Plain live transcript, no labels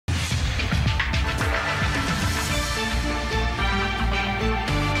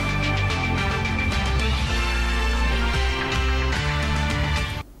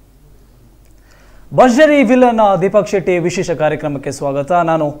ಭರ್ಜರಿ ವಿಲನ್ ದೀಪಕ್ ಶೆಟ್ಟಿ ವಿಶೇಷ ಕಾರ್ಯಕ್ರಮಕ್ಕೆ ಸ್ವಾಗತ.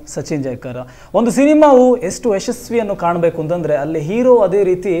 ನಾನು ಸಚಿನ್ ಜೈಕರ್. ಒಂದು ಸಿನಿಮಾವು ಎಷ್ಟು ಯಶಸ್ವಿಯನ್ನು ಕಾಣಬೇಕು ಅಂತಂದರೆ ಅಲ್ಲಿ ಹೀರೋ ಅದೇ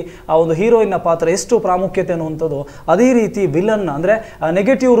ರೀತಿ ಆ ಒಂದು ಹೀರೋಯಿನ್ನ ಪಾತ್ರ ಎಷ್ಟು ಪ್ರಾಮುಖ್ಯತೆ ಅನ್ನುವಂಥದ್ದು, ಅದೇ ರೀತಿ ವಿಲನ್ ಅಂದರೆ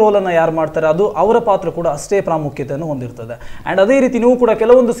ನೆಗೆಟಿವ್ ರೋಲನ್ನು ಯಾರು ಮಾಡ್ತಾರೆ ಅದು ಅವರ ಪಾತ್ರ ಕೂಡ ಅಷ್ಟೇ ಪ್ರಾಮುಖ್ಯತೆಯನ್ನು ಹೊಂದಿರ್ತದೆ. ಆ್ಯಂಡ್ ಅದೇ ರೀತಿ ನೀವು ಕೂಡ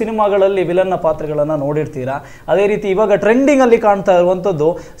ಕೆಲವೊಂದು ಸಿನಿಮಾಗಳಲ್ಲಿ ವಿಲನ್ನ ಪಾತ್ರಗಳನ್ನು ನೋಡಿರ್ತೀರಾ. ಅದೇ ರೀತಿ ಇವಾಗ ಟ್ರೆಂಡಿಂಗಲ್ಲಿ ಕಾಣ್ತಾ ಇರುವಂಥದ್ದು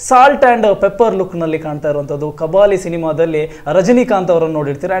ಸಾಲ್ಟ್ ಆ್ಯಂಡ್ ಪೆಪ್ಪರ್ ಲುಕ್ನಲ್ಲಿ ಕಾಣ್ತಾ ಇರುವಂಥದ್ದು ಕಬಾಲಿ ಸಿನಿಮಾದಲ್ಲಿ ರಜನಿಕಾಂತ್ ಅವರನ್ನು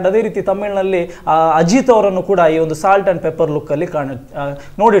ನೋಡಿರ್ತೀರಾ. ಆ್ಯಂಡ್ ಅದೇ ರೀತಿ ತಮಿಳಿನಲ್ಲಿ ಅಜಿತ್ ಅವರನ್ನು ಕೂಡ ಈ ಒಂದು ಸಾಲ್ಟ್ ಆ್ಯಂಡ್ ಪೆಪ್ಪರ್ ಲುಕ್ಕಲ್ಲಿ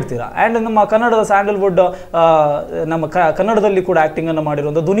ನೋಡಿರ್ತೀರಾ. ಆ್ಯಂಡ್ ನಮ್ಮ ಕನ್ನಡದ ಸ್ಯಾಂಡಲ್ವುಡ್ ನಮ್ಮ ಕನ್ನಡದಲ್ಲಿ ಕೂಡ ಆ್ಯಕ್ಟಿಂಗನ್ನು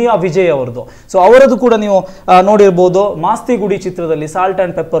ಮಾಡಿರುವಂಥ ದುನಿಯಾ ವಿಜಯ್ ಅವರದು, ಸೊ ಅವರದ್ದು ಕೂಡ ನೀವು ನೋಡಿರ್ಬೋದು. ಮಾಸ್ತಿ ಗುಡಿ ಚಿತ್ರದಲ್ಲಿ ಸಾಲ್ಟ್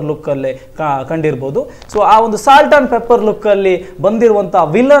ಆ್ಯಂಡ್ ಪೆಪ್ಪರ್ ಲುಕ್ಕಲ್ಲಿ ಕಂಡಿರ್ಬೋದು. ಸೊ ಆ ಒಂದು ಸಾಲ್ಟ್ ಆ್ಯಂಡ್ ಪೆಪ್ಪರ್ ಲುಕ್ಕಲ್ಲಿ ಬಂದಿರುವಂಥ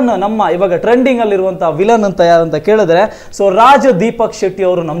ವಿಲನ್, ನಮ್ಮ ಇವಾಗ ಟ್ರೆಂಡಿಂಗಲ್ಲಿರುವಂಥ ವಿಲನ್ ಅಂತ ಯಾರಂತ ಕೇಳಿದ್ರೆ ಸೊ ರಾಜ್ ದೀಪಕ್ ಶೆಟ್ಟಿ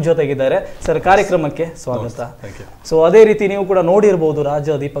ಅವರು ನಮ್ಮ ಜೊತೆಗಿದ್ದಾರೆ. ಸರ್, ಕಾರ್ಯಕ್ರಮಕ್ಕೆ ಸ್ವಾಗತ. ಸೊ ಅದೇ ರೀತಿ ನೀವು ಕೂಡ ನೋಡಿರ್ಬೋದು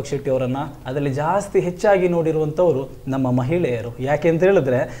ರಾಜ್ ದೀಪಕ್ ಶೆಟ್ಟಿ ಅವರನ್ನ. ಅದರಲ್ಲಿ ಜಾಸ್ತಿ ಹೆಚ್ಚಾಗಿ ನೋಡಿರುವಂಥವ್ರು ನಮ್ಮ ಮಹಿಳೆಯರು. ಯಾಕೆ ಅಂತ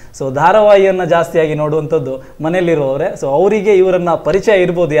ಹೇಳಿದ್ರೆ ಸೊ ಧಾರಾವಾಹಿಯನ್ನು ಜಾಸ್ತಿಯಾಗಿ ನೋಡುವಂಥದ್ದು ಮನೆಯಲ್ಲಿರುವವರೇ. ಸೊ ಅವರಿಗೆ ಇವರನ್ನ ಪರಿಚಯ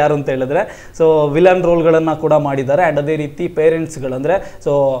ಇರ್ಬೋದು ಯಾರು ಅಂತ ಹೇಳಿದ್ರೆ. ಸೊ ವಿಲನ್ ರೋಲ್ಗಳನ್ನು ಕೂಡ ಮಾಡಿದ್ದಾರೆ. ಆ್ಯಂಡ್ ಅದೇ ರೀತಿ ಪೇರೆಂಟ್ಸ್ಗಳಂದರೆ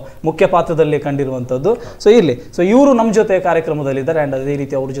ಸೊ ಮುಖ್ಯ ಪಾತ್ರದಲ್ಲಿ ಕಂಡಿರುವಂಥದ್ದು. ಸೊ ಇಲ್ಲಿ ಸೊ ಇವರು ನಮ್ಮ ಜೊತೆ ಕಾರ್ಯಕ್ರಮದಲ್ಲಿದ್ದಾರೆ. ಆ್ಯಂಡ್ ಅದೇ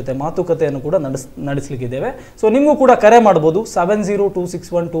ರೀತಿ ಅವ್ರ ಜೊತೆ ಮಾತುಕತೆಯನ್ನು ಕೂಡ ನಡೆಸಲಿಕ್ಕಿದ್ದೇವೆ. ಸೊ ನಿಮಗೂ ಕೂಡ ಕರೆ ಮಾಡ್ಬೋದು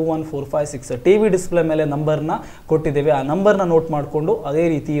 7026121456 ಟಿ ವಿ ಡಿಸ್ಪ್ಲೇ ಮೇಲೆ ನಂಬರ್ನ ಕೊಟ್ಟಿದ್ದೇವೆ. ಆ ನಂಬರ್ನ ನೋಟ್ ಮಾಡಿಕೊಂಡು ಅದೇ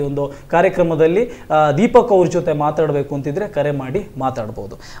ರೀತಿ ಈ ಒಂದು ಕಾರ್ಯಕ್ರಮದಲ್ಲಿ ದೀಪಕ್ ಅವ್ರ ಜೊತೆ ಮಾತಾಡಬೇಕು ಅಂತಿದ್ರೆ ಕರೆ ಮಾಡಿ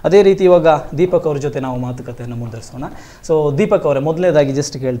ಮಾತಾಡ್ಬೋದು. ಅದೇ ರೀತಿ ಇವಾಗ ದೀಪಕ್ ಅವ್ರ ಜೊತೆ ನಾವು ಮಾತುಕತೆಯನ್ನು ಮುಂದುವರಿಸೋಣ. ಸೊ ದೀಪಕ್ ಅವರೇ, ಮೊದಲನೇದಾಗಿ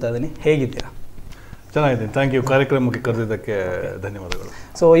ಜಸ್ಟ್ ಕೇಳ್ತಾ ಇದ್ದೀನಿ, ಹೇಗಿದ್ದೀರಾ? ಚೆನ್ನಾಗಿದ್ದೀನಿ, ಥ್ಯಾಂಕ್ ಯು. ಕಾರ್ಯಕ್ರಮಕ್ಕೆ ಕರೆದಿದ್ದಕ್ಕೆ ಧನ್ಯವಾದಗಳು.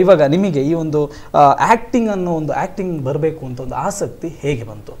 ಸೊ ಇವಾಗ ನಿಮಗೆ ಈ ಒಂದು ಆ್ಯಕ್ಟಿಂಗ್ ಅನ್ನೋ ಒಂದು ಆ್ಯಕ್ಟಿಂಗ್ ಬರಬೇಕು ಅಂತ ಒಂದು ಆಸಕ್ತಿ ಹೇಗೆ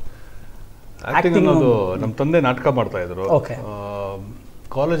ಬಂತು? ಆ್ಯಕ್ಟಿಂಗ್ ಅನ್ನೋದು ನಮ್ಮ ತಂದೆ ನಾಟಕ ಮಾಡ್ತಾ ಇದ್ರು. ಓಕೆ.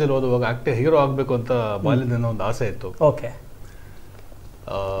 ಕಾಲೇಜಲ್ಲಿ ಓದುವಾಗ ಹೀರೋ ಆಗಬೇಕು ಅಂತ ಬಾಲ್ಯದಿಂದ ಒಂದು ಆಸೆ ಇತ್ತು. ಓಕೆ.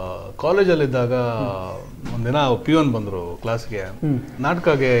 ಕಾಲೇಜಲ್ಲಿದ್ದಾಗ ಒಂದಿನ ಪಿಯೋನ್ ಬಂದರು ಕ್ಲಾಸ್ಗೆ.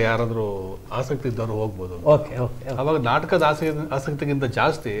 ನಾಟಕಗೆ ಯಾರಾದರೂ ಆಸಕ್ತಿ ಇದ್ದವರು ಹೋಗ್ಬೋದು. ಅವಾಗ ನಾಟಕದ ಆಸಕ್ತಿಗಿಂತ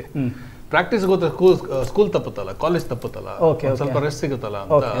ಜಾಸ್ತಿ ಪ್ರಾಕ್ಟೀಸ್ ಹೋದ್ರೆ ಸ್ಕೂಲ್ ತಪ್ಪುತ್ತಲ್ಲ, ಕಾಲೇಜ್ ತಪ್ಪುತ್ತಲ್ಲ, ಸ್ವಲ್ಪ ರೆಸ್ಟ್ ಸಿಗುತ್ತಲ್ಲ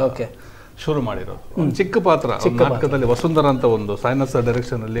ಅಂತ ಶುರು ಮಾಡಿರೋದು. ಒಂದು ಚಿಕ್ಕ ಪಾತ್ರ ನಾಟಕದಲ್ಲಿ ವಸುಂಧರ ಅಂತ ಒಂದು ಸೈನಸ್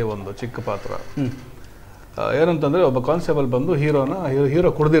ಡೈರೆಕ್ಷನ್ ಅಲ್ಲಿ ಒಂದು ಚಿಕ್ಕ ಪಾತ್ರ. ಏನಂತಂದ್ರೆ ಒಬ್ಬ ಕಾನ್ಸ್ಟೇಬಲ್ ಬಂದು ಹೀರೋ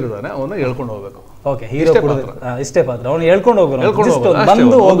ಕುಡ್ದಿರ್ತಾನೆ, ಅವನ್ನ ಹೇಳ್ಕೊಂಡು ಹೋಗ್ಬೇಕು. ಇಷ್ಟೇ ಪಾತ್ರ, ಅವನು ಹೇಳ್ಕೊಂಡು ಹೋಗುವಂತ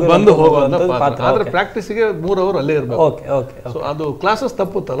ಪಾತ್ರ. ಆದ್ರೆ ಪ್ರಾಕ್ಟೀಸ್ಗೆ 3 ಅವರ್ ಅಲ್ಲೇ ಇರ್ಬೇಕು. ಸೊ ಅದು ಕ್ಲಾಸಸ್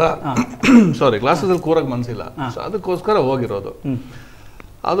ತಪ್ಪುತ್ತಲ್ಲ, ಸಾರಿ ಕ್ಲಾಸಸ್ ಅಲ್ಲಿ ಕೂರಕ್ ಮನ್ಸಿಲ್ಲ. ಸೊ ಅದಕ್ಕೋಸ್ಕರ ಹೋಗಿರೋದು.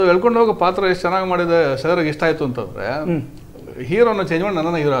 ಅದು ಹೇಳ್ಕೊಂಡು ಹೋಗೋ ಪಾತ್ರ ಎಷ್ಟು ಚೆನ್ನಾಗಿ ಮಾಡಿದೆ, ಸರ್ಗೆ ಇಷ್ಟ ಆಯ್ತು ಅಂತಂದ್ರೆ ಹೀರೋನ ಚೇಂಜ್ ಮಾಡಿ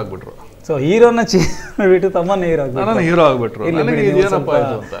ನನ್ನನ್ನ ಹೀರೋ ಆಗ್ಬಿಟ್ರು. ಸೊ ಹೀರೋನ ಬಿಟ್ಟು ತಮ್ಮನ್ನ ಹೀರೋ ಆಗ್ಬಿಟ್ರು.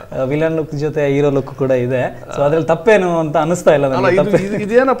 ವಿಲನ್ ಲುಕ್ ಜೊತೆ ಹೀರೋ ಲುಕ್ ಕೂಡ ಇದೆ. ಸೊ ಅದ್ರಲ್ಲಿ ತಪ್ಪೇನು ಅಂತ ಅನಿಸ್ತಾ ಇಲ್ಲ.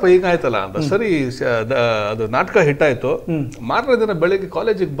 ಇದೇನಪ್ಪ ಈಗ ಆಯ್ತಲ್ಲ ಅಂತ. ಸರಿ, ಅದು ನಾಟಕ ಹಿಟ್ ಆಯ್ತು. ಮಾರನೇ ದಿನ ಬೆಳಿಗ್ಗೆ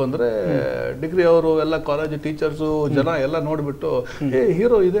ಕಾಲೇಜಿಗೆ ಬಂದ್ರೆ ಡಿಗ್ರಿ ಅವರು ಎಲ್ಲ ಕಾಲೇಜ್ ಟೀಚರ್ಸು ಜನ ಎಲ್ಲ ನೋಡ್ಬಿಟ್ಟು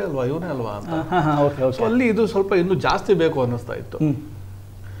ಹೀರೋ ಇದೆ ಅಲ್ವಾ, ಇವನೇ ಅಲ್ವಾ ಅಂತ. ಅಲ್ಲಿ ಇದು ಸ್ವಲ್ಪ ಇನ್ನೂ ಜಾಸ್ತಿ ಬೇಕು ಅನ್ನಿಸ್ತಾ ಇತ್ತು.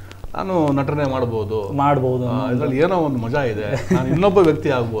 ನಾನು ನಟನೆ ಮಾಡ್ಬೋದು, ಇದ್ರಲ್ಲಿ ಏನೋ ಒಂದು ಮಜಾ ಇದೆ, ನಾನು ಇನ್ನೊಬ್ಬ ವ್ಯಕ್ತಿ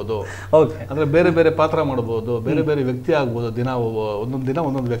ಆಗ್ಬೋದು, ಅಂದ್ರೆ ಬೇರೆ ಬೇರೆ ಪಾತ್ರ ಮಾಡ್ಬೋದು, ಬೇರೆ ಬೇರೆ ವ್ಯಕ್ತಿ ಆಗ್ಬೋದು, ಒಂದೊಂದು ದಿನ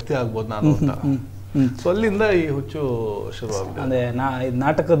ಒಂದೊಂದು ವ್ಯಕ್ತಿ ಆಗ್ಬೋದು ನಾನು ಅಂತ. ಸೊ ಅಲ್ಲಿಂದ ಈ ಹುಚ್ಚು ಶುರುವಾಗಿದೆ. ಅಂದ್ರೆ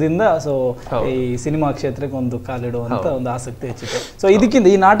ನಾಟಕದಿಂದ ಸೊ ಈ ಸಿನಿಮಾ ಕ್ಷೇತ್ರಕ್ಕೆ ಒಂದು ಕಾಲಿಡುವಂತ ಒಂದು ಆಸಕ್ತಿ ಹೆಚ್ಚಿತ್ತು. ಸೊ ಇದಕ್ಕಿಂತ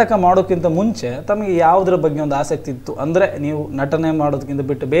ಈ ನಾಟಕ ಮಾಡೋಕ್ಕಿಂತ ಮುಂಚೆ ತಮಗೆ ಯಾವುದರ ಬಗ್ಗೆ ಒಂದು ಆಸಕ್ತಿ ಇತ್ತು? ಅಂದ್ರೆ ನೀವು ನಟನೆ ಮಾಡೋದಕ್ಕಿಂತ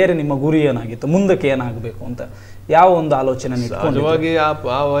ಬಿಟ್ಟು ಬೇರೆ ನಿಮ್ಮ ಗುರಿ ಏನಾಗಿತ್ತು, ಮುಂದಕ್ಕೆ ಏನಾಗಬೇಕು ಅಂತ ಯಾವ ಒಂದು ಆಲೋಚನೆ? ನಿಜವಾಗಿ ಆ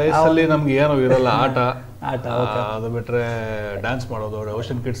ವಯಸ್ಸಲ್ಲಿ ನಮ್ಗೆ ಏನೋ ಇರಲ್ಲ. ಆಟ ಅದು ಬಿಟ್ರೆ ಡ್ಯಾನ್ಸ್ ಮಾಡೋದು.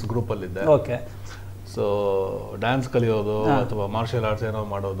 ಓಷನ್ ಕಿಡ್ಸ್ ಗ್ರೂಪ್ ಅಲ್ಲಿ ಇದ್ದೆ. ಓಕೆ. ಸೊ ಡ್ಯಾನ್ಸ್ ಕಲಿಯೋದು ಅಥವಾ ಮಾರ್ಷಿಯಲ್ ಆರ್ಟ್ಸ್ ಏನೋ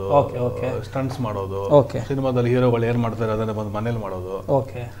ಮಾಡೋದು, ಸ್ಟಂಟ್ಸ್ ಮಾಡೋದು, ಸಿನಿಮಾದಲ್ಲಿ ಹೀರೋಗಳು ಏನ್ ಮಾಡ್ತಾರೆ ಅದನ್ನ ಬಂದು ಮನೇಲಿ ಮಾಡೋದು,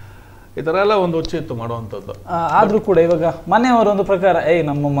 ಈ ತರ ಎಲ್ಲ ಒಂದು ಹುಚ್ಚು ಇತ್ತು ಮಾಡುವಂಥದ್ದು. ಆದ್ರೂ ಕೂಡ ಇವಾಗ ಮನೆಯವರ ಒಂದು ಪ್ರಕಾರ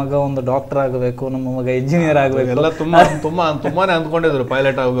ನಮ್ಮ ಮಗ ಒಂದು ಡಾಕ್ಟರ್ ಆಗಬೇಕು, ನಮ್ಮ ಮಗ ಇಂಜಿನಿಯರ್ ಆಗಬೇಕು, ಎಲ್ಲ ತುಂಬಾನೇ ಅಂದ್ಕೊಂಡಿದ್ರು.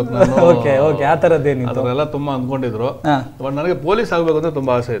 ಪೈಲಟ್ ಆಗ್ಬೇಕು ಆ ತರದ್ದೇನಿತ್ತು, ಅದೆಲ್ಲ ತುಂಬಾ ಅಂದ್ಕೊಂಡಿದ್ರು. ಬಟ್ ನನಗೆ ಪೊಲೀಸ್ ಆಗ್ಬೇಕು ಅಂತ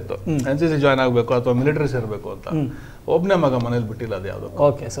ತುಂಬಾ ಆಸೆ ಇತ್ತು. NCC ಜಾಯ್ನ್ ಆಗ್ಬೇಕು ಅಥವಾ ಮಿಲಿಟರಿ ಸೇರ್ಬೇಕು ಅಂತ. ಒಬ್ನೇ ಮಗ ಮನೇಲಿ ಬಿಟ್ಟಿಲ್ಲ ಅದು ಯಾವ್ದು.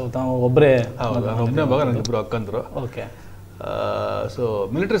 ಒಬ್ಬರೇ ಮಗ, ನನಗಿಬ್ರು ಅಕ್ಕಂದ್ರು. ಸೊ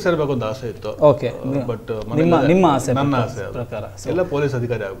ಮಿಲಿಟರಿ ಸೇರ್ಬೇಕು ಅಂತ ಆಸೆ ಇತ್ತು. ಬಟ್ ನಿಮ್ಮ ಆಸೆ, ನನ್ನ ಆಸೆ ಪ್ರಕಾರ ಎಲ್ಲ ಪೊಲೀಸ್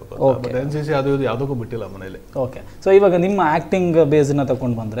ಅಧಿಕಾರಿ ಆಗ್ಬೇಕು. ಬಟ್ NCC ಅದು ಇದು ಯಾವುದಕ್ಕೂ ಬಿಟ್ಟಿಲ್ಲ ಮನೇಲಿ. ಓಕೆ. ಸೊ ಇವಾಗ ನಿಮ್ಮ ಆಕ್ಟಿಂಗ್ ಬೇಸ್ನ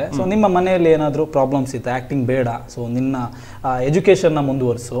ತಗೊಂಡು ಬಂದ್ರೆ, ಸೊ ನಿಮ್ಮ ಮನೆಯಲ್ಲಿ ಏನಾದ್ರು ಪ್ರಾಬ್ಲಮ್ಸ್ ಇತ್ತು, ಆಕ್ಟಿಂಗ್ ಬೇಡ, ಸೊ ನಿನ್ನ ಎಜುಕೇಶನ್ ನ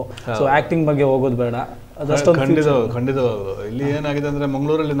ಮುಂದುವರಿಸು, ಸೊ ಆಕ್ಟಿಂಗ್ ಬಗ್ಗೆ ಹೋಗೋದು ಬೇಡ, ಖಂಡಿತವಾಗ್ಲು. ಇಲ್ಲಿ ಏನಾಗಿದೆ ಅಂದ್ರೆ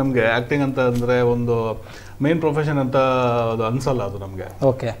ಮಂಗಳೂರಲ್ಲಿ ನಮ್ಗೆ ಆಕ್ಟಿಂಗ್ ಅಂತ ಅಂದ್ರೆ ಒಂದು ಮೇನ್ ಪ್ರೊಫೆಷನ್ ಅಂತ ಅದು ಅನ್ಸಲ್ಲ. ಅದು ನಮ್ಗೆ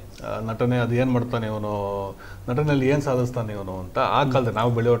ನಟನೆ ಅದು ಏನ್ ಮಾಡ್ತಾನೆ ಇವನು, ನಟನೆಯಲ್ಲಿ ಏನ್ ಸಾಧಿಸ್ತಾನೆ ಇವನು ಅಂತ ಆ ಕಾಲದಲ್ಲಿ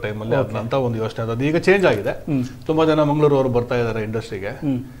ನಾವು ಬೆಳೆಯೋ ಟೈಮಲ್ಲಿ ಅದಂತ ಒಂದು ಯೋಚನೆ. ಅದು ಈಗ ಚೇಂಜ್ ಆಗಿದೆ. ತುಂಬಾ ಜನ ಮಂಗಳೂರು ಅವರು ಬರ್ತಾ ಇದ್ದಾರೆ ಇಂಡಸ್ಟ್ರಿಗೆ.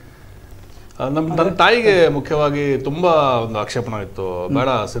 ನನ್ನ ತಾಯಿಗೆ ಮುಖ್ಯವಾಗಿ ತುಂಬಾ ಒಂದು ಆಕ್ಷೇಪಣೆ ಇತ್ತು, ಬೇಡ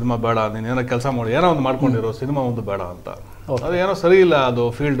ಸಿನಿಮಾ ಬೇಡ, ನೀನ್ ಏನೋ ಕೆಲಸ ಮಾಡಿ ಏನೋ ಒಂದು ಮಾಡ್ಕೊಂಡಿರೋ, ಸಿನಿಮಾ ಒಂದು ಬೇಡ ಅಂತ. ಅದೇನೋ ಸರಿ ಇಲ್ಲ ಅದು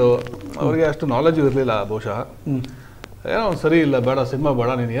ಫೀಲ್ಡು, ಅವ್ರಿಗೆ ಅಷ್ಟು ನಾಲೆಜ್ ಇರಲಿಲ್ಲ ಬಹುಶಃ. ಏನೋ ಒಂದು ಸರಿ ಇಲ್ಲ, ಬೇಡ ಸಿನಿಮಾ ಬೇಡ,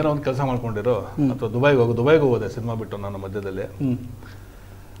 ನೀನು ಏನೋ ಒಂದು ಕೆಲಸ ಮಾಡ್ಕೊಂಡಿರೋ, ಅಥವಾ ದುಬೈಗೆ ಹೋದೆ ಸಿನಿಮಾ ಬಿಟ್ಟು ನಾನು ಮಧ್ಯದಲ್ಲಿ.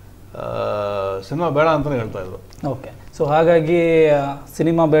 ಸಿನಿಮಾ ಬೇಡ ಅಂತಾನೆ ಹೇಳ್ತಾ ಇದ್ರು. ಓಕೆ, ಸೊ ಹಾಗಾಗಿ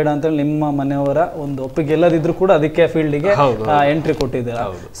ಸಿನಿಮಾ ಬೇಡ ಅಂತೇಳಿ ನಿಮ್ಮ ಮನೆಯವರ ಒಂದು ಒಪ್ಪಿಗೆ ಎಲ್ಲದಿದ್ರು ಕೂಡ ಅದಕ್ಕೆ ಫೀಲ್ಡಿಗೆ ಎಂಟ್ರಿ ಕೊಟ್ಟಿದ್ದೀರಾ.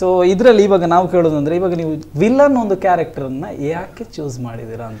 ಸೊ ಇದರಲ್ಲಿ ಇವಾಗ ನಾವು ಕೇಳೋದಂದ್ರೆ, ಇವಾಗ ನೀವು ವಿಲನ್ ಒಂದು ಕ್ಯಾರೆಕ್ಟರ್ನ ಯಾಕೆ ಚೂಸ್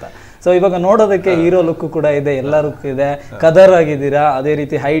ಮಾಡಿದ್ದೀರಾ ಅಂತ. ಸೊ ಇವಾಗ ನೋಡೋದಕ್ಕೆ ಹೀರೋ ಲುಕ್ ಕೂಡ ಇದೆ, ಎಲ್ಲ ಲುಕ್ ಇದೆ, ಕದರ್ ಆಗಿದ್ದೀರಾ, ಅದೇ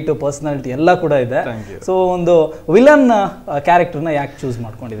ರೀತಿ ಹೈಟ್, ಪರ್ಸನಾಲಿಟಿ ಎಲ್ಲ ಕೂಡ ಇದೆ. ಸೊ ಒಂದು ವಿಲನ್ ಕ್ಯಾರೆಕ್ಟರ್ನ ಯಾಕೆ ಚೂಸ್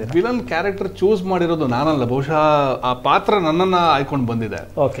ಮಾಡ್ಕೊಂಡಿದ್ದೀರಾ? ವಿಲನ್ ಕ್ಯಾರೆಕ್ಟರ್ ಚೂಸ್ ಮಾಡಿರೋದು ನಾನಲ್ಲ, ಬಹುಶಃ ಆ ಪಾತ್ರ ನನ್ನನ್ನ ಆಯ್ಕೊಂಡು ಬಂದಿದೆ.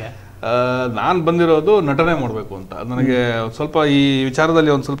 ಓಕೆ, ನಾನು ಬಂದಿರೋದು ನಟನೆ ಮಾಡಬೇಕು ಅಂತ. ನನಗೆ ಸ್ವಲ್ಪ ಈ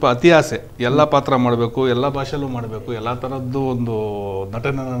ವಿಚಾರದಲ್ಲಿ ಒಂದು ಸ್ವಲ್ಪ ಅತಿ ಆಸೆ, ಎಲ್ಲ ಪಾತ್ರ ಮಾಡಬೇಕು, ಎಲ್ಲ ಭಾಷೆಯಲ್ಲೂ ಮಾಡಬೇಕು, ಎಲ್ಲ ಥರದ್ದು ಒಂದು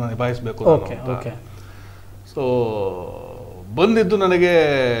ನಟನೆಯನ್ನು ನಿಭಾಯಿಸಬೇಕು. ಸೊ ಬಂದಿದ್ದು ನನಗೆ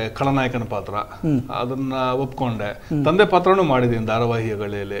ಖಳನಾಯಕನ ಪಾತ್ರ, ಅದನ್ನ ಒಪ್ಕೊಂಡೆ. ತಂದೆ ಪಾತ್ರನೂ ಮಾಡಿದ್ದೀನಿ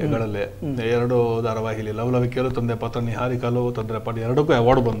ಧಾರಾವಾಹಿಗಳಲ್ಲಿ. 2 ಧಾರಾವಾಹಿಲಿ ಲವಲವಿಕೆಯಲ್ಲೂ ತಂದೆ ಪಾತ್ರ, ನಿಹಾರಿಕಲ್ಲೂ ತಂದೆ ಪಾತ್ರ, 2ಕ್ಕೂ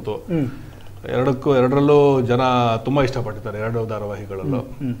ಅವಾರ್ಡ್ ಬಂತು. 2ರಲ್ಲೂ ಜನ ತುಂಬಾ ಇಷ್ಟಪಟ್ಟಿದ್ದಾರೆ, 2 ಧಾರಾವಾಹಿಗಳಲ್ಲೂ.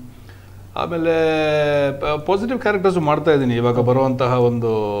 ಆಮೇಲೆ ಪಾಸಿಟಿವ್ ಕ್ಯಾರೆಕ್ಟರ್ಸ್ ಮಾಡ್ತಾ ಇದ್ದೀನಿ. ಇವಾಗ ಬರುವಂತಹ ಒಂದು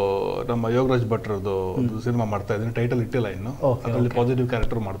ನಮ್ಮ ಯೋಗರಾಜ್ ಭಟ್ರದ್ದು ಒಂದು ಸಿನಿಮಾ ಮಾಡ್ತಾ ಇದ್ದೀನಿ, ಟೈಟಲ್ ಇಟ್ಟಿಲ್ಲ ಇನ್ನು, ಅದರಲ್ಲಿ ಪಾಸಿಟಿವ್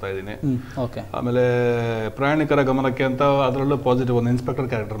ಕ್ಯಾರೆಕ್ಟರ್ ಮಾಡ್ತಾ ಇದ್ದೀನಿ. ಆಮೇಲೆ ಪ್ರಯಾಣಿಕರ ಗಮನಕ್ಕೆ ಅಂತ ಅದರಲ್ಲೂ ಪಾಸಿಟಿವ್ ಒಂದು ಇನ್ಸ್ಪೆಕ್ಟರ್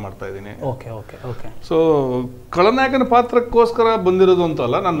ಕ್ಯಾರೆಕ್ಟರ್ ಮಾಡ್ತಾ ಇದ್ದೀನಿ. ಸೊ ಖಳನಾಯಕನ ಪಾತ್ರಕ್ಕೋಸ್ಕರ ಬಂದಿರೋದು ಅಂತ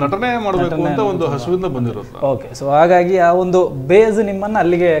ಅಲ್ಲ, ನಾನು ನಟನೆ ಮಾಡಬೇಕು ಅಂತ ಒಂದು ಹಸುವಿಂದ ಬಂದಿರೋದು. ಓಕೆ, ಸೊ ಹಾಗಾಗಿ ಆ ಒಂದು ಬೇಸ್ ನಿಮ್ಮನ್ನ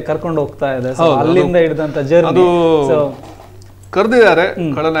ಅಲ್ಲಿಗೆ ಕರ್ಕೊಂಡು ಹೋಗ್ತಾ ಇದೆ. ಅಲ್ಲಿಂದ ಹಿಡಿದಂತ ಜರ್ನಿ ಕರೆದಿದ್ದಾರೆ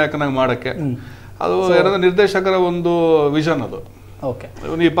ಖಳನಾಯಕನಾಗಿ ಮಾಡಕ್ಕೆ. ಅದು ಏನಂದ್ರೆ ನಿರ್ದೇಶಕರ ಒಂದು ವಿಷನ್ ಅದು. ಓಕೆ,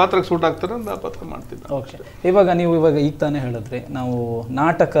 ಈ ಪಾತ್ರಕ್ಕೆ ಸೂಟ್ ಆಗ್ತಾರೆ ಅಂತ ಆ ಪಾತ್ರ ಮಾಡ್ತಿದ್ದೆ. ಓಕೆ, ಇವಾಗ ಈಗ ತಾನೇ ಹೇಳಿದ್ರಿ, ನಾವು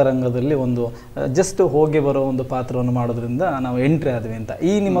ನಾಟಕ ರಂಗದಲ್ಲಿ ಒಂದು ಜಸ್ಟ್ ಹೋಗಿ ಬರೋ ಒಂದು ಪಾತ್ರವನ್ನು ಮಾಡೋದ್ರಿಂದ ನಾವು ಎಂಟ್ರಿ ಆದ್ವಿ ಅಂತ.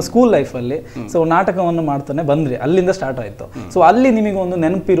 ಈ ನಿಮ್ಮ ಸ್ಕೂಲ್ ಲೈಫಲ್ಲಿ ಸೊ ನಾಟಕವನ್ನು ಮಾಡ್ತಾನೆ ಬಂದ್ರಿ, ಅಲ್ಲಿಂದ ಸ್ಟಾರ್ಟ್ ಆಯ್ತು. ಸೊ ಅಲ್ಲಿ ನಿಮಗೆ ಒಂದು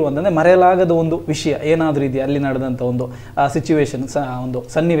ನೆನಪಿರುವಂತಂದ್ರೆ ಮರೆಯಲಾಗದ ಒಂದು ವಿಷಯ ಏನಾದ್ರೂ ಇದೆಯಾ? ಅಲ್ಲಿ ನಡೆದಂತ ಒಂದು ಸಿಚುವೇಶನ್, ಒಂದು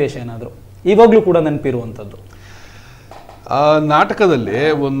ಸನ್ನಿವೇಶ ಏನಾದ್ರು ಇವಾಗ್ಲೂ ಕೂಡ ನೆನಪಿರುವಂತದ್ದು? ಆ ನಾಟಕದಲ್ಲಿ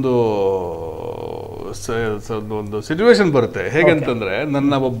ಒಂದು ಸಿಚುವೇಶನ್ ಬರುತ್ತೆ. ಹೇಗೆ ಅಂತಂದ್ರೆ,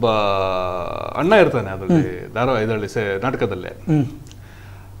 ನನ್ನ ಒಬ್ಬ ಅಣ್ಣ ಇರ್ತಾನೆ ಅದರಲ್ಲಿ ನಾಟಕದಲ್ಲೇ.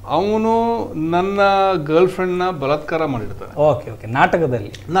 ಅವನು ನನ್ನ ಗರ್ಲ್ ಫ್ರೆಂಡ್ ನ ಬಲಾತ್ಕಾರ ಮಾಡಿರ್ತಾನೆ.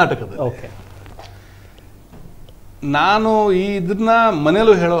 ನಾಟಕದಲ್ಲಿ ನಾನು ಇದನ್ನ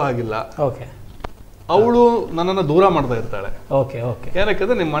ಮನೇಲೂ ಹೇಳೋ ಹಾಗಿಲ್ಲ. ಅವಳು ನನ್ನನ್ನು ದೂರ ಮಾಡ್ತಾ ಇರ್ತಾಳೆ.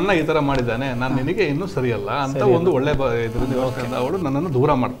 ಯಾಕಂದ್ರೆ ನಿಮ್ಮ ಅಣ್ಣ ಈ ತರ ಮಾಡಿದ್ದಾನೆ, ನಾನು ನಿನಗೆ ಇನ್ನೂ ಸರಿಯಲ್ಲ ಅಂತ ಒಂದು ಒಳ್ಳೆ ಇದರಿಂದ ಅವಳು ನನ್ನನ್ನು ದೂರ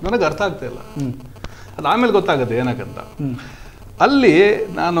ಮಾಡ್ತಾಳೆ. ನನಗೆ ಅರ್ಥ ಆಗ್ತಾ ಇಲ್ಲ, ಅದು ಆಮೇಲೆ ಗೊತ್ತಾಗುತ್ತೆ ಏನಕ್ಕಂತ. ಅಲ್ಲಿ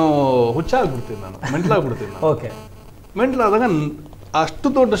ನಾನು ಹುಚ್ಚಾಗ್ಬಿಡ್ತೀನಿ, ನಾನು ಮೆಂಟ್ಲಾಗ್ಬಿಡ್ತೀನಿ. ಮೆಂಟ್ಲಾದಾಗ ಅಷ್ಟು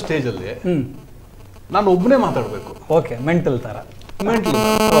ದೊಡ್ಡ ಸ್ಟೇಜಲ್ಲಿ ನಾನು ಒಬ್ಬನೇ ಮಾತಾಡ್ಬೇಕು. ಮೆಂಟಲ್ ತರ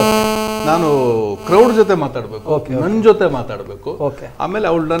ನಾನು ಕ್ರೌಡ್ ಜೊತೆ ಮಾತಾಡ್ಬೇಕು, ನನ್ನ ಜೊತೆ ಮಾತಾಡ್ಬೇಕು. ಆಮೇಲೆ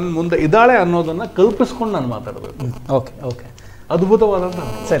ಅವಳು ನನ್ನ ಮುಂದೆ ಇದ್ದಾಳೆ ಅನ್ನೋದನ್ನ ಕಲ್ಪಿಸ್ಕೊಂಡು ನಾನು ಮಾತಾಡ್ಬೇಕು. ಅದ್ಭುತವಾದಂತ.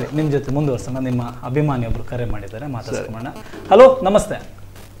 ಸರಿ, ನಿಮ್ ಜೊತೆ ಮುಂದುವರ್ಸೋಣ. ನಿಮ್ಮ ಅಭಿಮಾನಿ ಒಬ್ರು ಕರೆ ಮಾಡಿದ್ದಾರೆ, ಮಾತಾಡ್ಸೋಣ. ಹಲೋ, ನಮಸ್ತೆ.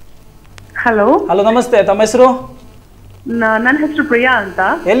 ಹಲೋ ನಮಸ್ತೆ, ತಮ್ಮ ಹೆಸರು? ನನ್ನ ಹೆಸರು ಪ್ರಿಯಾ ಅಂತ.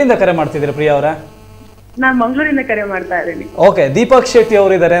 ಎಲ್ಲಿಂದ ಕರೆ ಮಾಡ್ತಿದ್ದೀರಾ ಪ್ರಿಯಾ ಅವರ? ನಾನು ಮಂಗಳೂರಿಂದ ಕರೆ ಮಾಡ್ತಾ ಇದ್ದೀನಿ. ಓಕೆ, ದೀಪಕ್ ಶೆಟ್ಟಿ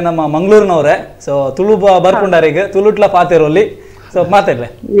ಅವರು ಇದ್ದಾರೆ, ನಮ್ಮ ಮಂಗಳೂರಿನವರೇ. ಸೊ ತುಳು ಬರ್ಕೊಂಡಾರಿಗೆ ತುಳುಟ್ಲ ಪಾತಿರೋಲ್ಲಿ. ಸೊ ಮಾತಾಡ್ರೆ.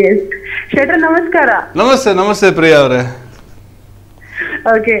 ಶೆಟ್ರ ನಮಸ್ಕಾರ. ನಮಸ್ತೆ ಪ್ರಿಯಾ ಅವರೇ.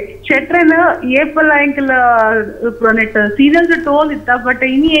 ಓಕೆ, ಶೆಟ್ರನ ಏಪಲ್ ಎಂಕಲ್ ಸೀರಿಯಲ್ಸ್ ಟೋಲ್ ಇತ್ತ, ಬಟ್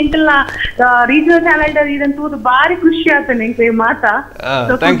ಇನಿ ಎಂಕಲ್ ರೀಜನಲ್ ಚಾನೆಲ್ ಇದನ್ ತೂದು ಬಾರಿ ಖುಷಿ ಆತನ ಎಂಕ್ ಮಾತಾ.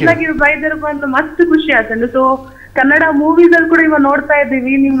 ಬೈದರ್ ಬಂದು ಮಸ್ತ್ ಖುಷಿ ಆತಂಡು. ಸೊ ಕನ್ನಡ ಮೂವೀಸ್ ಅಲ್ಲಿ ಕೂಡ ಇವಾಗ ನೋಡ್ತಾ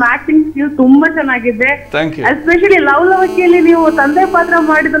ಇದ್ದೀವಿ, ನಿಮ್ ಆಕ್ಟಿಂಗ್ ಸ್ಕಿಲ್ ತುಂಬಾ ಚೆನ್ನಾಗಿದೆ. ಎಸ್ಪೆಷಲಿ ಲವಲವಿಕೆಯಲ್ಲಿ ನೀವು ತಂದೆ ಪಾತ್ರ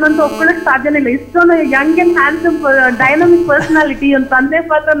ಮಾಡಿದನಂತ ಒಪ್ಕೊಳ್ಳಕ್ ಸಾಧ್ಯನೇ ಇಲ್ಲ. ಇಷ್ಟೊಂದು Young and handsome dynamic personality ಒಂದು ತಂದೆ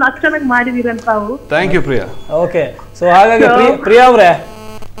ಪಾತ್ರ ಅಷ್ಟು ಚೆನ್ನಾಗಿ ಮಾಡಿದೀರಂತ ತಾವು. Thank you Priya. Okay, so ಹಾಗಾಗಿ ಪ್ರಿಯಾ ಅವರೇ,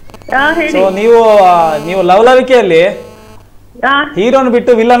 ಸೊ ನೀವು ಲವಲವಿಕೆಯಲ್ಲಿ ಹೀರೋನ್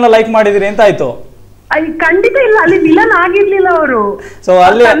ಬಿಟ್ಟು ವಿಲನ್ ಲೈಕ್ ಮಾಡಿದಿರಿ ಅಂತ ಆಯ್ತು? ಖಂಡಿತ ಇಲ್ಲ, ಅಲ್ಲಿ ವಿಲನ್ ಆಗಿರ್ಲಿಲ್ಲ ಅವರು. ಸೊ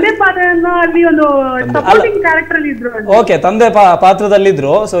ಅಲ್ಲಿ ತಂದೆ ಪಾತ್ರನ ಅಲ್ಲಿ ಒಂದು ಸಪೋರ್ಟಿಂಗ್ ಕ್ಯಾರೆಕ್ಟರ್ ಅಲ್ಲಿ ಇದ್ರು. ಓಕೆ, ತಂದೆ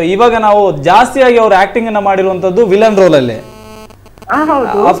ಪಾತ್ರದಲ್ಲಿದ್ರು. ಸೊ ಇವಾಗ ನಾವು ಜಾಸ್ತಿಯಾಗಿ ಅವ್ರ ಆಕ್ಟಿಂಗ್ ಅನ್ನ ಮಾಡಿರುವಂತದ್ದು ವಿಲನ್ ರೋಲ್ ಅಲ್ಲಿ.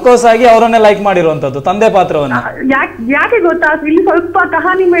 ಅಫ್ಕೋರ್ಸ್ ಆಗಿ ಅವರನ್ನೇ ಲೈಕ್ ಮಾಡಿರುವಂತದ್ದು ತಂದೆ ಪಾತ್ರವನ್ನ. ಯಾಕೆ ಗೊತ್ತಾ, ಇಲ್ಲಿ ಸ್ವಲ್ಪ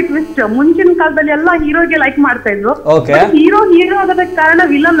ಕಹಾನಿ ಮೇ ಟ್ವಿಸ್ಟ್. ಮುಂಚಿನ ಕಾಲದಲ್ಲಿ ಎಲ್ಲ ಹೀರೋಗೆ ಲೈಕ್ ಮಾಡ್ತಾ ಇದ್ರು, ಹೀರೋ ಆಗೋದಕ್ಕೆ ಕಾರಣ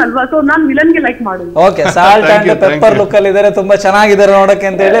ವಿಲನ್ ಅಲ್ವಾ. ಸೊ ನಾನ್ ವಿಲನ್ ಗೆ ಲೈಕ್ ಮಾಡುದು. Okay, salt and pepper look ಅಲ್ಲಿ ಇದಾರೆ, ತುಂಬಾ ಚೆನ್ನಾಗಿದ್ದಾರೆ ನೋಡಕ್ಕೆ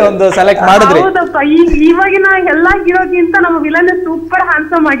ಅಂತ ಹೇಳಿ ಒಂದು ಸೆಲೆಕ್ಟ್ ಮಾಡಿದ್ರಿ. ಹೌದಪ್ಪ, ಇವಾಗಿನ ಎಲ್ಲಾ ಹೀರೋಗಿಂತ ನಮ್ಮ ವಿಲನ್ ಸೂಪರ್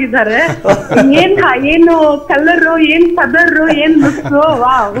ಹ್ಯಾಂಡ್ಸಮ್ ಆಗಿದ್ದಾರೆ. ಏನು ಕಲರ್, ಏನ್ ಕದರ್, ಏನ್ looks,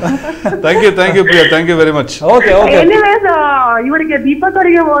 wow. Thank you Priya, thank you very much. Okay, anyways ಇವರಿಗೆ ನನಗೆ ದೀಪಕ್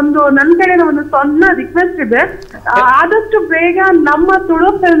ಅವರಿಗೆ ಒಂದು ನನ್ನ ಕಡೆಯಿಂದ ಒಂದು ಸಣ್ಣ ರಿಕ್ವೆಸ್ಟ್ ಇದೆ. ಆದಷ್ಟು ಬೇಗ ನಮ್ಮ ತುಳು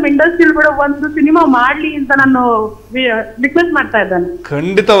ಫಿಲ್ಮ್ ಇಂಡಸ್ಟ್ರಿಯಲ್ಲಿ ಕೂಡ ಒಂದು ಸಿನಿಮಾ ಮಾಡ್ಲಿ ಅಂತ ನಾನು ರಿಕ್ವೆಸ್ಟ್ ಮಾಡ್ತಾ ಇದ್ದೇನೆ.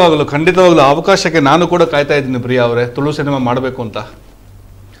 ಖಂಡಿತವಾಗ್ಲು ಅವಕಾಶಕ್ಕೆ ನಾನು ಕೂಡ ಕಾಯ್ತಾ ಇದ್ದೀನಿ ಪ್ರಿಯಾ ಅವರೇ, ತುಳು ಸಿನಿಮಾ ಮಾಡಬೇಕು ಅಂತ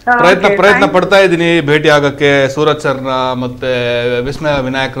ಪ್ರಯತ್ನ ಪಡ್ತಾ ಇದ್ದೀನಿ. ಭೇಟಿ ಆಗಕ್ಕೆ ಸೂರಜ್ ಸರ್ನ ಮತ್ತೆ ವಿಸ್ಮಯ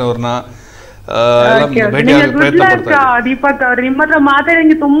ವಿನಾಯಕನವ್ರನ್ನ ಭೇಟಿ ಆಗಕ್ಕೆ ಪ್ರಯತ್ನ ಪಡ್ತಾ ಇದ್ದೀನಿ. ದೀಪಕ್ ಅವ್ರೆ, ನಿಮ್ಮ ಹತ್ರ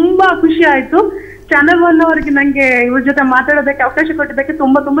ಮಾತಾಡೋಂಗೆ ತುಂಬಾ ಖುಷಿ ಆಯ್ತು. ಚಾನೆಲ್ ಒನ್ ಅವರಿಗೆ ನಂಗೆ ಇವ್ರ ಜೊತೆ ಮಾತಾಡೋದಕ್ಕೆ ಅವಕಾಶ ಕೊಟ್ಟಿದ್ದಕ್ಕೆ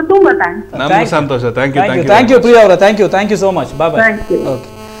ತುಂಬಾ ತುಂಬಾ ತುಂಬಾ ಥ್ಯಾಂಕ್ಸ್. ನಮ್ಗೆ ಸಂತೋಷ. ಥ್ಯಾಂಕ್ ಯು ಪ್ರಿಯಾ ಅವರ, thank you so much. Bye.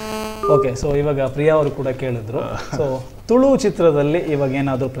 Okay, so ಇವಾಗ ಪ್ರಿಯಾ ಅವರು ಕೂಡ ಕೇಳಿದ್ರು. ಸೊ ತುಳು ಚಿತ್ರದಲ್ಲಿ ಇವಾಗ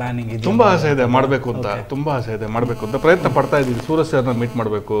ಏನಾದ್ರು ಪ್ಲಾನಿಂಗ್ ಇದೆ? ತುಂಬಾ ಆಸೆ ಇದೆ ಮಾಡಬೇಕು ಅಂತ, ತುಂಬಾ ಆಸೆ ಇದೆ ಮಾಡಬೇಕು ಅಂತ ಪ್ರಯತ್ನ ಪಡ್ತಾ ಇದ್ದೀವಿ. ಸೂರಜ್ ಸರ್ನ ಮೀಟ್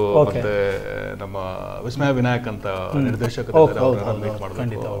ಮಾಡಬೇಕು, ಮತ್ತೆ ನಮ್ಮ ವಿಸ್ಮಯ ವಿನಾಯಕ್ ಅಂತ ನಿರ್ದೇಶಕರು ಮೀಟ್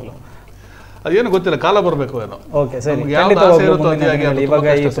ಮಾಡಬೇಕು. ಅದೇನು ಗೊತ್ತಿಲ್ಲ, ಕಾಲ ಬರಬೇಕು ಏನೋ. ಓಕೆ ಸರಿ, ಇವಾಗ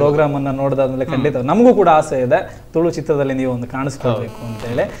ಈ ಪ್ರೋಗ್ರಾಮ್ ಅನ್ನ ನೋಡಿದಾದ್ಮೇಲೆ ಖಂಡಿತ ನಮಗೂ ಕೂಡ ಆಸೆ ಇದೆ ತುಳು ಚಿತ್ರದಲ್ಲಿ ನೀವು ಒಂದು ಕಾಣಿಸ್ಕೊಳ್ಬೇಕು ಅಂತ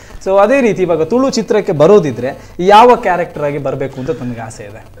ಹೇಳಿ. ಸೊ ಅದೇ ರೀತಿ ಇವಾಗ ತುಳು ಚಿತ್ರಕ್ಕೆ ಬರೋದಿದ್ರೆ ಯಾವ ಕ್ಯಾರೆಕ್ಟರ್ ಆಗಿ ಬರಬೇಕು ಅಂತ ನಮಗೆ ಆಸೆ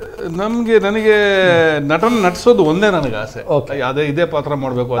ಇದೆ? ನನಗೆ ನಟನ ನಟಿಸೋದು ಒಂದೇ ನನಗೆ ಆಸೆ. ಅದೇ ಇದೇ ಪಾತ್ರ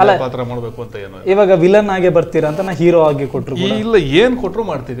ಮಾಡ್ಬೇಕು, ಅದೇ ಪಾತ್ರ ಮಾಡ್ಬೇಕು ಅಂತ ಏನು. ಇವಾಗ ವಿಲನ್ ಆಗಿ ಬರ್ತೀರಾ ಅಂತ ನಾ ಹೀರೋ ಆಗಿ ಕೊಟ್ರು ಇಲ್ಲ, ಏನ್ ಕೊಟ್ರು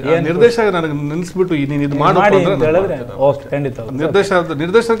ಮಾಡ್ತೀವಿ. ನಿರ್ದೇಶಕ ನನಗೆ ನಿಲ್ಸ್ಬಿಟ್ಟು ನೀನು ಇದು ಮಾಡಿ ಖಂಡಿತ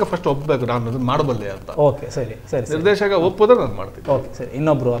ನಿರ್ದೇಶಕ ಫಸ್ಟ್ ಒಪ್ಪಬೇಕು, ನಾನು ಮಾಡಬಲ್ಲೆ ಅಂತ. ಓಕೆ ಸರಿ ಸರಿ, ನಿರ್ದೇಶಕ ಒಪ್ಪೋದ್ರೆ ನಾನು ಮಾಡ್ತೀನಿ. ಓಕೆ ಸರಿ,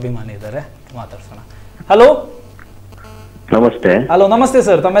 ಇನ್ನೊಬ್ರು ಅಭಿಮಾನಿ ಇದ್ದಾರೆ, ಮಾತಾಡ್ಸೋಣ. ಹಲೋ ನಮಸ್ತೆ. ಹಲೋ ನಮಸ್ತೆ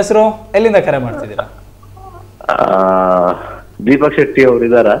ಸರ್, ತಮ್ಮ ಹೆಸರು, ಎಲ್ಲಿಂದ ಕರೆ ಮಾಡ್ತಿದ್ದೀರಾ? ದೀಪಕ್ ಶೆಟ್ಟಿ ಅವರು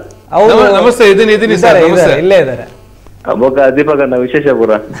ಇದಾರಾ? ನಮಸ್ತೆ, ಇದ್ದೀನಿ ಇಲ್ಲೇ ಇದ್ದಾರೆ. ದೀಪಕ್ ಅಣ್ಣ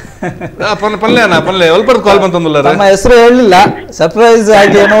ವಿಶೇಷಪುರ ಪಲ್ಲೆ ಸ್ವಲ್ಪ ಕಾಲ್ ಬಂತಂದಿಲ್ಲ. ನಮ್ಮ ಹೆಸರು ಹೇಳಿಲ್ಲ, ಸರ್ಪ್ರೈಸ್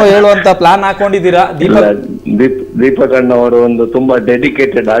ಆಗಿ ಏನೋ ಹೇಳುವಂತ ಪ್ಲಾನ್ ಹಾಕೊಂಡಿದ್ದೀರಾ? ದೀಪಕ್ ಅಣ್ಣ ಅವರು ಒಂದು ತುಂಬಾ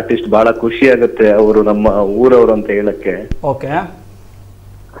ಡೆಡಿಕೇಟೆಡ್ ಆರ್ಟಿಸ್ಟ್, ಬಹಳ ಖುಷಿ ಆಗುತ್ತೆ ಅವರು ನಮ್ಮ ಊರವರು ಅಂತ ಹೇಳಕ್ಕೆ. ಓಕೆ,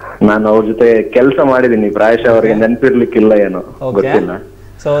 ನಾನು ಅವ್ರ ಜೊತೆ ಕೆಲಸ ಮಾಡಿದೀನಿ, ಪ್ರಾಯಶಃ ಅವ್ರಿಗೆ ನೆನಪಿರ್ಲಿಕ್ಕಿಲ್ಲ ಏನೋ ಗೊತ್ತಿಲ್ಲ.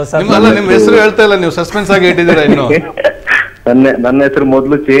 ನಿಮ್ ಹೆಸರು ಹೇಳ್ತಾ ಇಲ್ಲ, ನೀವು ಸಸ್ಪೆನ್ಸ್ ಆಗಿ ಇಟ್ಟಿದ್ದೀರಾ ಇನ್ನು. ನನ್ನ ಹೆಸರು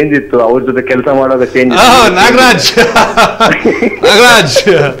ಮೊದ್ಲು ಚೇಂಜ್ ಇತ್ತು, ಅವ್ರ ಜೊತೆ ಕೆಲಸ ಮಾಡುವಾಗ change. Nagaraj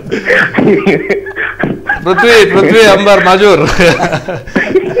Prithvi Ambar ಮಾಜೂರ್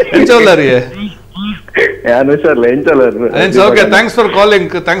thanks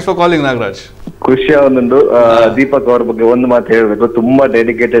for calling Nagaraj. ಖುಷಿ ಒಂದೊಂದು ದೀಪಕ್ ಅವ್ರ ಬಗ್ಗೆ ಒಂದು ಮಾತು ಹೇಳ್ಬೇಕು, ತುಂಬಾ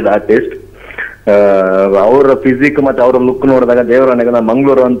ಡೆಡಿಕೇಟೆಡ್ ಆರ್ಟಿಸ್ಟ್. ಅವರ ಫಿಸಿಕ್ ಮತ್ತೆ ಅವರ ಲುಕ್ ನೋಡಿದಾಗ ದೇವರನಿಗೆ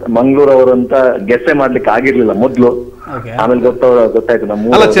ಮಂಗಳೂರು ಅವರು ಅಂತ ಗೆಸ್ಸೆ ಮಾಡ್ಲಿಕ್ಕೆ ಆಗಿರ್ಲಿಲ್ಲ ಮೊದ್ಲು. ಆಮೇಲೆ ಗೊತ್ತಾಯ್ತು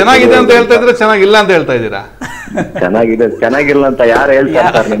ನಮ್ಮ ಚೆನ್ನಾಗಿದೆ ಅಂತ ಹೇಳ್ತಾ ಇದ್ರೆ ಚೆನ್ನಾಗಿಲ್ಲ ಅಂತ ಹೇಳ್ತಾ ಇದ್ದೀರಾ? ಚೆನ್ನಾಗಿಲ್ಲ ಅಂತ ಯಾರು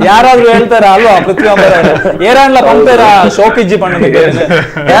ಹೇಳ್ತಾರೆ? ಯಾರಾದ್ರೂ ಹೇಳ್ತಾರ ಅಲ್ವಾ?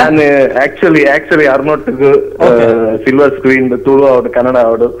 Actually ಅರ್ನೋಟ್ silver screen Tulu ಅವಡು Kannada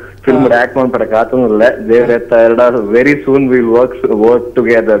ಅವಡು film act ಮಾಡ್ತಾರೆ ಕಾತುನಿಲ್ಲ. ದೇವ್ರ very soon will work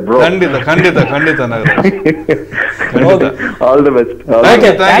together bro. ಖಂಡಿತ all the best.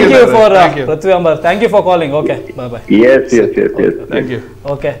 Thank you for Prithvi Ambar, thank you for calling. Okay bye bye. Yes thank you.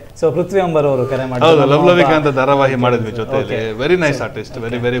 Okay, so ಪೃಥ್ವಿ ಅಂಬರ್ ಅವರು ಕರೆ ಮಾಡಿದ್ರು. ಲವ್ಲವಿಕ ಅಂತ ಧಾರಾವಾಹಿ ಮಾಡಿದ್ವಿ ಜೊತೆಯಲ್ಲಿ. Very nice artist,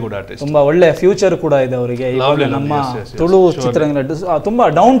 very good artist. ತುಂಬಾ ಒಳ್ಳೆ ಫ್ಯೂಚರ್ ಕೂಡ ಇದೆ ಅವರಿಗೆ. ಇವಾಗ ನಮ್ಮ ತುಳು ಚಿತ್ರರಂಗ ತುಂಬಾ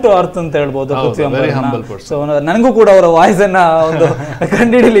ಡೌನ್ ಟು ಅರ್ತ್ ಅಂತ ಹೇಳ್ಬೋದು ಪೃಥ್ವಿ ಅಂಬರ್. ಸೊ ನನಗೂ ಕೂಡ ಅವರ ವಾಯ್ಸ್ ಅನ್ನ ಒಂದು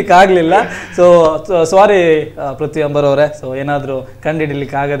ಕಂಡುಹಿಡಿಲಿಕ್ಕೆ ಆಗ್ಲಿಲ್ಲ. ಸೊ ಸಾರಿ ಪೃಥ್ವಿ ಅಂಬರ್ ಅವರೇ, ಸೊ ಏನಾದ್ರು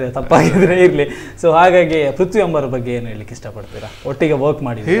ಕಂಡುಹಿಡಿಲಿಕ್ಕೆ ಆಗದೆ ತಪ್ಪಾಗಿದ್ರೆ ಇರ್ಲಿ. ಸೊ ಹಾಗಾಗಿ ಪೃಥ್ವಿ ಅಂಬರ್ ಬಗ್ಗೆ ಏನು ಹೇಳಲಿಕ್ಕೆ ಇಷ್ಟಪಡ್ತೀರಾ? ಒಟ್ಟಿಗೆ ವರ್ಕ್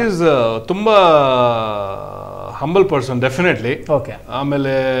ಮಾಡಿ. ಹಿ ಇಸ್ ತುಂಬಾ ಹಂಬಲ್ ಪರ್ಸನ್ ಡೆಫಿನೆಟ್ಲಿ. ಓಕೆ,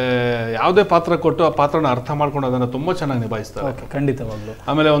 ಆಮೇಲೆ ಯಾವುದೇ ಪಾತ್ರ ಕೊಟ್ಟು ಆ ಪಾತ್ರನ ಅರ್ಥ ಮಾಡ್ಕೊಂಡು ಅದನ್ನ ತುಂಬಾ ಚೆನ್ನಾಗಿ ನಿಭಾಯಿಸ್ತಾರೆ. ಖಂಡಿತವಾಗ್ಲು.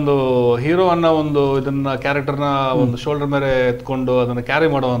 ಆಮೇಲೆ ಒಂದು ಹೀರೋ ಅನ್ನೋ ಒಂದು ಇದನ್ನ ಕ್ಯಾರೆಕ್ಟರ್ನ ಒಂದು ಶೋಲ್ಡರ್ ಮೇಲೆ ಎತ್ಕೊಂಡು ಅದನ್ನ ಕ್ಯಾರಿ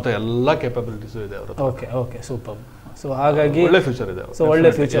ಮಾಡುವಂತ ಎಲ್ಲಾ ಕೇಪಬಿಲಿಟೀಸ್ ಇದೆ ಅವರು. Okay okay, super. ಸೊ ಹಾಗಾಗಿ ಒಳ್ಳೆ ಫ್ಯೂಚರ್ ಇದೆ. ಸೊ ಒಳ್ಳೆ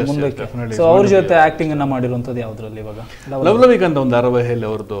ಫ್ಯೂಚರ್ ಮುಂದಕ್ಕೆ. ಸೊ ಅವ್ರ ಜೊತೆ ಆಕ್ಟಿಂಗ್ ಅನ್ನ ಮಾಡಿರುವಂತದ್ದು ಯಾವ್ದ್ರಲ್ಲಿ? ಇವಾಗ ಲವ್ಲವಿಕ್ ಅಂತ ಒಂದು ಧಾರಾವಾಹಿಯಲ್ಲಿ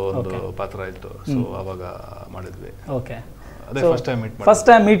ಅವ್ರದ್ದು ಒಂದು ಪಾತ್ರ ಇತ್ತು. ಸೊ ಅವಾಗ ಮಾಡಿದ್ವಿ. ಓಕೆ, ಫಸ್ಟ್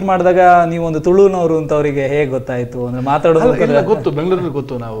ಟೈಮ್ ಮೀಟ್ ಮಾಡಿದಾಗ ನೀವು ಒಂದು ತುಳುನವರು ಅಂತ ಅವರಿಗೆ ಹೇಗೆ ಗೊತ್ತಾಯ್ತು? ಅಂದ್ರೆ ಮಾತಾಡೋದು ಗೊತ್ತು, ಬೆಂಗಳೂರಲ್ಲಿ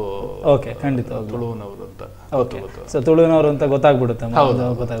ಗೊತ್ತು ನಾವು. ಓಕೆ, ಖಂಡಿತ ತುಳುನವರು ಅಂತ. ಓಕೆ, ಸೊ ತುಳುನವರು ಅಂತ ಗೊತ್ತಾಗ್ಬಿಡುತ್ತೆ.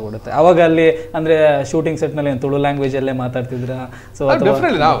 ಅವಾಗ ಅಲ್ಲಿ ಅಂದ್ರೆ ಶೂಟಿಂಗ್ ಸೆಟ್ ನಲ್ಲಿ ತುಳು ಲ್ಯಾಂಗ್ವೇಜ್ ಅಲ್ಲೇ ಮಾತಾಡ್ತಿದ್ರ? ಸೊ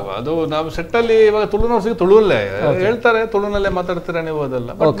ನಾವು ಸೆಟ್ ಅಲ್ಲಿ ಇವಾಗ ತುಳುನವ್ರು ತುಳುವಲ್ಲೇ ಹೇಳ್ತಾರೆ, ತುಳುನಲ್ಲೇ ಮಾತಾಡ್ತೀರಾ ನೀವು, ಅದೆಲ್ಲ.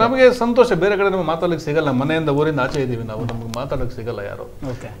 ಬಟ್ ನಮಗೆ ಸಂತೋಷ, ಬೇರೆ ಕಡೆ ನಮಗೆ ಮಾತಾಡಲಿಕ್ಕೆ ಸಿಗಲ್ಲ. ಮನೆಯಿಂದ ಊರಿಂದ ಆಚೆ ಇದೀವಿ ನಾವು, ನಮ್ಗೆ ಮಾತಾಡಕ್ ಸಿಗಲ್ಲ ಯಾರು.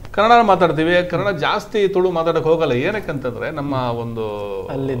 ಕನ್ನಡ ಮಾತಾಡ್ತೀವಿ, ಕನ್ನಡ ಜಾಸ್ತಿ ತುಳು ಮಾತಾಡಕ್ ಹೋಗಲ್ಲ. ಏನಕ್ಕಂತಂದ್ರೆ ನಮ್ಮ ಒಂದು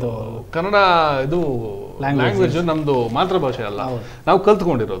ಕನ್ನಡ ಇದು ಲ್ಯಾಂಗ್ವೇಜ್ ನಮ್ದು ಮಾತೃಭಾಷೆ ಅಲ್ಲ, ನಾವು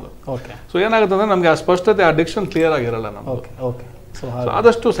ಕಲ್ತ್ಕೊಂಡಿರೋದು. ಸೊ ಏನಾಗುತ್ತೆ ಅಂದ್ರೆ ನಮ್ಗೆ ಆ ಸ್ಪಷ್ಟತೆ, ಆ ಡಿಕ್ಷನ್ ಕ್ಲಿಯರ್ ಆಗಿರಲ್ಲ ನಮ್ಗೆ. ಸೊ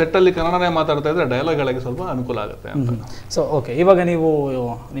ಆದಷ್ಟು ಸೆಟ್ಟಲ್ಲಿ ಕನ್ನಡನೇ ಮಾತಾಡ್ತಾ ಇದ್ರೆ ಡೈಲಾಗ್ಗಳಿಗೆ ಸ್ವಲ್ಪ ಅನುಕೂಲ ಆಗುತ್ತೆ ಅಂತ. ಸೊ ಓಕೆ, ಇವಾಗ ನೀವು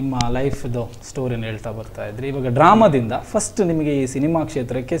ನಿಮ್ಮ ಲೈಫ್ದು ಸ್ಟೋರಿನ ಹೇಳ್ತಾ ಬರ್ತಾ ಇದ್ರಿ. ಇವಾಗ ಡ್ರಾಮಾದಿಂದ ಫಸ್ಟ್ ನಿಮಗೆ ಈ ಸಿನಿಮಾ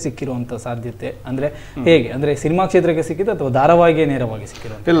ಕ್ಷೇತ್ರಕ್ಕೆ ಸಿಕ್ಕಿರುವಂಥ ಸಾಧ್ಯತೆ ಅಂದರೆ ಹೇಗೆ? ಅಂದರೆ ಸಿನಿಮಾ ಕ್ಷೇತ್ರಕ್ಕೆ ಸಿಕ್ಕಿದ್ದು ಅಥವಾ ಧಾರಾವಾಹಿಗೆ ನೇರವಾಗಿ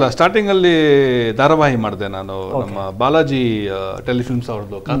ಸಿಕ್ಕಿರೋ? ಇಲ್ಲ, ಸ್ಟಾರ್ಟಿಂಗಲ್ಲಿ ಧಾರಾವಾಹಿ ಮಾಡಿದೆ ನಾನು. ನಮ್ಮ ಬಾಲಾಜಿ ಟೆಲಿಫಿಲ್ಮ್ಸ್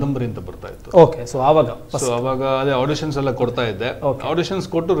ಅವ್ರದ್ದು ಕಾದಂಬರಿ ಅಂತ ಬರ್ತಾ ಇತ್ತು. ಓಕೆ, ಸೊ ಅವಾಗ ಅದೇ ಆಡಿಷನ್ಸ್ ಎಲ್ಲ ಕೊಡ್ತಾ ಇದ್ದೆ. ಆಡಿಷನ್ಸ್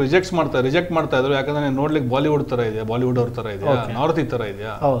ಕೊಟ್ಟು ರಿಜೆಕ್ಟ್ ಮಾಡ್ತಾ ಇದ್ರು. ಯಾಕಂದ್ರೆ ನೋಡ್ಲಿಕ್ಕೆ ಬಾಲಿವುಡ್ ತರ ಇದೆಯಾ, ಬಾಲಿವುಡ್ ಅವ್ರ ತರ ಇದೆಯಾ, ನಾರ್ತ್ ಈ ತರ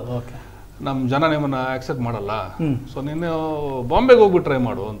ಇದೆಯಾ, ನಮ್ ಜನ ನಿಮ್ಮನ್ನ ಆಕ್ಸೆಪ್ಟ್ ಮಾಡಲ್ಲ, ಸೊ ನೀನು ಬಾಂಬೆಗೆ ಹೋಗ್ಬಿಟ್ಟು ಟ್ರೈ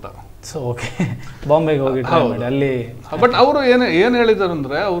ಮಾಡು ಅಂತ. ಸೊ ಓಕೆ, ಬಾಂಬೆಗೆ ಹೋಗಿ ಟ್ರೈ ಮಾಡಿ ಅಲ್ಲಿ. ಬಟ್ ಅವರು ಏನ್ ಹೇಳಿದಾರೆ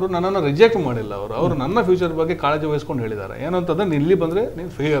ಅಂದ್ರೆ, ಅವರು ನನ್ನನ್ನು ರಿಜೆಕ್ಟ್ ಮಾಡಿಲ್ಲ. ಅವರು ನನ್ನ ಫ್ಯೂಚರ್ ಬಗ್ಗೆ ಕಾಳಜಿ ವಹಿಸ್ಕೊಂಡು ಹೇಳಿದ್ದಾರೆ. ಏನು ಅಂತಂದ್ರೆ, ನೀನ್ ಇಲ್ಲಿ ಬಂದ್ರೆ ನೀನ್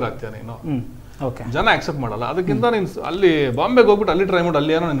ಫೇಲಿಯರ್ ಆಗ್ತೀಯ, ನೀನು ಜನ ಆಕ್ಸೆಪ್ಟ್ ಮಾಡಲ್ಲ, ಅದಕ್ಕಿಂತ ನೀನ್ ಅಲ್ಲಿ ಬಾಂಬೆಗೆ ಹೋಗ್ಬಿಟ್ಟು ಅಲ್ಲಿ ಟ್ರೈ ಮಾಡು,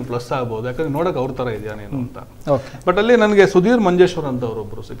 ಅಲ್ಲಿ ಏನೋ ನಿನ್ ಪ್ಲಸ್ ಆಗ್ಬೋದು, ಯಾಕಂದ್ರೆ ನೋಡಕ್ ಅವ್ರ ತರ ಇದೆಯಾ ನೀನು ಅಂತ. ಬಟ್ ಅಲ್ಲಿ ನನಗೆ ಸುಧೀರ್ ಮಂಜೇಶ್ವರ್ ಅಂತ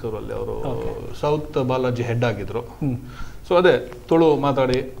ಅವರೊಬ್ರು ಸಿಕ್ಕರು. ಅಲ್ಲಿ ಅವರು ಸೌತ್ ಬಾಲಾಜಿ ಹೆಡ್ ಆಗಿದ್ರು. ಸೊ ಅದೇ ತುಳು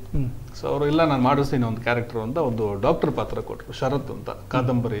ಮಾತಾಡಿ, ಸೊ ಅವರು ಇಲ್ಲ ನಾನು ಮಾಡಿಸ್ತೀನಿ ಒಂದು ಕ್ಯಾರೆಕ್ಟರ್ ಅಂತ ಒಂದು ಡಾಕ್ಟರ್ ಪಾತ್ರ ಕೊಟ್ಟರು, ಶರತ್ ಅಂತ,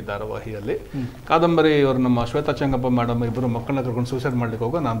 ಕಾದಂಬರಿ ಧಾರಾವಾಹಿಯಲ್ಲಿ. ಕಾದಂಬರಿ ಅವರು ನಮ್ಮ ಶ್ವೇತಾ ಚೆಂಗಪ್ಪ ಮೇಡಮ್ ಇಬ್ಬರು ಮಕ್ಕಳನ್ನ ಕರ್ಕೊಂಡು ಸೂಸೈಡ್ ಮಾಡ್ಲಿಕ್ಕೆ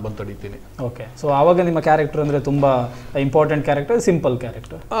ಹೋಗೋ ನಾನು ಬಂದು ತಡೀತೀನಿ. ಓಕೆ, ಸೊ ಆವಾಗ ನಿಮ್ಮ ಕ್ಯಾರೆಕ್ಟರ್ ಅಂದ್ರೆ ತುಂಬಾ important character, simple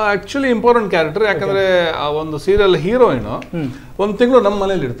character? Actually important character. ಯಾಕಂದ್ರೆ ಆ ಒಂದು ಸೀರಿಯಲ್ ಹೀರೋಯಿನ್ ಒಂದು ತಿಂಗಳು ನಮ್ಮ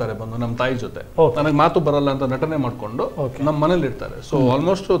ಮನೇಲಿ ಇರ್ತಾರೆ, ಬಂದು ನಮ್ಮ ತಾಯಿ ಜೊತೆ. ನನಗೆ ಮಾತು ಬರಲ್ಲ ಅಂತ ನಟನೆ ಮಾಡ್ಕೊಂಡು ನಮ್ಮ ಮನೇಲಿ ಇರ್ತಾರೆ. ಸೊ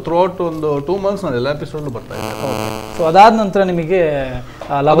ಆಲ್ಮೋಸ್ಟ್ ಥ್ರೂ ಔಟ್ ಒಂದು 2 months ನಾನು ಎಲ್ಲ ಎಪಿಸೋಡ್ ಬರ್ತಾ ಇದ್ದೆ. ಸೊ ಅದಾದ ನಂತರ ನಿಮಗೆ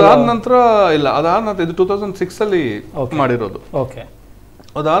ಅದಾದ ನಂತರ ಇದು 2006 ಅಲ್ಲಿ ಮಾಡಿರೋದು. ಓಕೆ,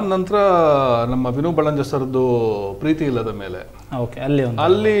 ಅದಾದ ನಂತರ ನಮ್ಮ ವಿನು ಬಳಂಜ ಸರ್ದು ಪ್ರೀತಿ ಇಲ್ಲದ ಮೇಲೆ,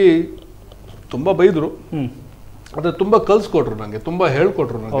 ಅಲ್ಲಿ ತುಂಬಾ ಬೈದ್ರು. ಅದೇ ತುಂಬಾ ಕಲ್ಸ್ಕೊಟ್ರು ನಂಗೆ, ತುಂಬಾ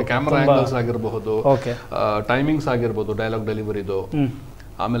ಹೇಳ್ಕೊಟ್ರು ನಂಗೆ. ಕ್ಯಾಮರಾ ಆಂಗಲ್ಸ್ ಆಗಿರಬಹುದು, ಟೈಮಿಂಗ್ಸ್ ಆಗಿರ್ಬೋದು, ಡೈಲಾಗ್ ಡೆಲಿವರಿದು,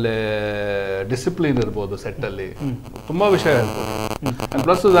 ಆಮೇಲೆ ಡಿಸಿಪ್ಲಿನ್ ಇರ್ಬೋದು ಸೆಟ್ ಅಲ್ಲಿ, ತುಂಬಾ ವಿಷಯ ಹೇಳ್ಕೊಟ್ರು.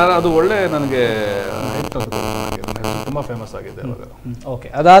 ಪ್ಲಸ್ ಅದು ಒಳ್ಳೆ ನನಗೆ ತುಂಬಾ ಫೇಮಸ್ ಆಗಿದೆ ಅವಾಗ. ಓಕೆ,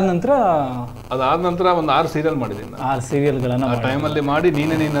 ಅದಾದ ನಂತರ ಒಂದು 6 ಸೀರಿಯಲ್ ಮಾಡಿದ್ದೀನಿ. 6 ಸೀರಿಯಲ್ಗಳನ್ನ ಆ ಟೈಮಲ್ಲಿ ಮಾಡಿ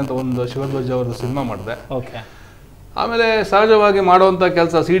ನೀನೇ ಅಂತ ಒಂದು ಶಿವಧ್ವಜ ಅವ್ರದ್ದು ಸಿನಿಮಾ ಮಾಡಿದೆ. ಓಕೆ, ಆಮೇಲೆ ಸಹಜವಾಗಿ ಮಾಡುವಂತ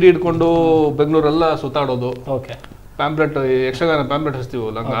ಕೆಲಸ, CD ಇಟ್ಕೊಂಡು ಬೆಂಗಳೂರೆಲ್ಲ ಸುತ್ತಾಡೋದು. ಓಕೆ, ಪ್ಯಾಂಪ್ಲೆಟ್, ಯಕ್ಷಗಾನ ಪ್ಯಾಂಪ್ಲೆಟ್ ಹಚ್ತೀವಿ,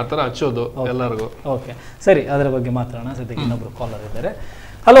 ನಂಗೆ ಆ ಥರ ಹಚ್ಚೋದು ಎಲ್ಲರಿಗೂ. ಓಕೆ, ಸರಿ, ಅದರ ಬಗ್ಗೆ ಮಾತಾಡೋಣ. ಸದ್ಯಕ್ಕೆ ಇನ್ನೊಬ್ರು ಕಾಲರ್ ಇದ್ದಾರೆ.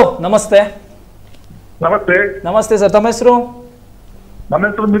 ಹಲೋ, ನಮಸ್ತೆ. ನಮಸ್ತೆ ಸರ್, ತಮ್ಮ ಹೆಸರು? ನನ್ನ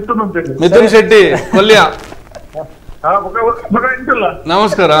ಹೆಸರು ಮಿಥುನ್ ಶೆಟ್ಟಿ, ಕೊಲ್ಯ.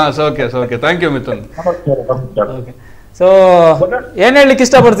 ನಮಸ್ಕಾರ. Okay, thank you Mithun. Okay, so ಏನ್ ಹೇಳಲಿಕ್ಕೆ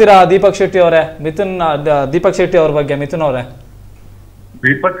ಇಷ್ಟಪಡ್ತೀರಾ ದೀಪಕ್ ಶೆಟ್ಟಿ ಅವರೇ, ದೀಪಕ್ ಶೆಟ್ಟಿ ಅವ್ರ ಬಗ್ಗೆ? ಮಿಥುನ್ ಅವರೇ,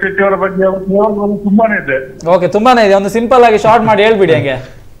 ದೀಪಕ್ ಶೆಟ್ಟಿ ಅವರ ಬಗ್ಗೆ ತುಂಬಾನೇ ಇದೆ. ಓಕೆ, ತುಂಬಾನೇ ಇದೆ. ಒಂದು ಸಿಂಪಲ್ ಆಗಿ ಶಾರ್ಟ್ ಮಾಡಿ ಹೇಳ್ಬಿಡಿ. ಹಂಗೆ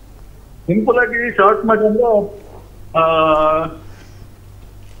ಸಿಂಪಲ್ ಆಗಿ ಶಾರ್ಟ್ ಮಾಡಿ ಅಂದ್ರೆ,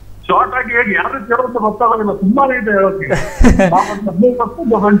 ಶಾರ್ಟ್ ಆಗಿ ಹೇಗೆ ಯಾರು ಕೇಳೋದು ಗೊತ್ತಾಗೋದಿಲ್ಲ, ತುಂಬಾನೇ ಇದೆ ಹೇಳೋಕೆ.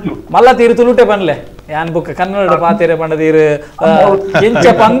 ಮಲ್ಲ ತೀರು ತುಳುಟೆ ಬನ್ಲೆ ಯಾನ್ ಬುಕ್ ಕನ್ನಡ ಪಾತಿರೆ ಪಂಡದೀರು ಎಂಚ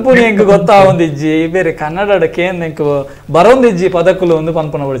ಪನ್ಪುನಿ ಎಂಕ್ ಗೊತ್ತಾ ಒಂದಿಜ್ಜಿ ಬೇರೆ ಕನ್ನಡಕ್ಕೆ ಎಂಕ್ ಬರೋಂದಿಜ್ಜಿ ಪದಕುಲು ಒಂದು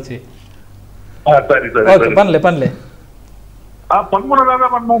ಪನ್ಪುನ ಒಳಚಿ. ಓಕೆ, ಪನ್ಲೆ ಆ ಪನ್ಮುನದಾಗ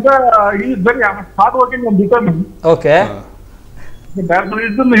ಬಂದಾಗ ಈ very hard working and determine. Okay,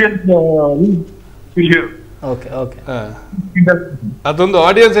 ಅದೊಂದು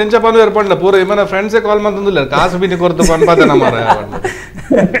ಆಡಿಯನ್ಸ್ ಎಂಚ ಪನ್ ಏರ್ಪಂಡ ಪೂರ ಏಮನ ಫ್ರೆಂಡ್ಸೇ ಕಾಲ್ ಮಾಡ್ತಂದಿಲ್ಲ, ಕಾಸು ಬಿನಿ ಕೊರ್ತು ಪನ್ಪಾತೆ ನಮ್ಮ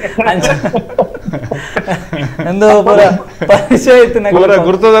ಪರಿಚಯ ಇತ್ತು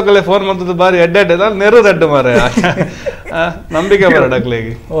ಗುರ್ತದಕ್ಕಲೆ ಫೋನ್ ಮಾಡ್ತದ್ದು ಬಾರಿ ಎಡ್ಡೆ ನೆರು ದಡ್ಡು ಮಾರೆ ನಂಬಿಕೆ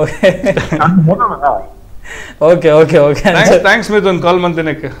ಬರಡಕ್ಲೇಗಿ. ಓಕೆ, ಥ್ಯಾಂಕ್ಸ್ ಮಿಥುನ್, ಕಾಲ್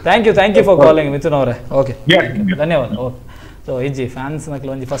ಮಾಡ್ತೇನೆ. Thank you for calling Mithun ಅವರೇ. ಓಕೆ, ಧನ್ಯವಾದ. ಓಕೆ, ಸೊ ಇಜ್ಜಿ ಫ್ಯಾನ್ಸ್ ನಕ್ಲು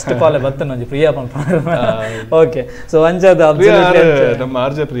ಒಂಜಿ ಫಸ್ಟ್ ಕಾಲ್ ಬರ್ತೇನೆ ಒಂಜಿ ಪ್ರಿಯಾ ಪಂಪ. ಓಕೆ, ಸೊ ಅಂಜದ ನಮ್ಮ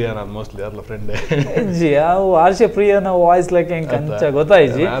ಆರ್ಜೆ ಪ್ರಿಯಾ ನಾನು ಮೋಸ್ಟ್ಲಿ ಯಾರಲ್ಲ ಫ್ರೆಂಡ್ ಇಜ್ಜಿ ಅವು ಆರ್ಜೆ ಪ್ರಿಯಾನ ವಾಯ್ಸ್ ಲೈಕ್ ಹೆಂಗ್ ಕಂಚ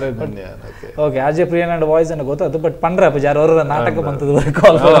ಗೊತ್ತಾಯ್ಜಿ. ಓಕೆ, ಆರ್ಜೆ ಪ್ರಿಯಾನ ವಾಯ್ಸ್ ಅನ್ನ ಗೊತ್ತಾಯ್ತು. ಬಟ್ ಪಂಡ್ರಪ್ಪ ಜಾರ ಅವರ ನಾಟಕ ಬಂತದ್ದು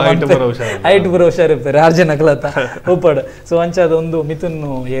ಕಾಲ್ ಐಟ್ ಬರೋ ಹುಷಾರಿರ್ತಾರೆ ಆರ್ಜೆ ನಕ್ಲತ್ತ ಉಪ್ಪಡ್. ಸೊ ಅಂಚದ ಒಂದು ಮಿಥುನ್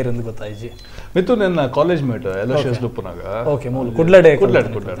ಏರಂದು ಗೊತ್ತಾಯ್ಜಿ. ಮಿಥುನ್ ನನ್ನ ಕಾಲೇಜ್ ಮೇಟ್ ಎಲೋಶಿಯಸ್ ಡುಪ್ಪನಾಗ. ಓಕೆ, ಮೂಲ ಕುಡ್ಲಡೆ.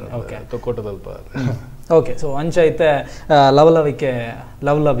 ಓಕೆ, ತೊಕ್ಕೋಟದಲ್ಪ. ಓಕೆ, ಸೊ ಅಂಚ ಐತೆ ಲವ್ಲವಿಕೆ.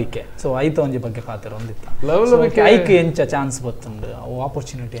 ಸೊ ಐತ ಒಂಜಿ ಬಗ್ಗೆ ಪಾತ್ರ ಒಂದಿತ್ತ ಲವ್ಲವಿಕೆ ಐಕ್ ಎಂಚ ಚಾನ್ಸ್ ಬತ್ತುಂಡು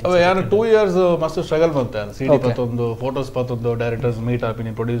ಆಪರ್ಚುನಿಟಿ ಅವ ಯಾನು 2 years ಮಸ್ತ್ ಸ್ಟ್ರಗಲ್ ಬಂತೆ. CD ಪತ್ತೊಂದು photos ಪತ್ತೊಂದು directors meet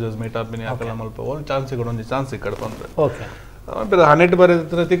ಆಪಿನಿ, producers meet ಆಪಿನಿ, ಆಕಲ ಮಲ್ಪ ಒಂದು ಚಾನ್ಸ್ ಸಿಗೋದು, ಒಂದು ಚಾನ್ಸ್ ಸಿಕ್ಕಡ ಬಂದ್ರೆ. ಓಕೆ, 100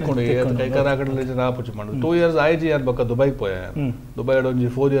 ಬರೆದ ತಿಕ್ಕೊಂಡು ಕೈಕಾರ ಆಗಡಲ್ಲಿ ಜನ ಆಪುಚು ಮಾಡು. 2 years ಆಯ್ಜಿ ಯಾರು ಬಕ್ಕ ದುಬೈಗೆ ಪೋಯ. ದುಬೈ ಒಂಜಿ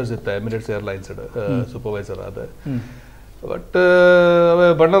 4 years ಇತ್ತ ಎಮಿರೇಟ್ಸ್ ಏರ್ಲೈನ್ಸ್ ಸೂಪರ್ವೈಸರ್ ಆದ. ಬಟ್ ಅವೇ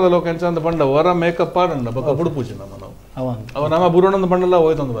ಬಣ್ಣದ ಲೋಕ ಎಂಚ ಅಂತ ಬಂಡ ಹೊರ ಮೇಕಪ್ ಆಡಂಡ ಬಕ್ಕ ಬುಡುಪೂಜಿ ನಮ್ಮ ನಾವು ಅವ ನಮ್ಮ ಬುರುಣಂದು ಬಂಡಲ್ಲ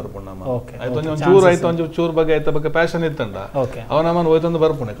ಹೋಯ್ತಂದು ಬರ್ಪುಣ್ಣ ನಮ್ಮ ಆಯ್ತು ಒಂಚೂರು ಆಯ್ತು ಒಂಚೂರು ಬಗ್ಗೆ ಆಯ್ತ ಬಗ್ಗೆ ಪ್ಯಾಷನ್ ಇತ್ತಂಡ ಅವ ನಮ್ಮನ್ನು ಹೋಯ್ತಂದು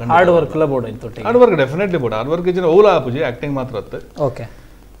ಬರ್ಪುಣೆ. Hard work definitely board hard work ಇಜ್ಜಿನ Ola ಆಪುಜಿ ಆಕ್ಟಿಂಗ್ ಮಾತ್ರ ಅತ್ತೆ. ಓಕೆ,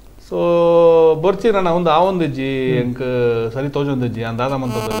 ಸೊ ಬರ್ಚಿ ನಾನು ಆ ಒಂದು ಇಜ್ಜಿ ಎಂಕ್ ಸರಿ ತೋಜೊಂದಿಜ್ಜಿ ದಾದ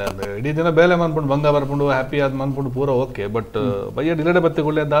ಮಂತದಲ್ಲ ಅಂದ್ರೆ ಇಡೀ ದಿನ ಬೇಲೆ ಮನ್ಪುಂಡು ಬಂಗ ಬರ್ಪುಂಡು ಹ್ಯಾಪಿ ಆದ್ ಮನ್ಪುಂಡು ಪೂರ ಓಕೆ ಬಟ್ ಬಯ್ಯ ಡಿಲೇಡೆ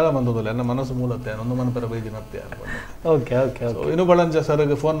ಬತ್ತಿಗುಳ್ಳೆ ದಾದ ಮಂತದಲ್ಲ ಎನ್ನ ಮನಸ್ಸು ಮೂಲತ್ತೆ ಒಂದು ಮನಪರ ಬೈದಿ ಮತ್ತೆ ಓಕೆ ಓಕೆ ಇನ್ನು ಬಳಂಜ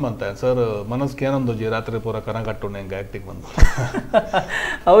ಸರ್ಗೆ ಫೋನ್ ಮಾಡ್ತೆ ಸರ್ ಮನಸ್ಗೆ ಏನೊಂದು ರಾತ್ರಿ ಪೂರ ಕನ ಕಟ್ಟು ಹೆಂಗೆ ಆಕ್ಟಿಂಗ್ ಬಂದು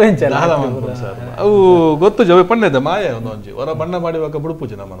ಅವೇನ್ ದಾದ ಮನ್ಪುಂಡು ಸರ್ ಅವು ಗೊತ್ತು ಜವೆ ಪಣ್ಣೆದ ಮಾಯ ಒಂದೊಂಜಿ ಹೊರ ಬಣ್ಣ ಮಾಡಿವಾಗ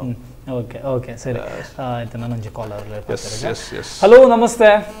ಬಿಡುಪೂಜಿ ನಮ್ಮನು ಓಕೆ ಓಕೆ ಸರಿ ಆಯ್ತು ನಾನೊಂಜಿ ಕಾಲರ್ ಎಸ್ ಹಲೋ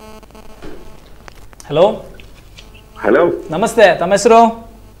ನಮಸ್ತೆ ಹಲೋ ಹಲೋ ನಮಸ್ತೆ ತಮ್ಮ ಹೆಸರು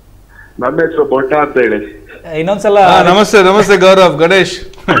ನನ್ನ ಹೆಸರು ಬೊಟ್ಟ ಅಂತ ಹೇಳಿ ಇನ್ನೊಂದ್ಸಲ ನಮಸ್ತೆ ನಮಸ್ತೆ ಗೌರವ್ ಗಣೇಶ್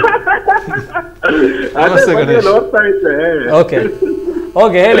ನಮಸ್ತೆ ಗಣೇಶ್ ನೋಡ್ತಾ ಇದ್ದೆ ಓಕೆ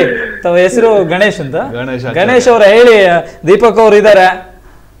ಓಕೆ ಹೇಳಿ ತಮ್ಮ ಹೆಸರು ಗಣೇಶ್ ಅಂತ ಗಣೇಶ್ ಗಣೇಶ್ ಅವ್ರ ಹೇಳಿ ದೀಪಕ್ ಅವ್ರು ಇದಾರೆ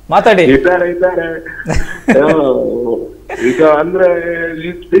ಮಾತಾಡಿ ಇದ್ದಾರೆ ಈಗ ಅಂದ್ರೆ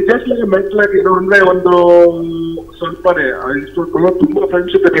ನಿಜಕ್ಕೆ ಮೆಂಟಲ್ ಆಗಿ ಏನು ಅಂದ್ರೆ ಒಂದು ಸ್ವಲ್ಪನೇ ಇಷ್ಟು ತುಂಬಾ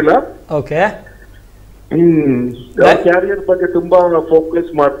ಫ್ರೆಂಡ್ಶಿಪ್ ಇರಲಿಲ್ಲ. ಓಕೆ ಕ್ಯಾರಿಯರ್ ಬಗ್ಗೆ ತುಂಬಾ ಫೋಕಸ್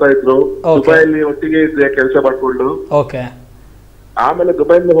ಮಾಡ್ತಾ ಇದ್ರು. ದುಬೈಲಿ ಒಟ್ಟಿಗೆ ಇದ್ದೆ ಕೆಲಸ ಮಾಡ್ಕೊಂಡು. ಓಕೆ ಆಮೇಲೆ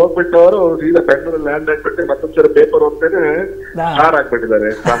ದುಬೈಯಿಂದ ಹೋಗ್ಬಿಟ್ಟು ಅವರು ಸೀದಾ ಬೆಂಗಳೂರಲ್ಲಿ ಲ್ಯಾಂಡ್ ಆಗ್ಬಿಟ್ಟು ಮತ್ತೊಂದ್ಸಲ ಪೇಪರ್ ಹೋಗ್ತೇನೆ ಸ್ಟಾರ್ ಆಗ್ಬಿಟ್ಟಿದ್ದಾರೆ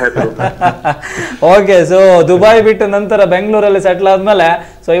ಸಾಹೇಬರು. ಓಕೆ ಸೊ ದುಬೈ ಬಿಟ್ಟು ನಂತರ ಬೆಂಗಳೂರಲ್ಲಿ ಸೆಟ್ಲ್ ಆದ್ಮೇಲೆ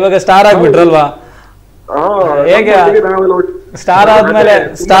ಸೊ ಇವಾಗ ಸ್ಟಾರ್ ಆಗ್ಬಿಟ್ರಲ್ವಾ? ಹೇಗೆ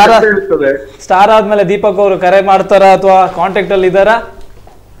ಸ್ಟಾರ್ ಆದ್ಮೇಲೆ ದೀಪಕ್ ಅವರು ಕರೆ ಮಾಡ್ತಾರ ಅಥವಾ ಕಾಂಟ್ಯಾಕ್ಟ್ ಅಲ್ಲಿ ಇದ್ದಾರಾ?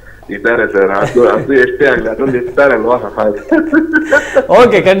 ಇದ್ದಾರೆ ಸರ್, ಅದು ಎಷ್ಟೇ ಆಗಲಿ ಅದೊಂದು ಇರ್ತಾರಲ್ವಾ.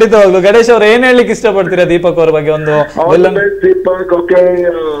 ಓಕೆ ಖಂಡಿತವಾಗ್ಲು. ಗಣೇಶ್ ಅವ್ರು ಏನ್ ಹೇಳಲಿಕ್ಕೆ ಇಷ್ಟಪಡ್ತೀರಾ ದೀಪಕ್ ಅವ್ರ ಬಗ್ಗೆ? ಒಂದು ದೀಪಕ್ ಓಕೆ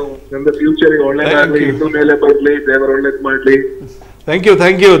ಫ್ಯೂಚರ್ ಒಳ್ಳೇದಾಗ್ಲಿ, ಇನ್ನು ಮೇಲೆ ಬರ್ಲಿ, ದೇವರು ಒಳ್ಳೇದ್ ಮಾಡ್ಲಿ.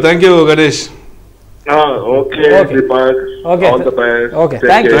 Thank you Ganesh. Okay Deepak, all the best. Okay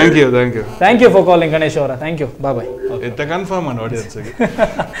thank you for calling Ganesh ಅವರ. ಥ್ಯಾಂಕ್ ಯು, ಬಾಯ್ ಬಾಯ್. ಇತ್ತ ಕನ್ಫರ್ಮ್ ಮಾಡಿ ಆಡಿಯನ್ಸ್ ಗೆ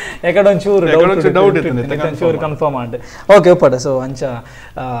ಯಾಕಡೆ ಒಂಚೂರು ಡೌಟ್ ಇತ್ತು, ಒಂಚೂರು ಕನ್ಫರ್ಮ್ ಮಾಡಿ. ಓಕೆ ಒಪ್ಪಡ. ಸೊ ಅಂಚ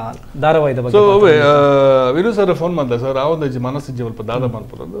ಧಾರಾವಾಹಿದ ಬಗ್ಗೆ ವಿನು ಸರ್ ಫೋನ್ ಮಾಡ್ದೆ ಸರ್, ಆ ಒಂದು ಮನಸ್ಸಿಜ್ಜಿ ಸ್ವಲ್ಪ ದಾದ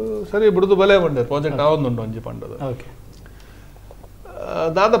ಮಾಡ್ಪುರದು ಸರಿ ಬಿಡುದು ಬಲೆ ಬಂಡೆ ಪ್ರಾಜೆಕ್ಟ್ ಆ ಒಂದು ಒಂಜಿ ಪಂಡದು. ಓಕೆ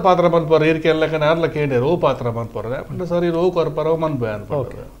ದಾದ ಪಾತ್ರ ಮನ್ಪೋರ ಇರ್ಕೆ ಎಲ್ಲ ಯಾರ್ಲ ಕೇಳಿ ರೋ ಪಾತ್ರ ಮನ್ಪೋರ ಪಂಡ ಸರಿ ರೋ ಕೊರ್ಪರ ಮನ್ಪೋಯ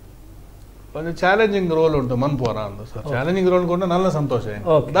ಅನ್ಪೋರ ಒಂದು ಚಾಲೆಂಜಿಂಗ್ ರೋಲ್ ಉಂಟು ಮನ್ಪೋರ ಅಂದು ಸರ್. ಚಾಲೆಂಜಿಂಗ್ ರೋಲ್ ಕೊಂಡು ನನ್ನ ಸಂತೋಷ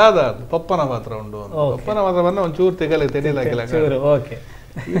ದಾದ ಪಪ್ಪನ ಪಾತ್ರ ಉಂಟು. ಪಪ್ಪನ ಪಾತ್ರವನ್ನ ಒಂಚೂರು ತೆಡಿಲಾಕಿಲ್ಲ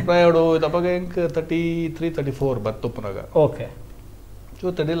ಈ ಪ್ರಾಯಡು ತಪಗ ಎಂಕ್ 33-34 ಬತ್ತುಪ್ಪನಾಗ ಓಕೆ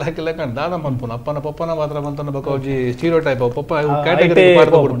ಚೂರು ತೆಡಿಲಾಕಿಲ್ಲ ಕಂಡು ದಾದ ಮನ್ಪುನ ಪಪ್ಪನ ಪಾತ್ರ ಮಂತನ ಬಕೌಜಿ ಸ್ಟೀರಿಯೋ ಟೈಪ್ ಅವು ಪಪ್ಪ ಕ್ಯಾಟಗರಿ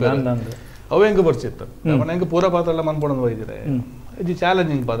ಅವು ಹೆಂಗೆ ಬರ್ಸಿತ್ತು ಅವನ ಹೆಂಗೆ ಪೂರ ಪಾತ್ರ ಎಲ್ಲ ಮನ್ಪೊಂಡು ಒಯ್ದಿರೆ ಇದು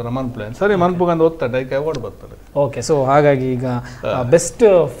ಚಾಲೆಂಜಿಂಗ್ ಪಾತ್ರ ಮನ್ಪ್ಲೇನ್ ಸರಿ ಮನ್ಪುಗಂದು ಓದ್ತಾರೆ ಡೈಕ್ ಅವಾರ್ಡ್ ಬರ್ತಾರೆ. ಓಕೆ ಸೊ ಹಾಗಾಗಿ ಈಗ ಬೆಸ್ಟ್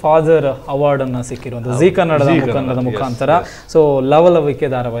ಫಾದರ್ ಅವಾರ್ಡ್ ಅನ್ನ ಸಿಕ್ಕಿರುವಂತ ಜಿ ಕನ್ನಡದ ಮುಖಾಂತರ ಸೊ ಲವಲವಿಕೆ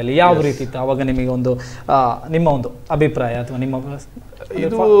ಧಾರಾವಾಹಿಲಿ ಯಾವ ರೀತಿ ಇತ್ತು ಅವಾಗ ನಿಮಗೆ ಒಂದು ನಿಮ್ಮ ಒಂದು ಅಭಿಪ್ರಾಯ ಅಥವಾ ನಿಮ್ಮ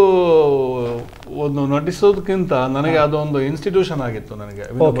ಇದು ಒಂದು ನಟಿಸೋದಕ್ಕಿಂತ ನನಗೆ ಅದೊಂದು ಇನ್ಸ್ಟಿಟ್ಯೂಷನ್ ಆಗಿತ್ತು ನನಗೆ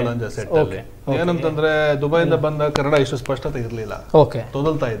ವಿನೋಬಲಂಜ ಸೆಟ್ ಅಲ್ಲಿ. ಏನಂತಂದ್ರೆ ದುಬೈಯಿಂದ ಬಂದ ಕನ್ನಡ ಇಷ್ಟು ಸ್ಪಷ್ಟತೆ ಇರಲಿಲ್ಲ,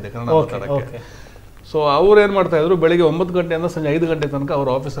 ತೊದಲ್ತಾ ಇದ್ದೆ ಕನ್ನಡ ಮಾತಾಡಕ್ಕೆ. ಸೊ ಅವ್ರು ಏನ್ ಮಾಡ್ತಾ ಇದ್ರು, ಬೆಳಿಗ್ಗೆ 9 ಗಂಟೆಯಿಂದ ಸಂಜೆ 5 ಗಂಟೆ ತನಕ ಅವ್ರ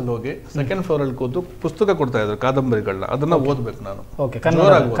ಆಫೀಸಲ್ಲಿ ಹೋಗಿ ಸೆಕೆಂಡ್ ಫ್ಲೋರ್ ಅಲ್ಲಿ ಕೂತು ಪುಸ್ತಕ ಕೊಡ್ತಾ ಇದ್ರು, ಕಾದಂಬರಿಗಳನ್ನ. ಅದನ್ನ ಓದ್ಬೇಕು ನಾನು,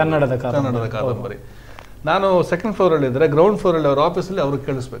 ಕನ್ನಡದ ಕಾದಂಬರಿ. ನಾನು ಸೆಕೆಂಡ್ ಫ್ಲೋರ್ ಅಲ್ಲಿ ಇದ್ರೆ ಗ್ರೌಂಡ್ ಫ್ಲೋರ್ ಅಲ್ಲಿ ಅವ್ರ ಆಫೀಸಲ್ಲಿ ಅವ್ರಿಗೆ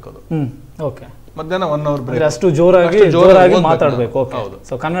ಕೇಳಿಸ್ಬೇಕು. ಅದು ಮಧ್ಯಾಹ್ನ 1 ಅವರ್ ಬ್ರೇಕ್, ಅಷ್ಟು ಜೋರಾಗಿ ಮಾತಾಡ್ಬೇಕು. ಹೌದು,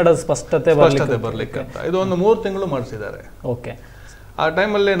 ಸೊ ಕನ್ನಡದ ಸ್ಪಷ್ಟತೆ ಬರ್ಲಿಕ್ಕೆ ಅಂತ ಇದು ಒಂದು 3 ತಿಂಗಳು ಮಾಡಿಸಿದ್ದಾರೆ. ಓಕೆ ಆ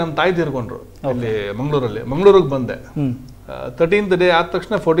ಟೈಮಲ್ಲಿ ನಮ್ಮ ತಾಯಿ ತೀರ್ಕೊಂಡ್ರು ಇಲ್ಲಿ ಮಂಗಳೂರಿಗೆ ಬಂದೆ. 13th ಡೇ ಆದ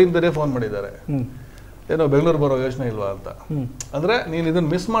ತಕ್ಷಣ 14th ಡೇ ಫೋನ್ ಮಾಡಿದ್ದಾರೆ, ಏನೋ ಬೆಂಗಳೂರು ಬರೋ ಯೋಚನೆ ಇಲ್ವಾ ಅಂತ. ಅಂದ್ರೆ ನೀನ್ ಇದನ್ನ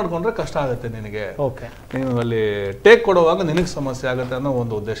ಮಿಸ್ ಮಾಡ್ಕೊಂಡ್ರೆ ಕಷ್ಟ ಆಗುತ್ತೆ ನಿನಗೆ, ನೀನು ಅಲ್ಲಿ ಟೇಕ್ ಕೊಡುವಾಗ ನಿನಗೆ ಸಮಸ್ಯೆ ಆಗುತ್ತೆ ಅನ್ನೋ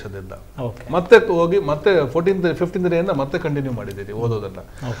ಒಂದು ಉದ್ದೇಶದಿಂದ ಮತ್ತೆ ಹೋಗಿ ಮತ್ತೆ 15th ಡೇ ಇಂದ ಮತ್ತೆ ಕಂಟಿನ್ಯೂ ಮಾಡಿದ್ದೀರಿ ಓದೋದನ್ನ.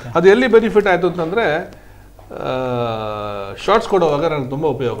 ಅದು ಎಲ್ಲಿ ಬೆನಿಫಿಟ್ ಆಯ್ತು ಅಂತಂದ್ರೆ ಶಾರ್ಟ್ಸ್ ಕೊಡುವಾಗ ನನಗೆ ತುಂಬಾ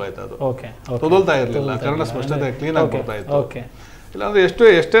ಉಪಯೋಗ ಆಯ್ತು. ಅದು ತೊದಲ್ತಾ ಇರ್ಲಿಲ್ಲ, ಕನ್ನಡ ಸ್ಪಷ್ಟತೆ ಕ್ಲೀನ್ ಆಗಿ ಬರ್ತಾ ಇತ್ತು. ಇಲ್ಲಾಂದ್ರೆ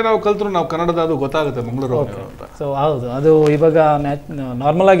ಎಷ್ಟೇ ನಾವು ಕಲ್ತ್ರು ನಾವು ಕನ್ನಡದ ಅದು ಗೊತ್ತಾಗುತ್ತೆ ಮಂಗಳೂರು ಅಂತ. ಸೊ ಹೌದು, ಅದು ಇವಾಗ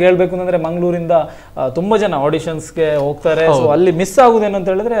ನಾರ್ಮಲ್ ಆಗಿ ಹೇಳ್ಬೇಕು ಅಂದ್ರೆ ಮಂಗಳೂರಿಂದ ತುಂಬಾ ಜನ ಆಡಿಷನ್ಸ್ಗೆ ಹೋಗ್ತಾರೆ. ಸೊ ಅಲ್ಲಿ ಮಿಸ್ ಆಗುದೇನು ಅಂತ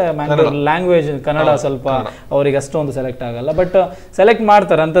ಹೇಳಿದ್ರೆ ಲ್ಯಾಂಗ್ವೇಜ್ ಕನ್ನಡ ಸ್ವಲ್ಪ ಅವರಿಗೆ ಅಷ್ಟೊಂದು ಸೆಲೆಕ್ಟ್ ಆಗಲ್ಲ. ಬಟ್ ಸೆಲೆಕ್ಟ್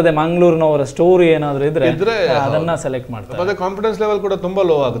ಮಾಡ್ತಾರೆ ಅಂತದೇ ಮಂಗಳೂರಿನವರ ಸ್ಟೋರಿ ಏನಾದ್ರು ಇದ್ರೆ ಅದನ್ನ ಸೆಲೆಕ್ಟ್ ಮಾಡ್ತಾರೆ. ಮತ್ತೆ ಕಾನ್ಫಿಡೆನ್ಸ್ ಲೆವೆಲ್ ಕೂಡ ತುಂಬಾ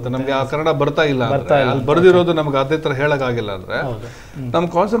ಲೋ ಆಗುತ್ತೆ ನಮ್ಗೆ. ಆ ಕನ್ನಡ ಬರ್ತಾ ಇಲ್ಲ, ಅಲ್ಲಿ ಬರ್ದಿರೋದು ನಮ್ಗೆ ಅದೇ ತರ ಹೇಳಕ್ ಆಗಿಲ್ಲ ಅಂದ್ರೆ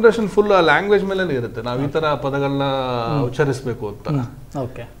ನಮ್ ಕಾನ್ಸಂಟ್ರೇಷನ್ ಫುಲ್ ಆ ಲ್ಯಾಂಗ್ವೇಜ್ ಮೇಲೆ ಇರುತ್ತೆ. ನಾವ್ ಈ ತರ ಪದಗಳನ್ನ ಉಚ್ಚರಿಸಬೇಕು ಅಂತ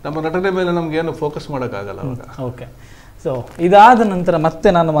ನಮ್ಮ ನಟನೆ ಮೇಲೆ ನಮ್ಗೆ ಏನು ಫೋಕಸ್ ಮಾಡಕ್ಕಾಗಲ್ಲ. ಓಕೆ, ಸೊ ಇದಾದ ನಂತರ ಮತ್ತೆ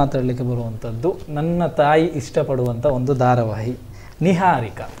ನಾನು ಮಾತಾಡ್ಲಿಕ್ಕೆ ಬರುವಂತದ್ದು ನನ್ನ ತಾಯಿ ಇಷ್ಟಪಡುವಂತ ಒಂದು ಧಾರಾವಾಹಿ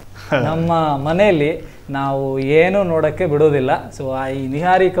ನಿಹಾರಿಕಾ. ನಮ್ಮ ಮನೆಯಲ್ಲಿ ನಾವು ಏನು ನೋಡಕ್ಕೆ ಬಿಡೋದಿಲ್ಲ. ಸೊ ಈ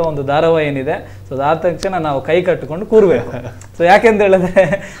ನಿಹಾರಿಕಾ ಒಂದು ಧಾರಾವಾಹಿ ಏನಿದೆ, ಸೊ ಸೊ ಅದಾದ ತಕ್ಷಣ ನಾವು ಕೈ ಕಟ್ಟಿಕೊಂಡು ಕೂರ್ಬೇಕು. ಸೊ ಯಾಕೆಂತ ಹೇಳಿದ್ರೆ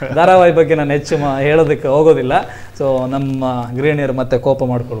ಧಾರಾವಾಹಿ ಬಗ್ಗೆ ನಾನು ಹೆಚ್ಚು ಹೇಳೋದಕ್ಕೆ ಹೋಗೋದಿಲ್ಲ. ಸೊ ನಮ್ಮ ಗೃಹಿಣಿಯರು ಮತ್ತೆ ಕೋಪ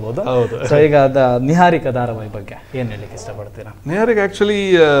ಮಾಡ್ಕೊಳ್ಬೋದು. ಸೊ ಈಗ ನಿಹಾರಿಕಾ ಧಾರಾವಾಹಿ ಬಗ್ಗೆ ಏನ್ ಹೇಳಲಿಕ್ಕೆ ಇಷ್ಟಪಡ್ತೀರಾ? ನಿಹಾರಿಕಾ ಆಕ್ಚುಲಿ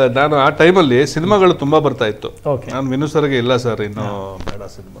ನಾನು ಆ ಟೈಮಲ್ಲಿ ಸಿನಿಮಾಗಳು ತುಂಬಾ ಬರ್ತಾ ಇತ್ತು. ನಾನು ವಿನು ಸರ್ಗೆ ಇಲ್ಲ ಸರ್ ಇನ್ನು ಬೇಡ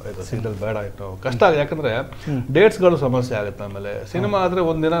ಸಿನಿಮಾ ಇದು ಸೀರಿಯಲ್ ಬೇಡ ಇತ್ತು ಕಷ್ಟ, ಯಾಕಂದ್ರೆ ಡೇಟ್ಸ್ಗಳು ಸಮಸ್ಯೆ ಆಗುತ್ತೆ. ಆಮೇಲೆ ಸಿನಿಮಾ ಆದ್ರೆ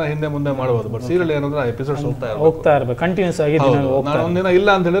ಒಂದಿನ ಹಿಂದೆ ಮುಂದೆ ಮಾಡಬಹುದು, ಬಟ್ ಸೀರಿಯಲ್ ಏನಂದ್ರೆ ಎಪಿಸೋಡ್ಸ್ ಹೋಗ್ತಾ ಇರ್ಬೇಕು ಕಂಟಿನ್ಯೂಸ್ ಆಗಿ. ನಾನು ಒಂದಿನ ಇಲ್ಲ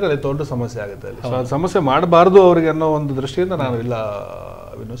ಅಂತ ಹೇಳಿದ್ರೆ ಅಲ್ಲಿ ದೊಡ್ಡ ಸಮಸ್ಯೆ ಆಗುತ್ತೆ ಅಲ್ಲಿ. ಸೊ ಅದು ಸಮಸ್ಯೆ ಮಾಡಬಾರ್ದು ಅವ್ರಿಗೆ ಅನ್ನೋ ಒಂದು ದೃಷ್ಟಿಯಿಂದ ನಾನು ಇಲ್ಲ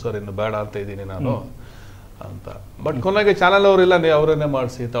ವಿನು ಸರ್ ಇನ್ನು ಬೇಡ ಅಂತ ಇದ್ದೀನಿ ನಾನು ಅಂತ. ಬಟ್ ಕೊನೆಗೆ ಚಾನಲ್ ಅವರಿಲ್ಲ ಅವರನ್ನೇ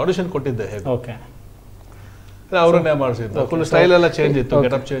ಮಾಡಿಸಿ ಆಡಿಷನ್ ಕೊಟ್ಟಿದ್ದೆ, ಹೇಗೆ ಅವರನ್ನೇ ಮಾಡಿಸಿದ್ದು. ಫುಲ್ ಸ್ಟೈಲ್ ಎಲ್ಲ ಚೇಂಜ್ ಇತ್ತು,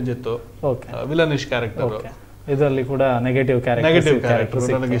 ಗೆಟಪ್ ಚೇಂಜ್ ಇತ್ತು, ವಿಲನಿಶ್ ಕ್ಯಾರೆಕ್ಟರ್. ಇದರಲ್ಲಿ ಕೂಡ ನೆಗೆಟಿವ್ ಕ್ಯಾರೆಕ್ಟರ್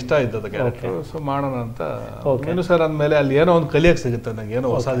ನನಗೆ ಇಷ್ಟ ಇದ್ದದ ಕ್ಯಾರೆಕ್ಟರ್. ಸೊ ಮಾಡೋಣ ಅಂತ ವಿನು ಸರ್ ಅಂದ್ಮೇಲೆ ಅಲ್ಲಿ ಏನೋ ಒಂದು ಕಲಿಯಕ್ಕೆ ಸಿಗುತ್ತೆ, ನನಗೆ ಏನೋ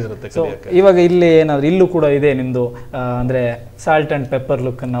ಹೊಸದಿರುತ್ತೆ ಕಲಿಯಕ್ಕೆ. ಇವಾಗ ಇಲ್ಲಿ ಏನಾದ್ರು ಇಲ್ಲೂ ಕೂಡ ಇದೆ ನಿಮ್ದು ಅಂದ್ರೆ ಸಾಲ್ಟ್ ಅಂಡ್ ಪೆಪ್ಪರ್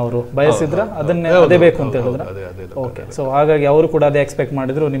ಲುಕ್ ಅನ್ನು ಅವರು ಬಯಸಿದ್ರ ಅದನ್ನೇ ಅದೇ ಬೇಕು ಅಂತ ಹೇಳಿದ್ರ? ಓಕೆ, ಸೊ ಹಾಗಾಗಿ ಅವರು ಕೂಡ ಅದೇ ಎಕ್ಸ್ಪೆಕ್ಟ್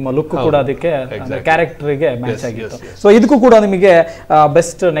ಮಾಡಿದ್ರು, ನಿಮ್ಮ ಲುಕ್ ಕೂಡ ಅದಕ್ಕೆ ಕ್ಯಾರೆಕ್ಟರ್ಗೆ ಮ್ಯಾಚ್ ಆಗಿತ್ತು. ಸೊ ಇದಕ್ಕೂ ಕೂಡ ನಿಮಗೆ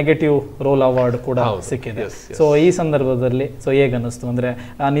ಬೆಸ್ಟ್ ನೆಗೆಟಿವ್ ರೋಲ್ ಅವಾರ್ಡ್ ಕೂಡ ಸಿಕ್ಕಿದೆ. ಸೊ ಈ ಸಂದರ್ಭದಲ್ಲಿ ಸೊ ಹೇಗೆ ಅನ್ನಿಸ್ತು? ಅಂದ್ರೆ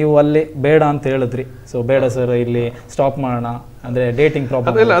ನೀವು ಅಲ್ಲಿ ಬೇಡ ಅಂತ ಹೇಳಿದ್ರಿ, ಸೊ ಬೇಡ ಸರ್ ಇಲ್ಲಿ ಸ್ಟಾಪ್ ಮಾಡೋಣ ಅಂದ್ರೆ ಡೇಟಿಂಗ್ ಪ್ರಾಬ್ಲಮ್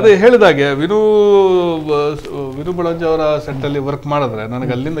ಅದೆಲ್ಲ ಅದೇ ಹೇಳಿದಾಗೆ ವಿನು ಬಳಂಜಿ ಅವರ ಸೆಟ್ ಅಲ್ಲಿ ವರ್ಕ್ ಮಾಡಿದ್ರೆ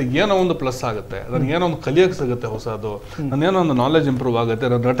ನನಗೆ ಅಲ್ಲಿಂದ ಏನೋ ಒಂದು ಪ್ಲಸ್ ಆಗುತ್ತೆ, ನನಗೆ ಏನೋ ಒಂದು ಕಲಿಯಕ್ಕೆ ಸಿಗುತ್ತೆ ಹೊಸದು, ನನ್ನೇನೋ ಒಂದು ನಾಲೆಜ್ ಇಂಪ್ರೂವ್ ಆಗುತ್ತೆ,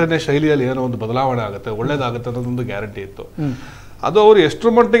 ನನ್ನ ನಟನೆ ಶೈಲಿಯಲ್ಲಿ ಏನೋ ಒಂದು ಬದಲಾವಣೆ ಆಗುತ್ತೆ, ಒಳ್ಳೇದಾಗುತ್ತೆ ಅನ್ನೋದೊಂದು ಗ್ಯಾರಂಟಿ ಇತ್ತು. ಅದು ಅವ್ರು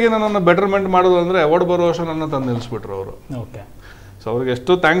ಎಷ್ಟರ ಮಟ್ಟಿಗೆ ನನ್ನನ್ನು ಬೆಟರ್ಮೆಂಟ್ ಮಾಡೋದು ಅಂದ್ರೆ ಅವಾರ್ಡ್ ಬರೋ ವರ್ಷ ನನ್ನ ತಂದು ನಿಲ್ಲಿಸ್ಬಿಟ್ರು ಅವರು. ಸೊ ಅವ್ರಿಗೆ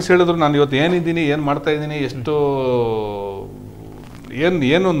ಎಷ್ಟು ಥ್ಯಾಂಕ್ಸ್ ಹೇಳಿದ್ರು. ನಾನು ಇವತ್ತು ಏನಿದ್ದೀನಿ, ಏನು ಮಾಡ್ತಾ ಇದ್ದೀನಿ, ಎಷ್ಟು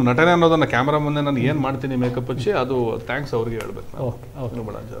ಏನೊಂದು ನಟನೆ ಅನ್ನೋದನ್ನ ಕ್ಯಾಮ್ರಾ ಮುಂದೆ ನಾನು ಏನು ಮಾಡ್ತೀನಿ ಮೇಕಪ್ ಹಚ್ಚಿ, ಅದು ಥ್ಯಾಂಕ್ಸ್ ಅವ್ರಿಗೆ ಹೇಳ್ಬೇಕು.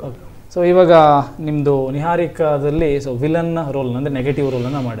 ಸೊ ಇವಾಗ ನಿಮ್ಮದು ನಿಹಾರಿಕಾದಲ್ಲಿ ಸೊ ವಿಲನ್ ರೋಲ್ ಅಂದರೆ ನೆಗೆಟಿವ್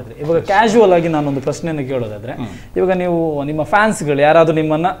ರೋಲನ್ನು ಮಾಡಿದ್ರಿ. ಇವಾಗ ಕ್ಯಾಶುವಲ್ ಆಗಿ ನಾನೊಂದು ಪ್ರಶ್ನೆಯನ್ನು ಕೇಳೋದಾದ್ರೆ, ಇವಾಗ ನೀವು ನಿಮ್ಮ ಫ್ಯಾನ್ಸ್ಗಳು ಯಾರಾದರೂ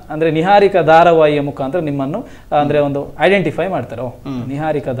ನಿಮ್ಮನ್ನು ಅಂದರೆ ನಿಹಾರಿಕಾ ಧಾರಾವಾಹಿಯ ಮುಖಾಂತರ ನಿಮ್ಮನ್ನು ಅಂದರೆ ಒಂದು ಐಡೆಂಟಿಫೈ ಮಾಡ್ತಾರೆ,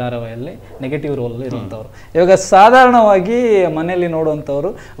 ನಿಹಾರಿಕಾ ಧಾರಾವಾಹಿಯಲ್ಲಿ ನೆಗೆಟಿವ್ ರೋಲಲ್ಲಿ ಇರುವಂಥವ್ರು. ಇವಾಗ ಸಾಧಾರಣವಾಗಿ ಮನೆಯಲ್ಲಿ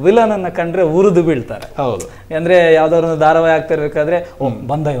ನೋಡುವಂಥವ್ರು ವಿಲನನ್ನು ಕಂಡ್ರೆ ಉರಿದು ಬೀಳ್ತಾರೆ. ಹೌದು, ಅಂದರೆ ಯಾವ್ದಾದ್ರು ಒಂದು ಧಾರಾವಾಹಿ ಆಗ್ತಾ ಇರಬೇಕಾದ್ರೆ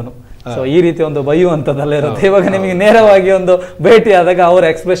ಬಂದ ಇವನು, ಸೊ ಈ ರೀತಿ ಒಂದು ಬೈಯುವಂಥದ್ದೆಲ್ಲ ಇರುತ್ತೆ. ಇವಾಗ ನಿಮಗೆ ನೇರವಾಗಿ ಒಂದು ಭೇಟಿ ಆದಾಗ ಅವರ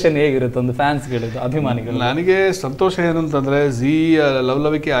ಎಕ್ಸ್ಪ್ರೆಷನ್ ಹೇಗಿರುತ್ತೆ ಒಂದು ಫ್ಯಾನ್ಸ್ಗಳಿದ್ದು, ಅಭಿಮಾನಿಗಳು? ನನಗೆ ಸಂತೋಷ ಏನಂತಂದ್ರೆ ಝೀ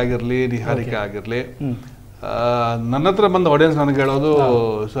ಲವಲವಿಕೆ ಆಗಿರ್ಲಿ, ನಿಹಾರಿಕೆ ಆಗಿರ್ಲಿ, ನನ್ನ ಹತ್ರ ಬಂದ ಆಡಿಯನ್ಸ್ ನನಗೆ ಹೇಳೋದು,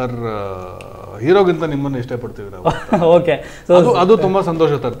 ಸರ್ ಹೀರೋಗಿಂತ ನಿಮ್ಮನ್ನು ಇಷ್ಟಪಡ್ತೀವಿ ನಾವು. ಓಕೆ, ಅದು ತುಂಬಾ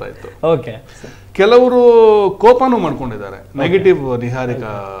ಸಂತೋಷ ತರ್ತಾ ಇತ್ತು. ಓಕೆ, ಕೆಲವರು ಕೋಪನೂ ಮಾಡ್ಕೊಂಡಿದ್ದಾರೆ ನೆಗೆಟಿವ್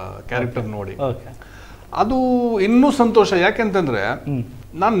ನಿಹಾರಿಕಾ ಕ್ಯಾರೆಕ್ಟರ್ ನೋಡಿ. ಅದು ಇನ್ನೂ ಸಂತೋಷ. ಯಾಕೆಂತಂದ್ರೆ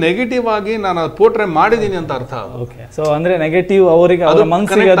ನಾನು ನೆಗೆಟಿವ್ ಆಗಿ ನಾನು ಪೋರ್ಟ್ರೇ ಮಾಡಿದೀನಿ ಅಂತ ಅರ್ಥ. ಸೊ ಅಂದ್ರೆ ನೆಗೆಟಿವ್ ಅವರಿಗೆ ಅವರ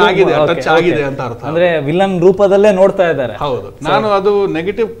ಮನಸ್ಸಿಗೆ ಟಚ್ ಆಗಿದೆ ಅಂತ ಅರ್ಥ. ಅಂದ್ರೆ ವಿಲನ್ ರೂಪದಲ್ಲೇ ನೋಡ್ತಾ ಇದ್ದಾರೆ. ಹೌದು, ನಾನು ಅದು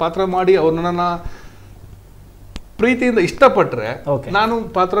ನೆಗೆಟಿವ್ ಪಾತ್ರ ಮಾಡಿ ಅವ್ರನ್ನ ಪ್ರೀತಿಯಿಂದ ಇಷ್ಟಪಟ್ರೆ ನಾನು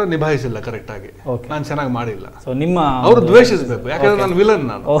ಪಾತ್ರ ನಿಭಾಯಿಸಿಲ್ಲ ಕರೆಕ್ಟ್ ಆಗಿ, ನಾನು ಚೆನ್ನಾಗಿ ಮಾಡಿಲ್ಲ. ಅವ್ರು ದ್ವೇಷಿಸಬೇಕು, ಯಾಕಂದ್ರೆ ನಾನು ವಿಲನ್,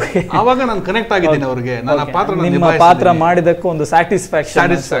 ನಾನು ಆವಾಗ ನಾನು ಕನೆಕ್ಟ್ ಆಗಿದ್ದೀನಿ ಅವ್ರಿಗೆ. ನನ್ನ ಪಾತ್ರ ಮಾಡಿದಕ್ಕೂ ಒಂದು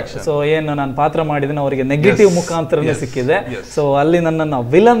ಸ್ಯಾಟಿಸ್ಫ್ಯಾಕ್ಷನ್. ಸೊ ಏನು ನಾನು ಪಾತ್ರ ಮಾಡಿದ್ದೀನಿ ಅವರಿಗೆ ನೆಗೆಟಿವ್ ಮುಖಾಂತರನೇ ಸಿಕ್ಕಿದೆ. ಸೊ ಅಲ್ಲಿ ನನ್ನನ್ನು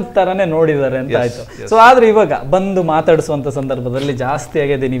ವಿಲನ್ ತರನೇ ನೋಡಿದ್ದಾರೆ ಅಂತ ಆಯ್ತು. ಸೊ ಆದ್ರೆ ಇವಾಗ ಬಂದು ಮಾತಾಡಿಸುವಂತ ಸಂದರ್ಭದಲ್ಲಿ ಜಾಸ್ತಿ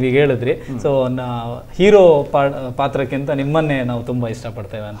ಆಗಿದೆ, ನೀವೀಗ ಹೇಳಿದ್ರಿ. ಸೊ ಹೀರೋ ಪಾತ್ರಕ್ಕಿಂತ ನಿಮ್ಮನ್ನೇ ನಾವು ತುಂಬಾ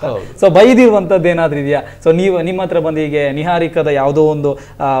ಇಷ್ಟಪಡ್ತೇವೆ ಅಂತ. ಸೊ ಬೈದಿರುವಂತದ್ದು ಏನಾದ್ರೂ ಇದೆಯಾ? ಸೊ ನಿಮ್ಮ ಹತ್ರ ಬಂದು ಹೀಗೆ ನಿಹಾರಿಕದ ಯಾವುದೋ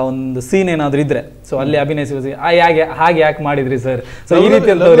ಒಂದು ಸೀನ್ ಏನಾದ್ರೂ ಇದ್ರೆ ಸೊ ಅಲ್ಲಿ ಅಭಿನಯಿಸಿ ಹಾಗೆ ಯಾಕೆ ಮಾಡಿದ್ರಿ ಸರ್? ಸೊ ಈ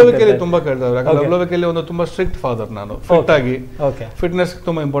ರೀತಿ ತುಂಬಾ ಕೇಳ್ತಾರೆ. ಲವಲವಿಕೆಯಲ್ಲಿ ಒಂದು ತುಂಬಾ ಸ್ಟ್ರಿಕ್ಟ್ ಫಾದರ್ ನಾನು. ಫಿಟ್ ಆಗಿ ಫಿಟ್ನೆಸ್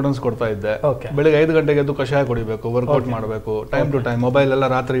ತುಂಬಾ ಇಂಪಾರ್ಟೆನ್ಸ್ ಕೊಡ್ತಾ ಇದ್ದೆ. ಬೆಳಿಗ್ಗೆ 5 ಗಂಟೆಗೆ ಎದ್ದು ಕಷಾಯ ಕುಡಿಬೇಕು, ವರ್ಕೌಟ್ ಮಾಡಬೇಕು, ಟೈಮ್ ಟು ಟೈಮ್ ಮೊಬೈಲ್ ಎಲ್ಲ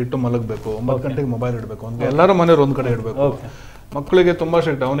ರಾತ್ರಿ ಇಟ್ಟು ಮಲಗಬೇಕು, 9 ಗಂಟೆಗೆ ಮೊಬೈಲ್ ಇಡಬೇಕು ಅಂತ ಎಲ್ಲರೂ ಮನೆಯವ್ರು ಒಂದ್ ಕಡೆ ಇಡಬೇಕು. ಮಕ್ಕಳಿಗೆ ತುಂಬಾ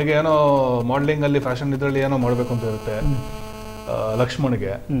ಸ್ಟ್ರಿಕ್ಟ್. ಅವನಿಗೆ ಏನೋ ಮಾಡಲಿಂಗ್ ಅಲ್ಲಿ ಫ್ಯಾಷನ್ ಇದ್ರಲ್ಲಿ ಏನೋ ಮಾಡ್ಬೇಕು ಅಂತ ಇರುತ್ತೆ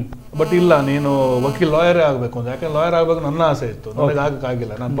ಲಕ್ಷ್ಮಣ್ಗೆ. ಬಟ್ ಇಲ್ಲ, ನೀನು ವಕೀಲ್ ಲಾಯರೇ ಆಗ್ಬೇಕು ಅಂತ. ಯಾಕಂದ್ರೆ ಲಾಯರ್ ಆಗ್ಬೇಕು ನನ್ನ ಆಸೆ ಇತ್ತು, ನನಗೆ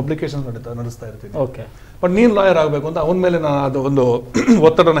ಆಗಕ್ಕಾಗಿಲ್ಲ. ನಾನು ಪಬ್ಲಿಕೇಶನ್ ನಡೆಸ್ತಾ ಇರ್ತೀನಿ. ಬಟ್ ನೀನ್ ಲಾಯರ್ ಆಗ್ಬೇಕು ಅಂತ ಅವನ ಮೇಲೆ ನಾನು ಅದು ಒಂದು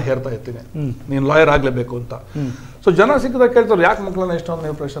ಒತ್ತಡನ ಹೇರ್ತಾ ಇರ್ತೀನಿ, ನೀನ್ ಲಾಯರ್ ಆಗ್ಲೇಬೇಕು ಅಂತ. ಸೊ ಜನ ಸಿಕ್ಕಿದಾಗ ಕೇಳ್ತಾರೆ, ಯಾಕೆ ಮಕ್ಕಳನ್ನ ಎಷ್ಟೊಂದು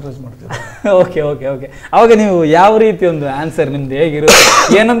ನೀವು ಪ್ರೆಷರೈಸ್ ಮಾಡ್ತೀರಾ? ಓಕೆ ಓಕೆ ಓಕೆ ಅವಾಗ ನೀವು ಯಾವ ರೀತಿ ಒಂದು ಆನ್ಸರ್ ನಿಮ್ದು ಹೇಗಿರುತ್ತೆ,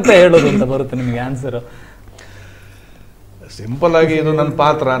 ಏನಂತ ಹೇಳೋದು ಅಂತ ಬರುತ್ತೆ ನಿಮಗೆ ಆನ್ಸರ್? ಸಿಂಪಲ್ ಆಗಿ, ಇದು ನನ್ನ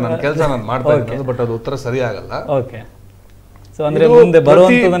ಪಾತ್ರ, ನನ್ನ ಕೆಲಸ ನಾನು ಮಾಡ್ತಾ ಇದ್ದೀನಿ, ಬಟ್ ಅದು ಉತ್ತರ ಸರಿ ಆಗಲ್ಲ. ಓಕೆ, ಸೊ ಅಂದ್ರೆ ಮುಂದೆ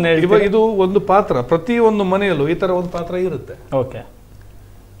ಬರುವಂತದನ್ನ ಇವಾಗ ಇದು ಒಂದು ಪಾತ್ರ, ಪ್ರತಿ ಒಂದು ಮನೆಯಲ್ಲೂ ಈ ತರ ಒಂದು ಪಾತ್ರ ಇರುತ್ತೆ. ಓಕೆ,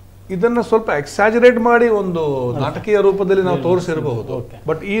 ಇದನ್ನ ಸ್ವಲ್ಪ ಎಕ್ಸಾಜರೇಟ್ ಮಾಡಿ ಒಂದು ನಾಟಕೀಯ ರೂಪದಲ್ಲಿ ನಾವು ತೋರಿಸಿರಬಹುದು.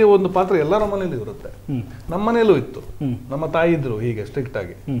 ಬಟ್ ಈ ಒಂದು ಪಾತ್ರ ಎಲ್ಲರ ಮನೆಯಲ್ಲೂ ಇರುತ್ತೆ. ನಮ್ಮ ಮನೆಯಲ್ಲೂ ಇತ್ತು. ನಮ್ಮ ತಾಯಿ ಇದ್ರು ಹೀಗೆ ಸ್ಟ್ರಿಕ್ಟ್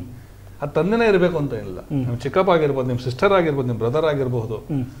ಆಗಿ. ಅದು ತಂದೆನೇ ಇರಬೇಕು ಅಂತ ಇಲ್ಲ. ನಿಮ್ ಚಿಕ್ಕಪ್ಪ ಆಗಿರ್ಬೋದು, ನಿಮ್ ಸಿಸ್ಟರ್ ಆಗಿರ್ಬೋದು, ನಿಮ್ ಬ್ರದರ್ ಆಗಿರ್ಬಹುದು,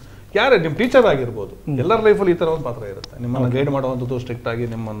 ಯಾರೇ ನಿಮ್ ಟೀಚರ್ ಆಗಿರ್ಬೋದು, ಎಲ್ಲರ ಲೈಫಲ್ಲಿ ಈ ತರ ಒಂದು ಪಾತ್ರ ಇರುತ್ತೆ. ನಿಮ್ಮನ್ನ ಗೈಡ್ ಮಾಡುವಂಥದ್ದು ಸ್ಟ್ರಿಕ್ಟ್ ಆಗಿ,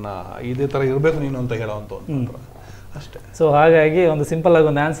 ನಿಮ್ಮನ್ನ ಇದೇ ತರ ಇರ್ಬೇಕು ನೀನು ಅಂತ ಹೇಳುವಂತ ಒಂದು ಪಾತ್ರ. ಅಷ್ಟೇ. ಸೊ ಹಾಗಾಗಿ ಒಂದು ಸಿಂಪಲ್ ಆಗಿ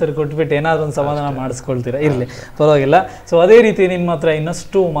ಒಂದು ಆನ್ಸರ್ ಕೊಟ್ಬಿಟ್ಟು ಏನಾದರೂ ಒಂದು ಸಮಾಧಾನ ಮಾಡಿಸ್ಕೊಳ್ತೀರಾ, ಇರಲಿ ಪರವಾಗಿಲ್ಲ. ಸೊ ಅದೇ ರೀತಿ ನಿಮ್ಮ ಹತ್ರ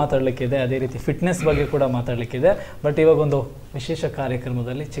ಇನ್ನಷ್ಟು ಮಾತಾಡಲಿಕ್ಕಿದೆ, ಅದೇ ರೀತಿ ಫಿಟ್ನೆಸ್ ಬಗ್ಗೆ ಕೂಡ ಮಾತಾಡಲಿಕ್ಕಿದೆ. ಬಟ್ ಇವಾಗ ಒಂದು ವಿಶೇಷ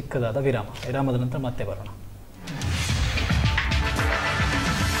ಕಾರ್ಯಕ್ರಮದಲ್ಲಿ ಚಿಕ್ಕದಾದ ವಿರಾಮದ ನಂತರ ಮತ್ತೆ ಬರೋಣ.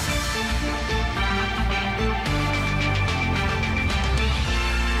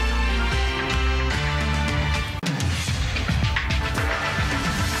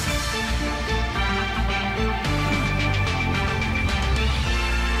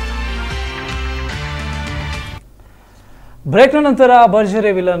 ಬ್ರೇಕ್ನ ನಂತರ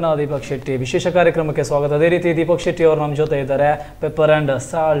ಭರ್ಜರಿ ವಿಲನ್ ದೀಪಕ್ ಶೆಟ್ಟಿ ವಿಶೇಷ ಕಾರ್ಯಕ್ರಮಕ್ಕೆ ಸ್ವಾಗತ. ಅದೇ ರೀತಿ ದೀಪಕ್ ಶೆಟ್ಟಿ ಅವರು ನಮ್ಮ ಜೊತೆ ಇದ್ದಾರೆ. Pepper and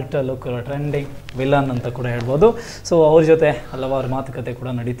salt look trending villain ಅಂತ ಕೂಡ ಹೇಳ್ಬೋದು. ಸೊ ಅವ್ರ ಜೊತೆ ಹಲವಾರು ಮಾತುಕತೆ ಕೂಡ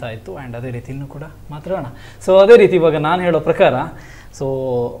ನಡೀತಾ ಇತ್ತು. ಆ್ಯಂಡ್ ಅದೇ ರೀತಿ ಇನ್ನೂ ಕೂಡ ಮಾತಾಡೋಣ. ಸೊ ಅದೇ ರೀತಿ ಇವಾಗ ನಾನು ಹೇಳೋ ಪ್ರಕಾರ, ಸೊ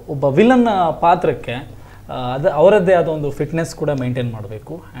ಒಬ್ಬ ವಿಲನ್ ಪಾತ್ರಕ್ಕೆ ಅವರದ್ದೇ ಆದ ಒಂದು ಫಿಟ್ನೆಸ್ ಕೂಡ ಮೇಂಟೈನ್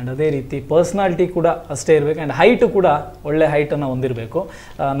ಮಾಡಬೇಕು. ಆ್ಯಂಡ್ ಅದೇ ರೀತಿ ಪರ್ಸ್ನಾಲಿಟಿ ಕೂಡ ಅಷ್ಟೇ ಇರಬೇಕು. ಆ್ಯಂಡ್ ಹೈಟು ಕೂಡ ಒಳ್ಳೆ ಹೈಟನ್ನು ಹೊಂದಿರಬೇಕು.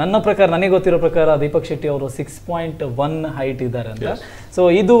 ನನ್ನ ಪ್ರಕಾರ, ನನಗೆ ಗೊತ್ತಿರೋ ಪ್ರಕಾರ ದೀಪಕ್ ಶೆಟ್ಟಿ ಅವರು 6.1 ಹೈಟ್ ಇದ್ದಾರೆ ಅಂತ. ಸೊ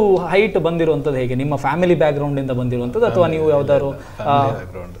ಇದು ಹೈಟ್ ಬಂದಿರುವಂಥದ್ದು ಹೇಗೆ? ನಿಮ್ಮ ಫ್ಯಾಮಿಲಿ ಬ್ಯಾಕ್ಗ್ರೌಂಡಿಂದ ಬಂದಿರುವಂಥದ್ದು ಅಥವಾ ನೀವು ಯಾವ್ದಾದ್ರು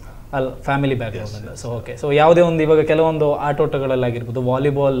ಫ್ಯಾಮಿಲಿ ಬ್ಯಾಕ್ಗ್ರೌಂಡಿಂದ? So okay. ಸೊ ಯಾವುದೇ ಒಂದು ಇವಾಗ ಕೆಲವೊಂದು ಆಟೋಟಗಳಲ್ಲಾಗಿರ್ಬೋದು,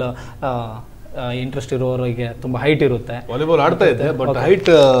 ವಾಲಿಬಾಲ್ ಇಂಟ್ರೆಸ್ಟ್ ಇರೋರಿಗೆ ತುಂಬ ಹೈಟ್ ಇರುತ್ತೆ. ವಾಲಿಬಾಲ್ ಆಡ್ತಾ ಇದ್ದೆ, ಬಟ್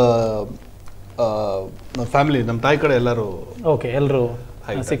ಹೈಟ್ ಫ್ಯಾಮಿಲಿ ನಮ್ಮ ತಾಯಿ ಕಡೆ ಎಲ್ಲರೂ ಓಕೆ, ಎಲ್ಲರೂ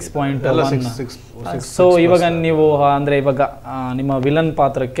 6.1. ಸೊ ಇವಾಗ ನೀವು ಅಂದರೆ ಇವಾಗ ನಿಮ್ಮ ವಿಲನ್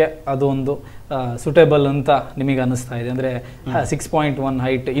ಪಾತ್ರಕ್ಕೆ ಅದು ಒಂದು ಸೂಟೇಬಲ್ ಅಂತ ನಿಮಗೆ ಅನಿಸ್ತಾ ಇದೆ? ಅಂದರೆ 6.1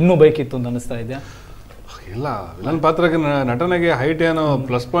 ಹೈಟ್ ಇನ್ನೂ ಬೇಕಿತ್ತು ಅಂತ ಅನಿಸ್ತಾ ಇದೆ? ಇಲ್ಲ, ವಿಲನ್ ಪಾತ್ರಕ್ಕೆ ನಟನೆಗೆ ಹೈಟ್ ಏನೋ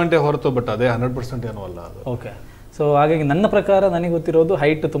ಪ್ಲಸ್ ಪಾಯಿಂಟೇ ಹೊರತು, ಬಟ್ ಅದೇ 100% ಏನೂ ಅಲ್ಲ ಅದು. ಓಕೆ. ಸೊ ಹಾಗಾಗಿ ನನ್ನ ಪ್ರಕಾರ ನನಗೆ ಗೊತ್ತಿರೋದು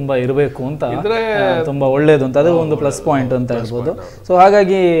ಹೈಟ್ ತುಂಬ ಇರಬೇಕು ಅಂತ, ತುಂಬ ಒಳ್ಳೇದು ಅಂತ, ಅದು ಒಂದು ಪ್ಲಸ್ ಪಾಯಿಂಟ್ ಅಂತ ಹೇಳ್ಬೋದು. ಸೊ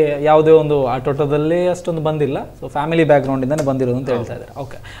ಹಾಗಾಗಿ ಯಾವುದೇ ಒಂದು ಆಟೋಟದಲ್ಲಿ ಅಷ್ಟೊಂದು ಬಂದಿಲ್ಲ. ಸೊ ಫ್ಯಾಮಿಲಿ ಬ್ಯಾಕ್ಗ್ರೌಂಡಿಂದನೇ ಬಂದಿರೋದು ಅಂತ ಹೇಳ್ತಾ ಇದ್ದಾರೆ.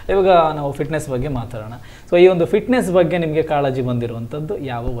 ಓಕೆ, ಇವಾಗ ನಾವು ಫಿಟ್ನೆಸ್ ಬಗ್ಗೆ ಮಾತಾಡೋಣ. ಸೊ ಈ ಒಂದು ಫಿಟ್ನೆಸ್ ಬಗ್ಗೆ ನಿಮಗೆ ಕಾಳಜಿ ಬಂದಿರುವಂಥದ್ದು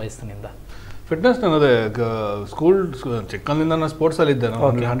ಯಾವ ವಯಸ್ಸಿನಿಂದ? ಫಿಟ್ನೆಸ್ ನಾನು ಅದೇ ಸ್ಕೂಲ್ ಚಿಕ್ಕಂದಿಂದ ನಾನು ಸ್ಪೋರ್ಟ್ಸಲ್ಲಿ ಇದ್ದೆ. ನಾನು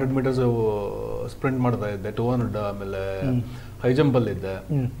 100 ಮೀಟರ್ಸ್ ಸ್ಪ್ರಿಂಟ್ ಮಾಡ್ತಾ ಇದ್ದೆ, 200, ಆಮೇಲೆ ಹೈ ಜಂಪಲ್ಲಿ ಇದ್ದೆ.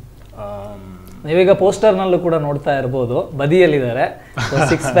 ನೀವೀಗ ಪೋಸ್ಟರ್ನಲ್ಲೂ ಕೂಡ ನೋಡ್ತಾ ಇರ್ಬೋದು, ಬದಿಯಲ್ಲಿದ್ದಾರೆ.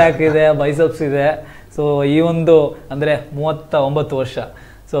 6 ಪ್ಯಾಕ್ ಇದೆ, ಬೈಸಪ್ಸ್ ಇದೆ. ಸೊ ಈ ಒಂದು ಅಂದರೆ 39 ವರ್ಷ.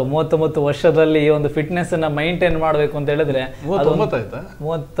 ಸೊ 39 ವರ್ಷದಲ್ಲಿ ಈ ಒಂದು ಫಿಟ್ನೆಸ್ ಅನ್ನ ಮೈಂಟೈನ್ ಮಾಡಬೇಕು ಅಂತ ಹೇಳಿದ್ರೆ 39 ಆಯ್ತಾ?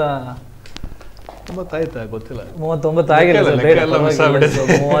 39 ಆಗಿಲ್ಲ. 30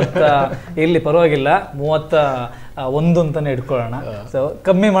 ಇಲ್ಲಿ ಪರವಾಗಿಲ್ಲ, 31 ಅಂತಾನೆ ಇಟ್ಕೊಳ್ಳೋಣ. ಸೊ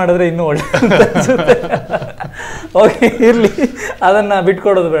ಕಮ್ಮಿ ಮಾಡಿದ್ರೆ ಇನ್ನೂ ಒಳ್ಳೆ ಅನ್ಸುತ್ತೆ. ಓಕೆ, ಇರಲಿ, ಅದನ್ನು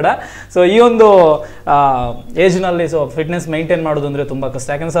ಬಿಟ್ಕೊಡೋದು ಬೇಡ. ಸೊ ಈ ಒಂದು ಏಜ್ನಲ್ಲಿ ಸೊ ಫಿಟ್ನೆಸ್ ಮೈಂಟೈನ್ ಮಾಡೋದು ಅಂದರೆ ತುಂಬ ಕಷ್ಟ.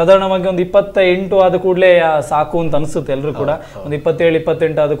 ಯಾಕಂದರೆ ಸಾಧಾರಣವಾಗಿ ಒಂದು 28 ಆದ ಕೂಡಲೇ ಸಾಕು ಅಂತ ಅನಿಸುತ್ತೆ ಎಲ್ಲರೂ ಕೂಡ. ಒಂದು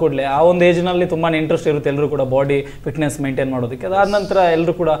 27-28 ಆದ ಕೂಡಲೇ ಆ ಒಂದು ಏಜ್ನಲ್ಲಿ ತುಂಬಾ ಇಂಟ್ರೆಸ್ಟ್ ಇರುತ್ತೆ ಎಲ್ಲರೂ ಕೂಡ ಬಾಡಿ ಫಿಟ್ನೆಸ್ ಮೈಂಟೈನ್ ಮಾಡೋದಕ್ಕೆ. ಅದಾದ ನಂತರ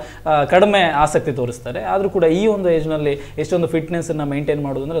ಎಲ್ಲರೂ ಕೂಡ ಕಡಿಮೆ ಆಸಕ್ತಿ ತೋರಿಸ್ತಾರೆ. ಆದರೂ ಕೂಡ ಈ ಒಂದು ಏಜ್ನಲ್ಲಿ ಎಷ್ಟೊಂದು ಫಿಟ್ನೆಸ್ಸನ್ನು ಮೈಂಟೈನ್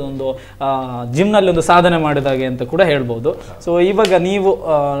ಮಾಡೋದು ಅಂದರೆ ಅದೊಂದು ಜಿಮ್ನಲ್ಲಿ ಒಂದು ಸಾಧನೆ ಮಾಡಿದಾಗೆ ಅಂತ ಕೂಡ ಹೇಳ್ಬೋದು. ಸೊ ಇವಾಗ ನೀವು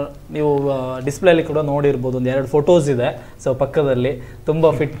ಡಿಸ್ಪ್ಲೇಲಿ ಕೂಡ ನೋಡಿರ್ಬೋದು, ಒಂದು 2 ಫೋಟೋಸ್ ಇದೆ. ಸೊ ಪಕ್ಕದಲ್ಲಿ ತುಂಬ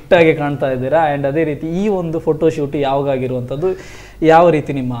ಫಿಟ್ಟಾಗಿ ಕಾಣ್ತಾ ಇದ್ದೀರಾ. ಆ್ಯಂಡ್ ಅದೇ ರೀತಿ ಈ ಒಂದು ಫೋಟೋ ಶೂಟ್ ಯಾವಾಗಾಗಿರುವಂಥದ್ದು, ಯಾವ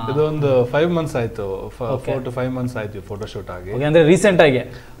ರೀತಿ ನಿಮ್ಮ? ಇದೊಂದು 5 months ಆಯಿತು, 4 to 5 months ಆಯಿತು ಫೋಟೋ ಶೂಟ್ ಆಗಿ. ಅಂದರೆ ರೀಸೆಂಟ್ ಆಗಿ?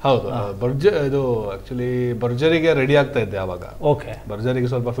 ಹೌದು, ಇದು ಆಕ್ಚುಲಿ ಭರ್ಜರಿಗೆ ರೆಡಿ ಆಗ್ತಾ ಇದ್ದೆ ಆವಾಗ. ಓಕೆ, ಭರ್ಜರಿಗೆ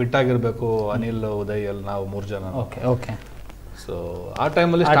ಸ್ವಲ್ಪ ಫಿಟ್ ಆಗಿರಬೇಕು. ಅನಿಲ್, ಉದಯ್ ಎಲ್ಲ ನಾವು 3 ಜನ. Okay okay. ಸೊ ಆ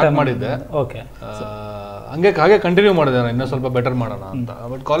ಟೈಮಲ್ಲಿ ಸ್ಟಾರ್ಟ್ ಮಾಡಿದ್ದೆ. ಓಕೆ, ಹಾಗೆ ಕಂಟಿನ್ಯೂ ಮಾಡಿದೆ ನಾನು, ಇನ್ನೂ ಸ್ವಲ್ಪ ಬೆಟರ್ ಮಾಡೋಣ ಅಂತ.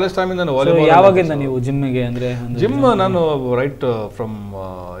 ಬಟ್ ಕಾಲೇಜ್ ಟೈಮಿಂದ ನಾನು ವಾಲಿಬಾಲ್. ಯಾವಾಗಿಂದ ನೀವು ಜಿಮ್ಮಿಗೆ ಅಂದರೆ? ಜಿಮ್ ನಾನು ರೈಟ್ ಫ್ರಮ್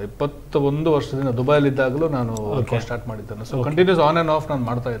 21 ವರ್ಷದಿಂದ ದುಬೈಲಿದ್ದಾಗಲೂ ನಾನು ಸ್ಟಾರ್ಟ್ ಮಾಡಿದ್ದೇನೆ. So continuous on and of ನಾನು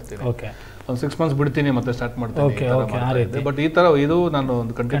ಮಾಡ್ತಾ ಇರ್ತೀನಿ. ಓಕೆ, ಒಂದು 6 months ಬಿಡ್ತೀನಿ, ಮತ್ತೆ ಸ್ಟಾರ್ಟ್ ಮಾಡ್ತೀನಿ. ಬಟ್ ಈ ಥರ ಇದು ನಾನು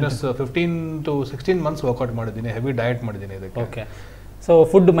ಒಂದು ಕಂಟಿನ್ಯೂಸ್ 15 to 16 months ವರ್ಕೌಟ್ ಮಾಡಿದ್ದೀನಿ, ಹೆವಿ ಡಯಟ್ ಮಾಡಿದ್ದೀನಿ ಇದಕ್ಕೆ. ಓಕೆ. ಸೊ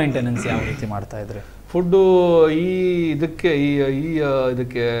ಫುಡ್ ಮೈಂಟೆನೆನ್ಸ್ ಯಾವ ರೀತಿ ಮಾಡ್ತಾ ಇದ್ರಿ? ಫುಡ್ಡು ಇದಕ್ಕೆ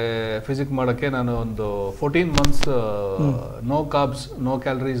ಫಿಸಿಕ್ ಮಾಡೋಕ್ಕೆ ನಾನು ಒಂದು 14 months no carbs, no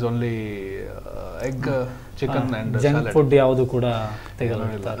calories, only egg, chicken and junk food ಯಾವುದು ಕೂಡ ತೆಗೆಲ್ಲ?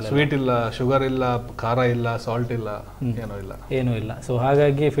 ಸ್ವೀಟ್ ಇಲ್ಲ, ಶುಗರ್ ಇಲ್ಲ, ಖಾರ ಇಲ್ಲ, ಸಾಲ್ಟ್ ಇಲ್ಲ, ಏನೂ ಇಲ್ಲ. ಸೊ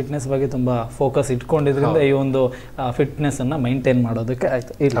ಹಾಗಾಗಿ ಫಿಟ್ನೆಸ್ ಬಗ್ಗೆ ತುಂಬ ಫೋಕಸ್ ಇಟ್ಕೊಂಡಿದ್ರಿಂದ ಈ ಒಂದು ಫಿಟ್ನೆಸ್ಸನ್ನು ಮೈಂಟೈನ್ ಮಾಡೋದಕ್ಕೆ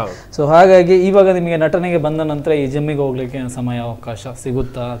ಆಯಿತು. ಇಲ್ಲ, ಸೊ ಹಾಗಾಗಿ ಇವಾಗ ನಿಮಗೆ ನಟನೆಗೆ ಬಂದ ನಂತರ ಈ ಜಿಮ್ಮಿಗೆ ಹೋಗ್ಲಿಕ್ಕೆ ಸಮಯ ಅವಕಾಶ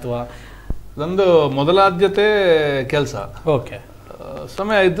ಸಿಗುತ್ತಾ ಅಥವಾ? ನಂದು ಮೊದಲ ಆದ್ಯತೆ ಕೆಲಸ. ಓಕೆ,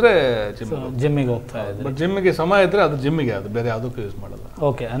 ಸಮಯ ಇದ್ರೆ ಜಿಮ್ಮಿಗೆ ಹೋಗ್ತಾ ಇದ್ದೆ. ಬಟ್ ಜಿಮ್ಮಿಗೆ ಸಮಯ ಇದ್ರೆ ಅದು ಜಿಮ್ಮಿಗೆ, ಅದು ಬೇರೆ ಯಾವುದಕ್ಕೂ ಯೂಸ್ ಮಾಡಲ್ಲ.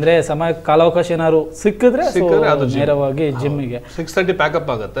 ಓಕೆ, ಅಂದ್ರೆ ಸಮಯ ಕಾಲಾವಕಾಶ ಏನಾದ್ರು ಸಿಕ್ಕಿದ್ರೆ ಅದು ನೇರವಾಗಿ ಜಿಮ್ಮಿಗೆ. 6:30 ಪ್ಯಾಕಪ್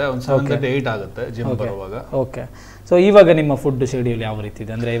ಆಗುತ್ತೆ, ಒಂದು 7:30 8 ಆಗುತ್ತೆ ಜಿಮ್ ಬರುವಾಗ. ಓಕೆ, ಸೊ ಇವಾಗ ನಿಮ್ಮ ಫುಡ್ ಶೆಡ್ಯೂಲ್ ಯಾವ ರೀತಿ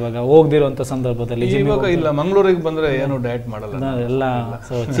ಇದೆ ಅಂದ್ರೆ ಇವಾಗ ಹೋಗದಿರುವಂತ ಸಂದರ್ಭದಲ್ಲಿ ಇವಾಗ ಇಲ್ಲ ಮಂಗಳೂರಿಗೆ ಬಂದ್ರೆ ಏನು ಡಯಟ್ ಮಾಡಲ್ಲ ಎಲ್ಲ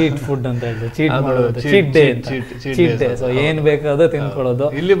ಸೊ ಚೀಟ್ ಫುಡ್ ಅಂತ ಹೇಳಿದ್ರು, ಚೀಟ್ ಮಾಡೋದು, cheat day cheat day. So ಏನ್ ಬೇಕಾದ ತಿನ್ಕೊಳ್ಳೋದು.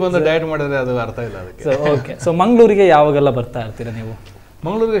 ಇಲ್ಲಿ ಬಂದು ಡಯಟ್ ಮಾಡಿದ್ರೆ ಅದು ಅರ್ಥ ಇಲ್ಲ ಅದಕ್ಕೆ. So okay. ಸೊ ಮಂಗಳೂರಿಗೆ ಯಾವಾಗೆಲ್ಲ ಬರ್ತಾ ಇರ್ತೀರಾ ನೀವು?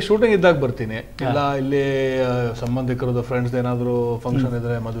 ಮಂಗಳೂರಿಗೆ ಶೂಟಿಂಗ್ ಇದ್ದಾಗ ಬರ್ತೀನಿ, ಇಲ್ಲ ಇಲ್ಲಿ ಸಂಬಂಧಿಕರದ್ದು ಫ್ರೆಂಡ್ಸ್ ಏನಾದ್ರು ಫಂಕ್ಷನ್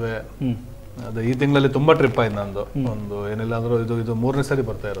ಇದ್ರೆ ಮದುವೆ, ಅದು ಈ ತಿಂಗಳಲ್ಲಿ ತುಂಬಾ ಟ್ರಿಪ್ ಆಯ್ತು ನಂದು. ಒಂದು ಏನಿಲ್ಲ ಅಂದ್ರೂ ಇದು 3ನೇ ಸರಿ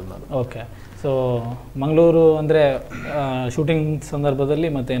ಬರ್ತಾ ಇರೋದು ನಾನು. ಓಕೆ. ಸೊ ಮಂಗಳೂರು ಅಂದ್ರೆ ಶೂಟಿಂಗ್ ಸಂದರ್ಭದಲ್ಲಿ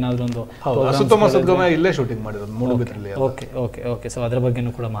ಮತ್ತೆ ಏನಾದ್ರು ಒಂದು ಅಸುತ್ತಮ ಸದ್ಗಮ ಇಲ್ಲೇ ಶೂಟಿಂಗ್ ಮಾಡಿರೋದು ಮೂಡುಬಿದ್ರಲ್ಲಿ. Okay okay okay. ಸೊ ಅದ್ರ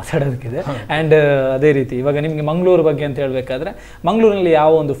ಬಗ್ಗೆನೂ ಕೂಡ ಮಾತಾಡೋದಕ್ಕಿದೆ. ಆ್ಯಂಡ್ ಅದೇ ರೀತಿ ಇವಾಗ ನಿಮಗೆ ಮಂಗಳೂರು ಬಗ್ಗೆ ಅಂತ ಹೇಳ್ಬೇಕಾದ್ರೆ ಮಂಗಳೂರಿನಲ್ಲಿ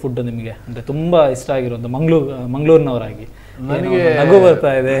ಯಾವ ಒಂದು ಫುಡ್ ನಿಮಗೆ ಅಂದ್ರೆ ತುಂಬಾ ಇಷ್ಟ ಆಗಿರೋದು ಮಂಗಳೂರಿನವರಾಗಿ? ನನಗೆ ನಗು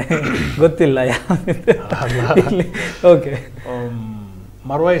ಬರ್ತಾ ಇದೆ, ಗೊತ್ತಿಲ್ಲ ಓಕೆ.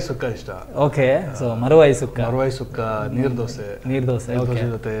 ಮರವಾಯಿ ಸುಕ್ಕ ಇಷ್ಟ. ಓಕೆ. ಸೊ ಮರವಾಯಿ ಸುಕ್ಕ, ನೀರ್ ದೋಸೆ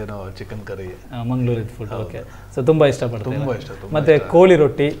ಜೊತೆ ಚಿಕನ್ ಕರಿ, ಮಂಗಳೂರಿನ ಫುಡ್. ಓಕೆ. ಸೊ ತುಂಬಾ ಇಷ್ಟಪಡ್ತೀನಿ. ತುಂಬಾ ಇಷ್ಟ. ಮತ್ತೆ ಕೋಳಿ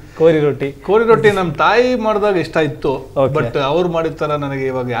ರೊಟ್ಟಿ ನಮ್ ತಾಯಿ ಮಾಡಿದಾಗ ಇಷ್ಟ ಇತ್ತು, ಬಟ್ ಅವ್ರು ಮಾಡಿದ ತರ ನನಗೆ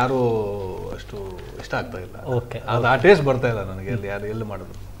ಇವಾಗ ಯಾರು ಅಷ್ಟು ಇಷ್ಟ ಆಗ್ತಾ ಇಲ್ಲ. ಓಕೆ. ಅದು ಆ ಟೇಸ್ಟ್ ಬರ್ತಾ ಇಲ್ಲ ನನಗೆ ಎಲ್ಲಿ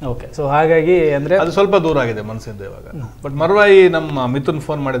ಮಾಡಿದ್ರು. ಓಕೆ. ಸೊ ಹಾಗಾಗಿ ಅಂದ್ರೆ ಅದು ಸ್ವಲ್ಪ ದೂರ ಆಗಿದೆ ಮನಸ್ಸಿಂದ ಇವಾಗ. ಬಟ್ ಮರವಾಯಿ ನಮ್ಮ ಮಿಥುನ್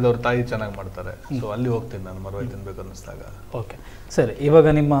ಫೋನ್ ಮಾಡಿದವ್ರ ತಾಯಿ ಚೆನ್ನಾಗಿ ಮಾಡ್ತಾರೆ, ಸೊ ಅಲ್ಲಿ ಹೋಗ್ತೀನಿ ನಾನು ಮರವಾಯಿ ತಿನ್ಬೇಕು ಅನ್ನಿಸ್ದಾಗ. ಓಕೆ. ಸರಿ, ಇವಾಗ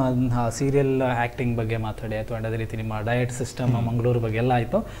ನಿಮ್ಮ ಸೀರಿಯಲ್ ಆ್ಯಕ್ಟಿಂಗ್ ಬಗ್ಗೆ ಮಾತಾಡಿ ಅಥವಾ ಅದೇ ರೀತಿ ನಿಮ್ಮ ಡಯಟ್ ಸಿಸ್ಟಮ್ ಮಂಗಳೂರು ಬಗ್ಗೆ ಎಲ್ಲ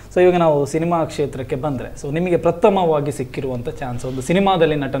ಆಯಿತು. ಸೊ ಇವಾಗ ನಾವು ಸಿನಿಮಾ ಕ್ಷೇತ್ರಕ್ಕೆ ಬಂದರೆ, ಸೊ ನಿಮಗೆ ಪ್ರಥಮವಾಗಿ ಸಿಕ್ಕಿರುವಂಥ ಚಾನ್ಸ್, ಒಂದು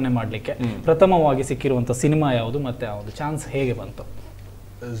ಸಿನಿಮಾದಲ್ಲಿ ನಟನೆ ಮಾಡಲಿಕ್ಕೆ ಪ್ರಥಮವಾಗಿ ಸಿಕ್ಕಿರುವಂಥ ಸಿನಿಮಾ ಯಾವುದು ಮತ್ತು ಆ ಒಂದು ಚಾನ್ಸ್ ಹೇಗೆ ಬಂತು?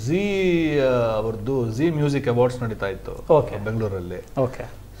 ಝೀ ಅವ್ರದ್ದು ಝೀ ಮ್ಯೂಸಿಕ್ ಅವಾರ್ಡ್ಸ್ ನಡೀತಾ ಇತ್ತು ಬೆಂಗಳೂರಲ್ಲಿ. ಓಕೆ.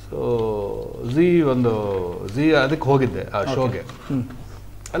 ಸೊ ಝೀ ಅದಕ್ಕೆ ಹೋಗಿದ್ದೆ ಆ ಶೋಗೆ.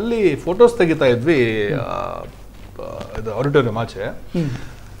 ಅಲ್ಲಿ ಫೋಟೋಸ್ ತೆಗಿತಾ ಇದ್ವಿ ಇದು ಆಡಿಟೋರಿಯಂ ಆಚೆ.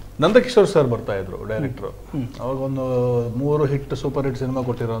 ನಂದಕಿಶೋರ್ ಸರ್ ಬರ್ತಾ ಇದ್ರು, ಡೈರೆಕ್ಟ್ರು. ಅವಾಗ ಒಂದು 3 hit super hit cinema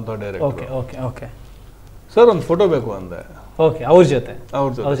ಕೊಟ್ಟಿರೋಂಥ director. Sir ಒಂದು ಫೋಟೋ ಬೇಕು ಅಂದೆ. ಅವ್ರ ಜೊತೆ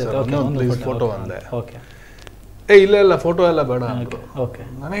ಫೋಟೋ ಅಂದೆ. ಇಲ್ಲ ಫೋಟೋ ಎಲ್ಲ ಬೇಡ ಅಂದ್ರು.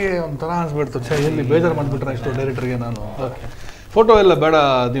 ನನಗೆ ಒಂಥರ ಅನ್ಸ್ಬಿಡ್ತು, ಎಲ್ಲಿ ಬೇಜಾರು ಮಾಡ್ಬಿಟ್ರೆ ಇಷ್ಟು ಡೈರೆಕ್ಟರ್ಗೆ ನಾನು. ಫೋಟೋ ಎಲ್ಲ ಬೇಡ,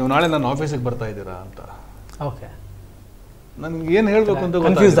 ನೀವು ನಾಳೆ ನನ್ನ ಆಫೀಸಿಗೆ ಬರ್ತಾ ಇದ್ದೀರಾ ಅಂತ. ನನ್ಗೆ ಏನ್ ಹೇಳ್ಬೇಕು ಅಂತ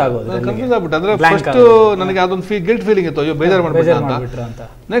ಕನ್ಫ್ಯೂಸ್ ಆಗ್ಬಿಟ್ಟು. ಅಂದ್ರೆ ಫಸ್ಟ್ ನನಗೆ ಅದೊಂದು ಗಿಲ್ಟ್ ಫೀಲಿಂಗ್ ಇತ್ತು, ಅಯ್ಯೋ ಬೇಜಾರು ಮಾಡ್ಬಿಟ್ರೆ ಅಂತ.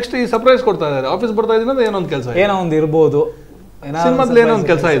 ನೆಕ್ಸ್ಟ್ ಈ ಸರ್ಪ್ರೈಸ್ ಕೊಡ್ತಾ ಇದ್ದಾರೆ, ಆಫೀಸ್ ಬರ್ತಾ ಇದೀನಿ ಅಂದ್ರೆ ಏನೋ ಒಂದು ಕೆಲಸ, ಏನೋ ಒಂದು ಇರ್ಬೋದು, ಸಿನಿಮಾದಲ್ಲಿ ಏನೋ ಒಂದು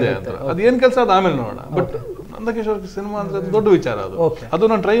ಕೆಲಸ ಇದೆ ಅಂತ. ಅದು ಏನ್ ಕೆಲಸ ಅದು ಆಮೇಲೆ ನೋಡೋಣ. ಬಟ್ ನಂದಕಿಶೋರ್ ಸಿನಿಮಾ ಅಂದ್ರೆ ದೊಡ್ಡ ವಿಚಾರ ಅದು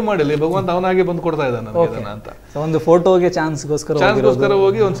ನಾನು ಟ್ರೈ ಮಾಡಿಲ್ಲ. ಭಗವಂತ ಅವನಾಗಿ ಬಂದು ಕೊಡ್ತಾ ಇದ್ದಾನೆ ನನಗೆ ಅಂತ. ಒಂದು ಫೋಟೋಗೆ ಚಾನ್ಸ್ಗೋಸ್ಕರ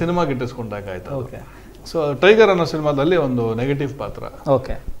ಹೋಗಿ ಒಂದು ಸಿನಿಮಾ ಗಿಟ್ಟಿಸ್ಕೊಂಡಾಗ ಆಯ್ತು. ಸೊ ಟೈಗರ್ ಅನ್ನೋ ಸಿನಿಮಾದಲ್ಲಿ ಒಂದು ನೆಗೆಟಿವ್ ಪಾತ್ರ.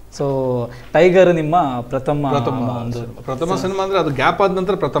 ಓಕೆ. ಸೊ ಟೈಗರ್ ನಿಮ್ಮ ಪ್ರಥಮ ಸಿನಿಮಾ ಅಂದ್ರೆ ಅದು ಗ್ಯಾಪ್ ಆದ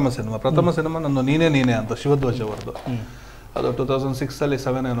ನಂತರ ಪ್ರಥಮ ಸಿನಿಮಾ ನನ್ನ ನೀನೇ ಅಂತ ಶಿವಧ್ವಜ್ ಅವರದು. ಅದು 2006 ಅಲ್ಲಿ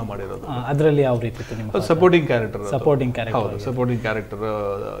 7 ಏನೋ ಮಾಡಿರೋದು. ಅದರಲ್ಲಿ ಯಾವ ರೀತಿ ಇತ್ತು ನಿಮ್ಮ ಸಪೋರ್ಟಿಂಗ್ ಕ್ಯಾರೆಕ್ಟರ್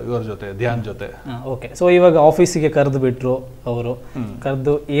ಇವ್ರ ಜೊತೆ, ಧ್ಯಾನ್ ಜೊತೆ. ಓಕೆ. ಸೊ ಇವಾಗ ಆಫೀಸಿಗೆ ಕರೆದು ಬಿಟ್ರು, ಅವರು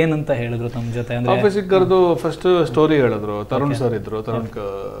ಕರೆದು ಏನಂತ ಹೇಳಿದ್ರು ತಮ್ಮ ಜೊತೆ? ಅಂದ್ರೆ ಆಫೀಸಿಗೆ ಕರೆದು ಫಸ್ಟ್ ಸ್ಟೋರಿ ಹೇಳಿದ್ರು. ತರುಣ್ ಸರ್ ಇದ್ರು, ತರುಣ್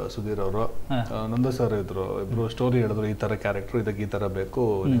ಸುಧೀರ್ ಅವರು, ನಂದ ಸರ್ ಇದ್ರು. ಇಬ್ರು ಸ್ಟೋರಿ ಹೇಳಿದ್ರು, ಈ ತರ ಕ್ಯಾರೆಕ್ಟರ್, ಇದಕ್ಕೆ ಈ ತರ ಬೇಕು,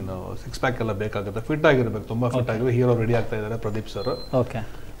 ನೀನು 6 ಪ್ಯಾಕ್ ಎಲ್ಲ ಬೇಕಾಗುತ್ತೆ, ಫಿಟ್ ಆಗಿರ್ಬೇಕು, ತುಂಬಾ ಫಿಟ್ ಆಗಿರ್ಬೇಕು. ಹೀರೋ ರೆಡಿ ಆಗ್ತಾ ಇದ್ದಾರೆ ಪ್ರದೀಪ್ ಸರ್. ಓಕೆ.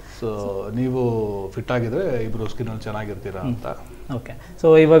 ಸೊ ನೀವು ಫಿಟ್ ಆಗಿದ್ರೆ ಇಬ್ರು ಸ್ಕಿನ್ನಲ್ಲಿ ಚೆನ್ನಾಗಿರ್ತೀರಾ ಅಂತ. ಓಕೆ. ಸೊ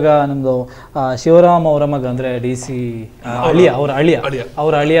ಇವಾಗ ನಮ್ದು ಶಿವರಾಮ್ ಅವರ ಮಗ ಅಂದ್ರೆ DC ಅವ್ರ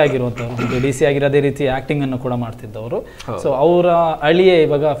ಅಳಿಯ ಆಗಿರುವಂಥವ್ರು, DC ಆಗಿರೋ ಅದೇ ರೀತಿ ಆಕ್ಟಿಂಗ್ ಅನ್ನು ಕೂಡ ಮಾಡ್ತಿದ್ದವರು. ಸೊ ಅವರ ಅಳಿಯೇ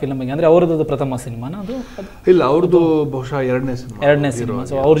ಇವಾಗ ಫಿಲ್ಮ್ ಅಂದ್ರೆ ಅವ್ರದ್ದು ಪ್ರಥಮ ಸಿನಿಮಾನ ಅದು? ಇಲ್ಲ, ಅವ್ರದ್ದು ಬಹುಶಃ ಎರಡನೇ ಸಿನಿಮಾ.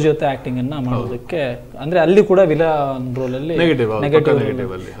 ಸೊ ಅವ್ರ ಜೊತೆ ಆಕ್ಟಿಂಗ್ ಅನ್ನ ಮಾಡೋದಕ್ಕೆ ಅಂದ್ರೆ ಅಲ್ಲಿ ಕೂಡ ವಿಲನ್ ರೋಲ್ ಅಲ್ಲಿ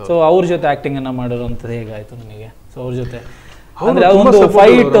ನೆಗೆಟಿವ್. ಸೊ ಅವ್ರ ಜೊತೆ ಆಕ್ಟಿಂಗ್ ಅನ್ನ ಮಾಡಿರುವಂಥದ್ದು ಹೇಗಾಯ್ತು ನಿಮಗೆ? ಸೊ ಅವ್ರ ಜೊತೆ ಅಂದ್ರೆ ಒಂದು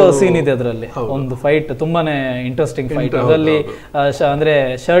ಫೈಟ್ ಸೀನ್ ಇದೆ, ಅದರಲ್ಲಿ ಒಂದು ಫೈಟ್ ತುಂಬಾನೇ ಇಂಟ್ರೆಸ್ಟಿಂಗ್ ಫೈಟ್. ಅದರಲ್ಲಿ ಅಂದ್ರೆ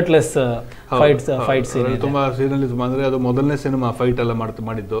ಶರ್ಟ್ಲೆಸ್ ಫೈಟ್ ಸೀನ್ ತುಂಬಾ ಸೀನಲ್ಲಿ. ಅಂದ್ರೆ ಅದು ಮೊದಲನೇ ಸಿನಿಮಾ ಫೈಟ್ ಎಲ್ಲ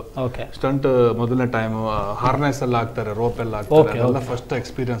ಮಾಡಿದ್ದು. ಸ್ಟಂಟ್ ಮೊದಲನೇ ಟೈಮ್ ಹಾರ್ನೆಸ್ ಎಲ್ಲ ಹಾಕ್ತಾರೆ, ರೋಪ್ ಎಲ್ಲ ಹಾಕ್ತಾರೆ. ಅದೆಲ್ಲ ಫಸ್ಟ್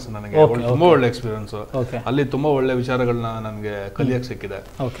ಎಕ್ಸ್ಪೀರಿಯನ್ಸ್ ನನಗೆ, ತುಂಬಾ ಒಳ್ಳೆ ಎಕ್ಸ್ಪೀರಿಯನ್ಸ್. ಅಲ್ಲಿ ತುಂಬಾ ಒಳ್ಳೆ ವಿಚಾರಗಳನ್ನ ನನಗೆ ಕಲಿಯಕ್ ಸಿಕ್ಕಿದೆ.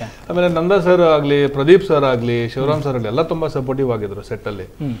 ಆಮೇಲೆ ನಂದ ಸರ್ ಆಗ್ಲಿ, ಪ್ರದೀಪ್ ಸರ್ ಆಗ್ಲಿ, ಶಿವರಾಮ್ ಸರ್ ಆಗ್ಲಿ ಎಲ್ಲ ತುಂಬಾ ಸಪೋರ್ಟಿವ್ ಆಗಿದ್ರು ಸೆಟ್ ಅಲ್ಲಿ.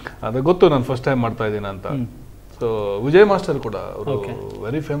 ಅದು ಗೊತ್ತು ನಾನು ಫಸ್ಟ್ ಟೈಮ್ ಮಾಡ್ತಾ ಇದ್ದೀನಿ ಅಂತ. ಸೊ ವಿಜಯ್ ಮಾಸ್ಟರ್ ಕೂಡ ಅವರು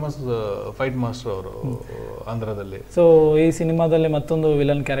ವೆರಿ ಫೇಮಸ್ ಫೈಟ್ ಮಾಸ್ಟರ್ ಅವರು ಆಂಧ್ರದಲ್ಲಿ. ಸೊ ಈ ಸಿನಿಮಾದಲ್ಲಿ ಮತ್ತೊಂದು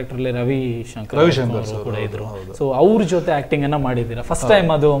ವಿಲನ್ ಕ್ಯಾರೆಕ್ಟರ್ ಅಲ್ಲಿ ರವಿಶಂಕರ್ ಕೂಡ ಇದ್ರು. ಸೊ ಅವ್ರ ಜೊತೆ ಆಕ್ಟಿಂಗ್ ಅನ್ನ ಮಾಡಿದ್ದೀರಾ, ಫಸ್ಟ್ ಟೈಮ್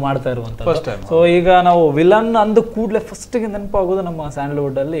ಅದು ಮಾಡ್ತಾ ಇರುವಂತ. ಸೊ ಈಗ ನಾವು ವಿಲನ್ ಅಂದ ಕೂಡಲೇ ಫಸ್ಟ್ ಗೆ ನೆನಪಾಗೋದು ನಮ್ಮ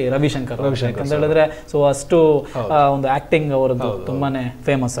ಸ್ಯಾಂಡಲ್ವುಡ್ ಅಲ್ಲಿ ರವಿಶಂಕರ್ ಅಂತ ಹೇಳಿದ್ರೆ. ಸೊ ಅಷ್ಟು ಒಂದು ಆಕ್ಟಿಂಗ್ ಅವರದ್ದು ತುಂಬಾನೇ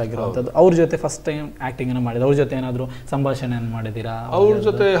ಫೇಮಸ್ ಆಗಿರುವಂತದ್ದು. ಅವ್ರ ಜೊತೆ ಫಸ್ಟ್ ಟೈಮ್ ಆಕ್ಟಿಂಗ್ ಅನ್ನ ಮಾಡಿದ್ರು. ಅವ್ರ ಜೊತೆ ಏನಾದ್ರು ಸಂಭಾಷಣೆ ಮಾಡಿದ್ದೀರಾ? ಅವ್ರ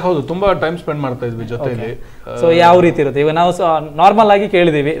ಜೊತೆ ಹೌದು, ತುಂಬಾ ಟೈಮ್ ಸ್ಪೆಂಡ್ ಮಾಡ್ತಾ ಇದ್ವಿ ಜೊತೆಲಿ. ಸೊ ಯಾವ ರೀತಿ ಇರುತ್ತೆ? ಈಗ ನಾವು ನಾರ್ಮಲ್ ಆಗಿ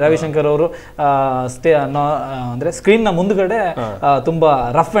ಕೇಳಿದೀವಿ, ರವಿಶಂಕರ್ ಅವರು ಅಂದ್ರೆ ಸ್ಕ್ರೀನ್ ನ ಮುಂದ್ಗಡೆ ತುಂಬಾ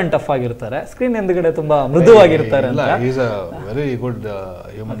ರಫ್ ಅಂಡ್ ಟಫ್ ಆಗಿರ್ತಾರೆ, ಸ್ಕ್ರೀನ್ ಹಿಂದ್ಗಡೆ ತುಂಬಾ ಮೃದುವಾಗಿರ್ತಾರೆ ಅಂತ. Very good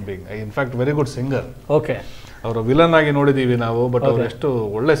human being, in fact very good singer. Okay. ಅವರು ವಿಲನ್ ಆಗಿ ನೋಡಿದೀವಿ ನಾವು, ಬಟ್ ಅವ್ರು ಎಷ್ಟು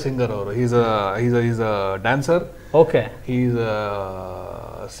ಒಳ್ಳೆ ಸಿಂಗರ್ ಅವರು. Is a dancer, okay, is a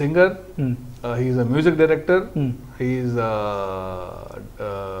singer, is a music director, is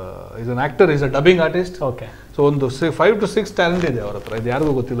an actor, is a dubbing artist. Okay. So ಒಂದು 5 to 6 talent ಇದೆ ಅವ್ರ ಹತ್ರ. ಇದು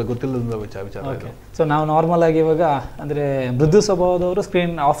ಯಾರಿಗೂ ಗೊತ್ತಿಲ್ಲದ ವಿಚಾರ. ಸೊ ನಾವು ನಾರ್ಮಲ್ ಆಗಿ ಇವಾಗ ಅಂದ್ರೆ ಮೃದು ಸ್ವಭಾವದವರು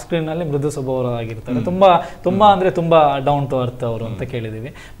ಆಫ್ ಸ್ಕ್ರೀನ್ ನಲ್ಲಿ ಮೃದು ಸ್ವಭಾವರಾಗಿರ್ತಾರೆ, ತುಂಬಾ ಅಂದ್ರೆ ತುಂಬಾ ಡೌನ್ ಟು ಅರ್ತ್ ಅವರು ಅಂತ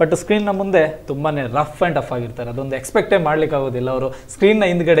ಕೇಳಿದೀವಿ. ಬಟ್ ಸ್ಕ್ರೀನ್ ನ ಮುಂದೆ ತುಂಬಾನೇ ರಫ್ ಅಂಡ್ ಟಫ್ ಆಗಿರ್ತಾರೆ. ಅದೊಂದು ಎಕ್ಸ್ಪೆಕ್ಟೇ ಮಾಡ್ಲಿಕ್ಕೆ ಆಗೋದಿಲ್ಲ ಅವರು ಸ್ಕ್ರೀನ್ ನ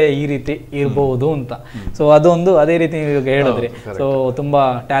ಹಿಂದ್ಗಡೆ ಈ ರೀತಿ ಇರಬಹುದು ಅಂತ. ಸೊ ಅದೊಂದು ಅದೇ ರೀತಿ ಇವಾಗ ಹೇಳಿದ್ರಿ. ಸೊ ತುಂಬಾ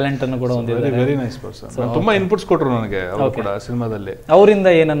ಟ್ಯಾಲೆಂಟ್ ಅನ್ನು ಕೂಡ ಹೊಂದಿದ್ದಾರೆ. Very nice person. ತುಂಬಾ ಇನ್ಪುಟ್ಸ್ ಕೊಟ್ರು ನನಗೆ ಅವರು ಕೂಡ ಸಿನಿಮಾದಲ್ಲಿ. ಅವರಿಂದ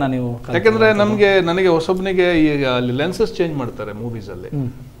ಏನನ್ನ ನೀವು, ಯಾಕಂದ್ರೆ ನನಗೆ ಹೊಸೊಬ್ಬನಿಗೆ ಈಗ ಅಲ್ಲಿ ಲೆನ್ಸಸ್ ಚೇಂಜ್ ಮಾಡ್ತಾರೆ ಮೂವೀಸ್ ಅಲ್ಲಿ.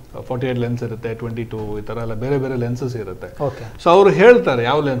 48 ಲೆನ್ಸ್ ಇರುತ್ತೆ, 22 ಈ ತರ ಎಲ್ಲ ಬೇರೆ ಬೇರೆ ಲೆನ್ಸಸ್ ಇರುತ್ತೆ. ಸೊ ಅವ್ರು ಹೇಳ್ತಾರೆ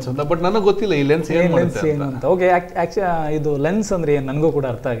ಯಾವ ಲೆನ್ಸ್ ಅಂತ, ಬಟ್ ನನಗೆ ಗೊತ್ತಿಲ್ಲ ಈ ಲೆನ್ಸ್ ಏನ್ ಮಾಡುತ್ತೆ ಅಂತ. ಓಕೆ, ಇದು ಲೆನ್ಸ್ ಅಂದ್ರೆ ಏನು ನನಗೂ ಕೂಡ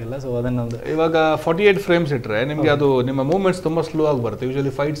ಅರ್ಥ ಆಗಿಲ್ಲ. ಸೊ ಅದನ್ನೊಂದು ಇವಾಗ 48 ಫ್ರೇಮ್ಸ್ ಇಟ್ರೆ ನಿಮ್ಗೆ ಅದು ನಿಮ್ಮ ಮೂವ್ಮೆಂಟ್ಸ್ ತುಂಬಾ ಸ್ಲೋ ಆಗಿ ಬರುತ್ತೆ.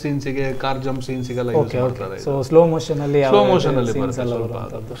 Usually fight ಸೀನ್ಸ್ಗೆ, car jump ಸೀನ್ಸ್ಗೆಲ್ಲ use ಮಾಡ್ತಾರೆ. ಸೊ ಸ್ಲೋ ಮೋಷನ್ ಅಲ್ಲಿ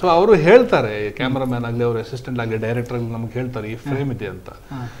ಬರುತ್ತೆ. ಸೊ ಅವರು ಹೇಳ್ತಾರೆ, ಕ್ಯಾಮರಾಮನ್ ಆಗಲಿ, ಅವ್ರ ಅಸಿಸ್ಟೆಂಟ್ ಆಗಲಿ, ಡೈರೆಕ್ಟರ್ ಆಗಲಿ ನಮ್ಗೆ ಹೇಳ್ತಾರೆ ಈ ಫ್ರೇಮ್ ಇದೆ ಅಂತ.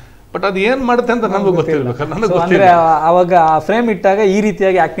 ಬಟ್ ಅದು ಏನ್ ಮಾಡುತ್ತೆ ಅಂತ ನಮಗೂ ಗೊತ್ತಿರ್ಬೇಕು. ಅಂದ್ರೆ ಅವಾಗ ಫ್ರೇಮ್ ಇಟ್ಟಾಗ ಈ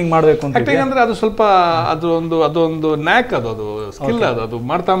ರೀತಿಯಾಗಿ ಆಕ್ಟಿಂಗ್ ಮಾಡ್ಬೇಕು ಅಂತ. ಆಕ್ಟಿಂಗ್ ಅಂದ್ರೆ ಅದು ಸ್ವಲ್ಪ ಅದೊಂದು ನ್ಯಾಕ್, ಅದು ಸ್ಕಿಲ್, ಅದು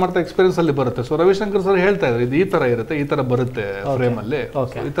ಮಾಡ್ತಾ ಎಕ್ಸ್ಪೀರಿಯನ್ಸ್ ಅಲ್ಲಿ ಬರುತ್ತೆ. ಸೊ ರವಿಶಂಕರ್ ಸರ್ ಹೇಳ್ತಾ ಇದ್ರು ಇದು ಈ ತರ ಇರುತ್ತೆ, ಈ ತರ ಬರುತ್ತೆ ಫ್ರೇಮ್ ಅಲ್ಲಿ,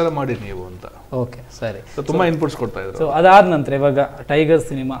 ಈ ತರ ಮಾಡಿ ನೀವು ಅಂತ. ಓಕೆ, ಸರಿ. ತುಂಬಾ ಇನ್ಪುಟ್ಸ್ ಕೊಡ್ತಾ ಇದ್ರು. ಸೊ ಅದಾದ ನಂತರ ಇವಾಗ ಟೈಗರ್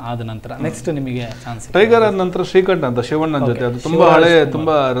ಸಿನಿಮಾ ಆದ ನಂತರ ನೆಕ್ಸ್ಟ್ ನಿಮಗೆ ಚಾನ್ಸ್? ಟೈಗರ್ ಆದ ನಂತರ ಶ್ರೀಕಂಠ ಅಂತ ಶಿವಣ್ಣನ ಜೊತೆ, ಅದು ತುಂಬಾ ಹಳೆ,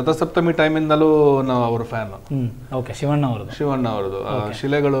 ತುಂಬಾ ರಥಸಪ್ತಮಿ ಟೈಮಿಂದಲೂ ನಾವು ಅವ್ರ ಫ್ಯಾನ್. ಓಕೆ, ಶಿವಣ್ಣ ಅವರದು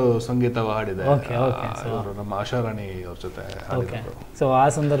ಶಿಲೆಗಳು ಸಂಗೀತ ಹಾಡಿದೆ ಅವರು, ನಮ್ಮ ಆಶಾರಾಣಿ ಅವ್ರ ಜೊತೆ. ಸೊ ಆ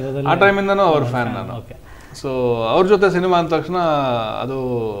ಸಂದರ್ಭದಲ್ಲಿ ಆ ಟೈಮಿಂದನೂ ಅವ್ರ ಫ್ಯಾನ್ ನಾನು. ಸೊ ಅವ್ರ ಜೊತೆ ಸಿನಿಮಾ ಅಂದ ತಕ್ಷಣ ಅದು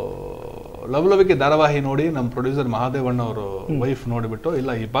ಲವಲವಿಕೆ ಧಾರಾವಾಹಿ ನೋಡಿ ನಮ್ಮ ಪ್ರೊಡ್ಯೂಸರ್ ಮಹಾದೇವಣ್ಣ ಅವರು ವೈಫ್ ನೋಡಿಬಿಟ್ಟು,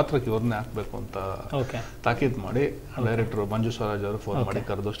 ಇಲ್ಲ ಈ ಪಾತ್ರಕ್ಕೆ ಇವ್ರನ್ನೇ ಹಾಕ್ಬೇಕು ಅಂತ ತಾಕೀತ್ ಮಾಡಿ ಡೈರೆಕ್ಟರ್ ಮಂಜು ಸ್ವರಾಜ್ ಅವರು ಫೋನ್ ಮಾಡಿ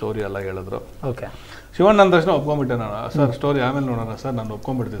ಕರೆದು ಸ್ಟೋರಿ ಎಲ್ಲ ಹೇಳಿದ್ರು. ಶಿವಣ್ಣ ಅಂದ ತಕ್ಷಣ ಒಪ್ಕೊಂಡ್ಬಿಟ್ಟೆ ನಾನು. ಸರ್ ಸ್ಟೋರಿ ಆಮೇಲೆ ನೋಡೋಣ ಸರ್, ನಾನು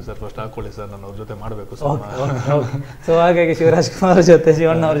ಒಪ್ಕೊಂಡ್ಬಿಡ್ತೀನಿ ಸರ್, ಫಸ್ಟ್ ಹಾಕೊಳ್ಳಿ ಸರ್, ನಾನು ಅವ್ರ ಜೊತೆ ಮಾಡಬೇಕು ಸರ್. ಸೊ ಹಾಗಾಗಿ ಶಿವರಾಜ್ ಕುಮಾರ್ ಜೊತೆ,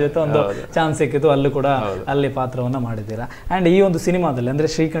 ಶಿವಣ್ಣ ಅವ್ರ ಜೊತೆ ಒಂದು ಚಾನ್ಸ್ ಸಿಕ್ಕಿತ್ತು, ಅಲ್ಲೂ ಕೂಡ ಅಲ್ಲಿ ಪಾತ್ರವನ್ನ ಮಾಡಿದ್ದೀರಾ. ಅಂಡ್ ಈ ಒಂದು ಸಿನಿಮಾದಲ್ಲಿ ಅಂದ್ರೆ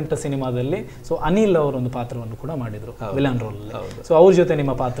ಶ್ರೀಕಂಠ ಸಿನಿಮಾದಲ್ಲಿ ಸೊ ಅನಿಲ್ ಅವರೊಂದು ಪಾತ್ರವನ್ನು ಕೂಡ ಮಾಡಿದ್ರು ವಿಲನ್ ರೋಲ್. ಸೊ ಅವ್ರ ಜೊತೆ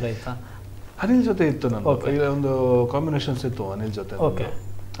ನಿಮ್ಮ ಪಾತ್ರ ಇತ್ತಾ? ಅನಿಲ್ ಜೊತೆ ಇತ್ತು ನನ್ನ ಒಂದು ಕಾಂಬಿನೇಷನ್ಸ್ ಇತ್ತು ಅನಿಲ್ ಜೊತೆ.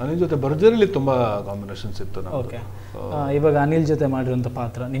 ಅನಿಲ್ ಜೊತೆ ಭರ್ಜರಿಲಿ ತುಂಬಾ ಕಾಂಬಿನೇಷನ್ಸ್ ಇತ್ತು ನಮಗೆ. ಇವಾಗ ಅನಿಲ್ ಜೊತೆ ಮಾಡಿರುವಂತ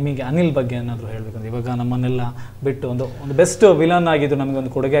ಪಾತ್ರ, ನಿಮಗೆ ಅನಿಲ್ ಬಗ್ಗೆ ಏನಾದ್ರು ಹೇಳ್ಬೇಕಂದ್ರೆ, ಇವಾಗ ನಮ್ಮನ್ನೆಲ್ಲ ಬಿಟ್ಟು ಒಂದು ಬೆಸ್ಟ್ ವಿಲನ್ ಆಗಿದ್ದು, ನಮಗೆ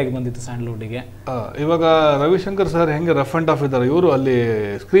ಒಂದು ಕೊಡುಗೆ ಆಗಿ ಬಂದಿತ್ತು ಸ್ಯಾಂಡಲ್ವುಡ್ಗೆ. ಇವಾಗ ರವಿಶಂಕರ್ ಸರ್ ಹೆಂಗೆ ರಫ್ ಅಂಡ್ ಆಫ್ ಇದ್ದಾರೆ, ಇವರು ಅಲ್ಲಿ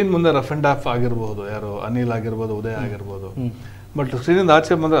ಸ್ಕ್ರೀನ್ ಮುಂದೆ ರಫ್ ಅಂಡ್ ಆಫ್ ಆಗಿರ್ಬೋದು, ಯಾರು ಅನಿಲ್ ಆಗಿರ್ಬೋದು, ಉದಯ್ ಆಗಿರ್ಬೋದು. ಬಟ್ ಸ್ಕ್ರೀನಿಂದ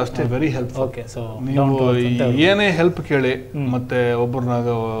ಆಚೆ ಬಂದ್ರೆ ಅಷ್ಟೇ ವೆರಿ ಹೆಲ್ಪ್. ನೀವು ಏನೇ ಹೆಲ್ಪ್ ಕೇಳಿ, ಮತ್ತೆ ಒಬ್ಬರನ್ನಾಗ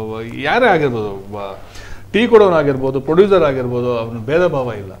ಯಾರೇ ಆಗಿರ್ಬೋದು, ಟೀ ಕೊಡೋನಾಗಿರ್ಬೋದು, ಪ್ರೊಡ್ಯೂಸರ್ ಆಗಿರ್ಬೋದು, ಅವನ ಭೇದ ಭಾವ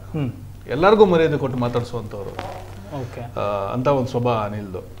ಇಲ್ಲ, ಎಲ್ಲರಿಗೂ ಮರ್ಯಾದೆ ಕೊಟ್ಟು ಮಾತಾಡ್ಸುವಂಥವ್ರು ಅಂತ ಒಂದು ಸ್ವಭಾವ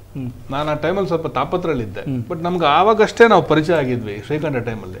ಅನಿಲ್ದು. ನಾನು ಆ ಟೈಮಲ್ಲಿ ಸ್ವಲ್ಪ ತಾಪತ್ರಲ್ಲಿದ್ದೆ, ಬಟ್ ನಮ್ಗೆ ಆವಾಗಷ್ಟೇ ನಾವು ಪರಿಚಯ ಆಗಿದ್ವಿ ಶ್ರೀಕಂಠ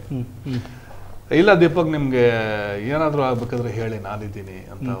ಟೈಮಲ್ಲಿ. ಇಲ್ಲ ದೀಪಕ್, ನಿಮ್ಗೆ ಏನಾದರೂ ಆಗ್ಬೇಕಾದ್ರೆ ಹೇಳಿ, ನಾನಿದ್ದೀನಿ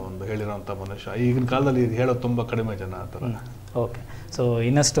ಅಂತ ಒಂದು ಹೇಳಿರೋಂಥ ಮನುಷ್ಯ. ಈಗಿನ ಕಾಲದಲ್ಲಿ ಹೇಳೋದು ತುಂಬಾ ಕಡಿಮೆ ಜನ ಆ ಥರ. ಓಕೆ, ಸೊ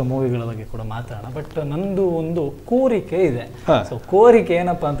ಇನ್ನಷ್ಟು ಮೂವಿಗಳ ಬಗ್ಗೆ ಕೂಡ ಮಾತಾಡೋಣ. ಬಟ್ ನಂದು ಒಂದು ಕೋರಿಕೆ ಇದೆ. ಸೊ ಕೋರಿಕೆ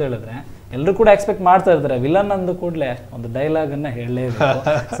ಏನಪ್ಪಾ ಅಂತ ಹೇಳಿದ್ರೆ, ಎಲ್ಲರೂ ಕೂಡ ಎಕ್ಸ್ಪೆಕ್ಟ್ ಮಾಡ್ತಾ ಇರ್ತಾರೆ ವಿಲನ್ ಅಂದ ಕೂಡಲೇ ಒಂದು ಡೈಲಾಗ್ ಅನ್ನ ಹೇಳಲೇಬೇಕು.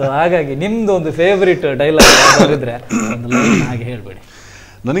 ಸೊ ಹಾಗಾಗಿ ನಿಮ್ದು ಒಂದು ಫೇವ್ರೇಟ್ ಡೈಲಾಗ್ ಇದ್ರೆ ಒಂದು ಲೈನ್ ಹಾಗೆ ಹೇಳ್ಬೇಡಿ.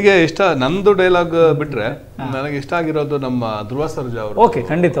 ನನಗೆ ಇಷ್ಟ, ನಂದು ಡೈಲಾಗ್ ಬಿಟ್ರೆ ನನಗೆ ಇಷ್ಟ ಆಗಿರೋದು ನಮ್ಮ ಧ್ರುವ ಸರ್ಜಾ ಅವರು. ಓಕೆ,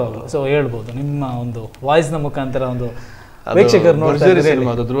 ಖಂಡಿತವಾಗ್ಲು. ಸೊ ಹೇಳ್ಬೋದು ನಿಮ್ಮ ಒಂದು ವಾಯ್ಸ್ ನ ಮುಖಾಂತರ ಒಂದು ಪ್ರೇಕ್ಷಕರು ನೋಡ್ತಾರೆ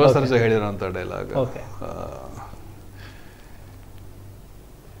ಸಿನಿಮಾ, ಅದು ಧ್ರುವ ಸರ್ಜಾ ಹೇಳಿರೋಂಥ ಡೈಲಾಗ್.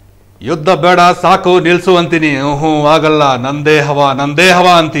 ಯುದ್ಧ ಬೇಡ ಸಾಕು ನಿಲ್ಸು ಅಂತೀನಿ, ಆಗಲ್ಲ, ನಂದೇ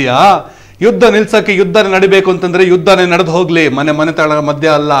ಹವಾ ಅಂತೀಯ. ಯುದ್ಧ ನಿಲ್ಸಕ್ಕೆ ಯುದ್ಧನೇ ನಡಿಬೇಕು ಅಂತಂದ್ರೆ ಯುದ್ಧನೇ ನಡೆದು ಹೋಗ್ಲಿ. ಮನೆತಗಳ ಮಧ್ಯ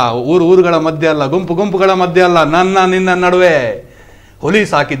ಅಲ್ಲ, ಊರುಗಳ ಮಧ್ಯ ಅಲ್ಲ, ಗುಂಪುಗಳ ಮಧ್ಯ ಅಲ್ಲ, ನಿನ್ನ ನಡುವೆ ಹುಲಿ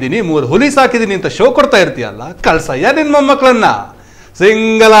ಸಾಕಿದ್ದೀನಿ, 3 ಹುಲಿ ಸಾಕಿದ್ದೀನಿ ಅಂತ ಶೋ ಕೊಡ್ತಾ ಇರ್ತೀಯಲ್ಲ, ಕಳ್ಸಯ್ಯ ನಿನ್ನ ಮೊಮ್ಮಕ್ಕಳನ್ನ,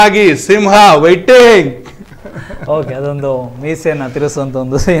 ಸಿಂಗಲ್ ಆಗಿ ಸಿಂಹ ವೈಟಿಂಗ್. ಓಕೆ, ಅದೊಂದು ಮೀಸೆಯನ್ನು ತಿರುಸುವಂತ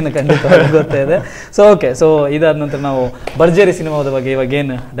ಒಂದು ಸೀನ್ ಖಂಡಿತ ಗೊತ್ತೇ ಇದೆ. ಸೊ ಓಕೆ, ಸೊ ಇದಾದ ನಂತರ ನಾವು ಭರ್ಜರಿ ಸಿನಿಮಾದ ಬಗ್ಗೆ ಇವಾಗ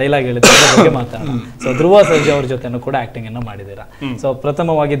ಏನು ಡೈಲಾಗ್ ಹೇಳಿದ್ರೆ ಅದ್ರ ಬಗ್ಗೆ ಮಾತಾಡೋಣ. ಸೊ ಧ್ರುವ ಸರ್ಜಾ ಅವ್ರ ಜೊತೆನೂ ಕೂಡ ಆಕ್ಟಿಂಗ್ ಅನ್ನು ಮಾಡಿದ್ದೀರಾ. ಸೊ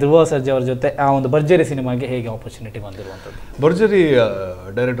ಪ್ರಥಮವಾಗಿ ಧ್ರುವ ಸರ್ಜಾ ಅವ್ರ ಜೊತೆ ಆ ಒಂದು ಭರ್ಜರಿ ಸಿನಿಮಾಗೆ ಹೇಗೆ ಆಪರ್ಚುನಿಟಿ ಬಂದಿರುವಂಥದ್ದು? ಭರ್ಜರಿ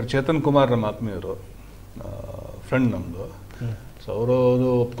ಡೈರೆಕ್ಟರ್ ಚೇತನ್ ಕುಮಾರ್ ನಮ್ಮ ಆತ್ಮೀಯರು, ಫ್ರೆಂಡ್ ನಮ್ಮದು. ಸೊ ಅವರು ಅದು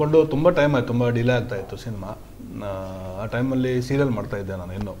ಒಪ್ಕೊಂಡು ತುಂಬ ಟೈಮ್ ಆಯ್ತು, ತುಂಬ ಡಿಲೇ ಆಗ್ತಾ ಇತ್ತು ಸಿನಿಮಾ. ಆ ಟೈಮಲ್ಲಿ ಸೀರಿಯಲ್ ಮಾಡ್ತಾ ಇದ್ದೆ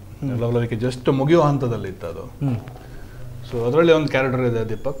ನಾನು, ಇನ್ನೂ ಲವಲವಿಕೆ ಜಸ್ಟ್ ಮುಗಿಯೋ ಹಂತದಲ್ಲಿ ಇತ್ತು ಅದು. ಸೊ ಅದರಲ್ಲಿ ಒಂದು ಕ್ಯಾರೆಕ್ಟರ್ ಇದೆ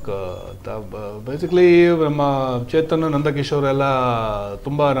ದೀಪಕ್. ಬೇಸಿಕ್ಲಿ ನಮ್ಮ ಚೇತನ್, ನಂದಕಿಶೋರ್ ಎಲ್ಲ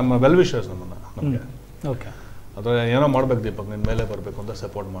ತುಂಬ ನಮ್ಮ ವೆಲ್ ವಿಶರ್ಸ್ ನಮಗೆ. ಆದರೆ ಏನೋ ಮಾಡ್ಬೇಕು ದೀಪಕ್, ನಿನ್ನ ಮೇಲೆ ಬರಬೇಕು ಅಂತ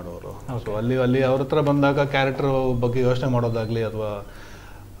ಸಪೋರ್ಟ್ ಮಾಡೋರು. ಸೊ ಅಲ್ಲಿ ಅವ್ರ ಹತ್ರ ಬಂದಾಗ ಕ್ಯಾರೆಕ್ಟರ್ ಬಗ್ಗೆ ಯೋಚನೆ ಮಾಡೋದಾಗ್ಲಿ ಅಥವಾ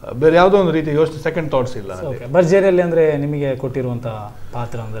ಬೇರೆ ಯಾವುದೋ ಒಂದು ರೀತಿ ಯೋಚನೆ ಸೆಕೆಂಡ್ ಥಾಟ್ಸ್ ಇಲ್ಲ. ಭರ್ಜರಿಯಲ್ಲಿ ಅಂದ್ರೆ ನಿಮಗೆ ಕೊಟ್ಟಿರುವಂತ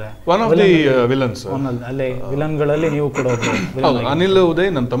ಪಾತ್ರ ಅಂದ್ರೆ ಒನ್ ಆಫ್ ದಿ ವಿಲನ್ಸ್. ಅಲ್ಲೇ ವಿಲನ್ಗಳಲ್ಲಿ ನೀವು ಕೂಡ ಅನಿಲ್ ಉದಯ್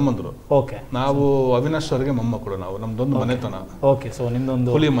ನನ್ನ ತಮ್ಮಂದ್ರು. ಓಕೆ. ನಾವು ಅವಿನಾಶ್ ಅವರಿಗೆ ಮೊಮ್ಮಕ್ಕಳು. ನಾವು ನಮ್ದೊಂದು ಮನೆತನ. ಓಕೆ. ಸೊ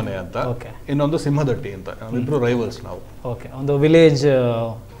ನಿಮ್ದೊಂದು ಹುಲಿ ಮನೆ ಅಂತ, ಇನ್ನೊಂದು ಸಿಂಹದಟ್ಟಿ ಅಂತ, ಇಬ್ರು ರೈವಲ್ಸ್ ನಾವು. ಓಕೆ. ಒಂದು ವಿಲೇಜ್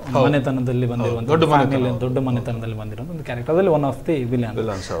ಮನೆತನದಲ್ಲಿ ಬಂದಿರುವಂತ ದೊಡ್ಡ ಮನೆತನದಲ್ಲಿ ಬಂದಿರೋ ಒಂದು ಕ್ಯಾರೆಕ್ಟರ್, ಅದರಲ್ಲಿ one of the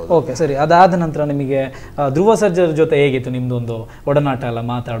villains. Okay ಸರಿ. ಅದಾದ ನಂತರ ನಿಮಗೆ ಧ್ರುವ ಸರ್ಜರ್ ಜೊತೆ ಹೇಗಿತ್ತು ನಿಮ್ದು ಒಂದು ಒಡನಾಟ ಎಲ್ಲ,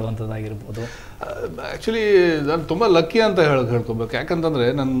 ಮಾತಾಡುವಂಥದ್ದಾಗಿರ್ಬೋದು? ಆ್ಯಕ್ಚುಲಿ ನಾನು ತುಂಬ ಲಕ್ಕಿ ಅಂತ ಹೇಳ್ಕೊಬೇಕು. ಯಾಕಂತಂದರೆ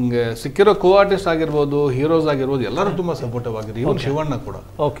ನನಗೆ ಸಿಕ್ಕಿರೋ ಕೋ ಆರ್ಟಿಸ್ಟ್ ಆಗಿರ್ಬೋದು, ಹೀರೋಸ್ ಆಗಿರ್ಬೋದು, ಎಲ್ಲರೂ ತುಂಬ ಸಪೋರ್ಟಿವ್ ಆಗಿದ್ರು. ಇವನ್ ಶಿವಣ್ಣ ಕೂಡ.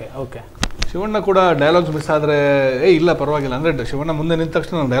 Okay okay. ಶಿವಣ್ಣ ಕೂಡ ಡೈಲಾಗ್ಸ್ ಮಿಸ್ ಆದರೆ ಇಲ್ಲ ಪರವಾಗಿಲ್ಲ ಅಂದರೆ ಶಿವಣ್ಣ ಮುಂದೆ ನಿಂತ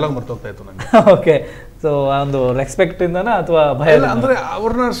ತಕ್ಷಣ ನಾನು ಡೈಲಾಗ್ ಮರ್ತೋಗ್ತಾ ಇತ್ತು ನನಗೆ. ಓಕೆ. ಸೊ ಒಂದು ರೆಸ್ಪೆಕ್ಟ್ ಇಂದನಾ ಅಥವಾ ಭಯ? ಅಂದ್ರೆ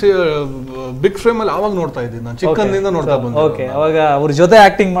ಅವ್ರನ್ನ ಬಿಗ್ ಫ್ರೇಮ್ ಅಲ್ಲಿ ಅವಾಗ ನೋಡ್ತಾ ಇದ್ದೀನಿ ನಾನು, ಚಿಕ್ಕಂದಿಂದ ನೋಡ್ತಾ ಬಂದೆ. ಓಕೆ. ಅವಾಗ ಅವ್ರ ಜೊತೆ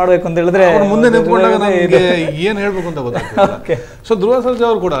ಆಕ್ಟಿಂಗ್ ಮಾಡ್ಬೇಕು ಅಂತ ಹೇಳಿದ್ರೆ ಮುಂದೆ ನಿಂತ್ಕೊಂಡಾಗ ನನಗೆ ಏನ್ ಹೇಳ್ಬೇಕು ಅಂತ ಗೊತ್ತಾಗ್ತಿಲ್ಲ. ಸೊ ಧ್ರುವ ಸರ್ಜಾ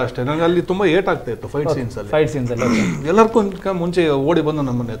ಅವ್ರು ಕೂಡ ಅಷ್ಟೇ, ನನಗೆ ಅಲ್ಲಿ ತುಂಬಾ ಏಟ್ ಆಗ್ತಾ ಇತ್ತು ಫೈಟ್ ಸೀನ್ಸ್ ಅಲ್ಲಿ. ಎಲ್ಲರಿಗೂ ಮುಂಚೆ ಓಡಿ ಬಂದು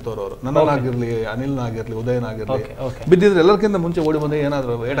ನಮ್ಮನ್ನ ಎತ್ತೋರು ಅವರು, ನನ್ನನ್ನಾಗಿರ್ಲಿ, ಅನಿಲ್ನಾಗಿರ್ಲಿ, ಉದಯನಾಗಿರ್ಲಿ, ಬಿದ್ದಿದ್ರೆ ಎಲ್ಲರಿಗಿಂತ ಮುಂಚೆ ಓಡಿ ಬಂದು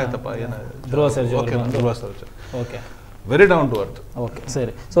ಏನಾದ್ರು ಏಟ್ ಆಯ್ತಪ್ಪ ಏನಾದ್ರು Dhruva Sarja. Dhruva Sarja okay. Very down to earth. Okay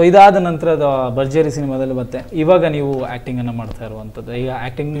ಸರಿ. ಸೊ ಇದಾದ ನಂತರದ ಭರ್ಜರಿ ಸಿನಿಮಾದಲ್ಲಿ ಮತ್ತೆ ಇವಾಗ ನೀವು ಆಕ್ಟಿಂಗ್ ಅನ್ನ ಮಾಡ್ತಾ ಇರುವಂತದ್ದು, ಈಗ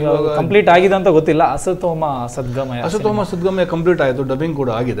ಆಕ್ಟಿಂಗ್ ಕಂಪ್ಲೀಟ್ ಆಗಿದೆ ಅಂತ ಗೊತ್ತಿಲ್ಲ, ಅಸತೋಮ ಸದ್ಗಮಯ ಕಂಪ್ಲೀಟ್ ಆಯ್ತು, ಡಬ್ಬಿಂಗ್ ಕೂಡ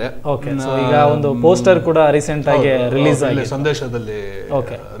ಆಗಿದೆ. ಓಕೆ. ಸೊ ಈಗ ಒಂದು ಪೋಸ್ಟರ್ ಕೂಡ ರೀಸೆಂಟ್ ಆಗಿ ರಿಲೀಸ್ ಆಗಿದೆ, ಸಂದೇಶದಲ್ಲಿ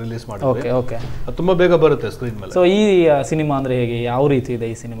ರಿಲೀಸ್ ಮಾಡಿದ್ವಿ. Okay okay. ತುಂಬಾ ಬೇಗ ಬರುತ್ತೆ ಸ್ಕ್ರೀನ್ ಮೇಲೆ. ಸೊ ಈ ಸಿನಿಮಾ ಅಂದ್ರೆ ಹೇಗೆ, ಯಾವ ರೀತಿ ಇದೆ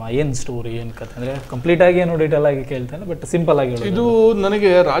ಈ ಸಿನಿಮಾ, ಏನ್ ಸ್ಟೋರಿ, ಏನ್ ಕಥೆ? ಅಂದ್ರೆ ಕಂಪ್ಲೀಟ್ ಆಗಿ ಏನು ಡೀಟೇಲ್ ಆಗಿ ಕೇಳ್ತೇನೆ, ಬಟ್ ಸಿಂಪಲ್ ಆಗಿ ಹೇಳಿ. ಇದು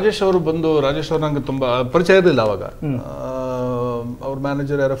ನನಗೆ ರಾಜೇಶ್ ಅವರು ನಂಗೆ ತುಂಬಾ ಪರಿಚಯ ಇರಲಿಲ್ಲ ಅವಾಗ. ಅವ್ರ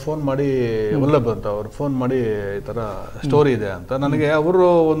ಮ್ಯಾನೇಜರ್ ಯಾರೋ ಫೋನ್ ಮಾಡಿ, ವಲ್ಲಭ್ ಅಂತ ಅವ್ರು ಫೋನ್ ಮಾಡಿ ಈ ತರ ಸ್ಟೋರಿ ಇದೆ ಅಂತ. ನನಗೆ ಅವರು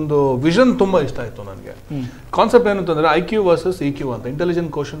ಒಂದು ವಿಷನ್ ತುಂಬಾ ಇಷ್ಟ ಆಯ್ತು ನನಗೆ. ಕಾನ್ಸೆಪ್ಟ್ ಏನು ಅಂತಂದ್ರೆ IQ ವರ್ಸಸ್ EQ ಅಂತ,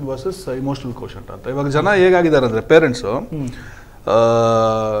 intelligent question versus emotional question ಅಂತ. ಇವಾಗ ಜನ ಹೇಗಾಗಿದ್ದಾರೆ ಅಂದ್ರೆ ಪೇರೆಂಟ್ಸು,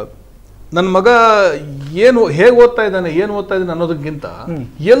 ನನ್ನ ಮಗ ಹೇಗೆ ಓದ್ತಾ ಇದ್ದಾನೆ, ಏನು ಓದ್ತಾ ಇದ್ದಾನೆ ಅನ್ನೋದಕ್ಕಿಂತ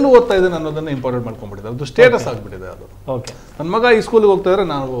ಎಲ್ಲಿ ಓದ್ತಾ ಇದ್ದಾನೆ ಅನ್ನೋದನ್ನ ಇಂಪಾರ್ಟೆಂಟ್ ಮಾಡ್ಕೊಂಡ್ಬಿಟ್ಟಿದೆ. ಅದು ಸ್ಟೇಟಸ್ ಆಗ್ಬಿಟ್ಟಿದೆ ಅದು. ನನ್ನ ಮಗ ಈ ಸ್ಕೂಲ್ಗೆ ಹೋಗ್ತಾ ಇದ್ರೆ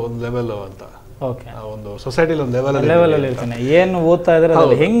ನಾನು ಒಂದು ಲೆವೆಲ್ ಅಂತ, ಒಂದು ಸೊಸೈಟಿಲಿ ಒಂದು ಲೆವೆಲ್ ಅಲ್ಲಿ ಇರ್ತಾನೆ. ಏನು ಓದ್ತಾ ಇದ್ದಾರೆ,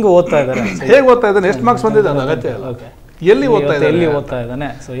 ಹೆಂಗ್ ಓದ್ತಾ ಇದ್ದಾರೆ, ಹೇಗೆ ಓದ್ತಾ ಇದ್ದಾನೆ, ಎಷ್ಟು ಮಾರ್ಕ್ಸ್ ಬಂದಿದೆ ಅದು ಅಗತ್ಯ ಇಲ್ಲ, ಎಲ್ಲಿ ಓದ್ತಾ ಇದ್ದಾನೆ.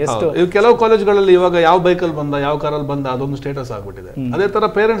 ಇವು ಕೆಲವು ಕಾಲೇಜ್ಗಳಲ್ಲಿ ಇವಾಗ ಯಾವ ಬೈಕಲ್ಲಿ ಬಂದ, ಯಾವ ಕಾರಲ್ಲಿ ಬಂದ, ಅದೊಂದು ಸ್ಟೇಟಸ್ ಆಗ್ಬಿಟ್ಟಿದೆ. ಅದೇ ತರ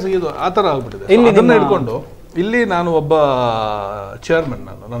ಪೇರೆಂಟ್ಸ್ ಇದು ಆ ತರ ಆಗ್ಬಿಟ್ಟಿದೆ. ಅದನ್ನ ಇಟ್ಕೊಂಡು ಇಲ್ಲಿ ನಾನು ಒಬ್ಬ ಚೇರ್ಮನ್,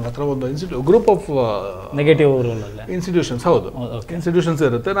 ನನ್ನ ಹತ್ರ ಒಂದು ಗ್ರೂಪ್ ಆಫ್ ನೆಗೆಟಿವ್ ಇನ್ಸ್ಟಿಟ್ಯೂಷನ್ಸ್, ಹೌದು ಇನ್ಸ್ಟಿಟ್ಯೂಷನ್ಸ್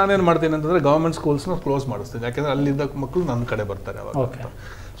ಇರುತ್ತೆ. ನಾನೇನ್ ಮಾಡ್ತೀನಿ ಅಂತಂದ್ರೆ ಗವರ್ಮೆಂಟ್ ಸ್ಕೂಲ್ಸ್ನ ಕ್ಲೋಸ್ ಮಾಡಿಸ್ತೀನಿ, ಯಾಕಂದ್ರೆ ಅಲ್ಲಿಂದ ಮಕ್ಕಳು ನನ್ನ ಕಡೆ ಬರ್ತಾರೆ ಅವಾಗ.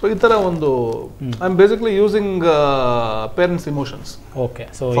 ಸೊ ಈ ತರ ಒಂದು I am basically using parents emotions. Okay.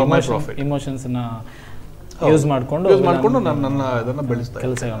 So emotions ನ ಯೂಸ್ ಮಾಡ್ಕೊಂಡು ನನ್ನ ಇದನ್ನ ಬೆಳೆಸ್ತಾ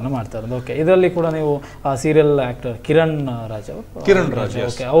ಕೆಲಸಗಳನ್ನ ಮಾಡ್ತಾ ಇರೋದು. ಓಕೆ. ಇದರಲ್ಲಿ ಕೂಡ ನೀವು serial actor Kiran Raj.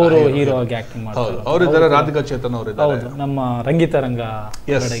 Okay. ಅವರು ಹೀರೋ ಆಗಿ ಆಕ್ಟಿಂಗ್ ಮಾಡ್ತಾರೆ. ಅವರಿದ್ದಾರೆ, ರಾಧಿಕಾ ಚೇತನ್ ಅವರಿದ್ದಾರೆ. ಹೌದು, ನಮ್ಮ Rangitaranga.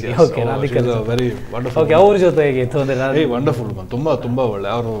 Okay. Radhika very wonderful. Okay. ಅವ್ರ ಜೊತೆ ಹೇಗಿತ್ತು ಅಂದ್ರೆ? ವಂಡರ್ಫುಲ್, ತುಂಬಾ ಒಳ್ಳೆ.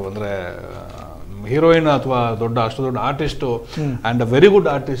 ಅವರು ಅಂದ್ರೆ ಹೀರೋಯಿನ್ ಅಥವಾ ಅಷ್ಟು ದೊಡ್ಡ artist and a very good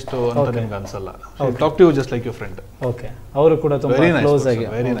artist ಅಂತ ನಿಮ್ಗೆ ಅನ್ಸಲ್ಲ. Talk to you just like your friend. Okay. ಅವರು ಕೂಡ ತುಂಬಾ ಕ್ಲೋಸ್ ಆಗಿ.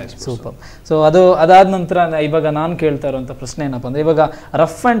 ಸೂಪರ್. ಸೊ ಅದಾದ ನಂತರ ಇವಾಗ ನಾನು ಕೇಳ್ತಾ ಇರುವಂತ ಪ್ರಶ್ನೆ ಏನಪ್ಪಾ ಅಂದ್ರೆ, ಇವಾಗ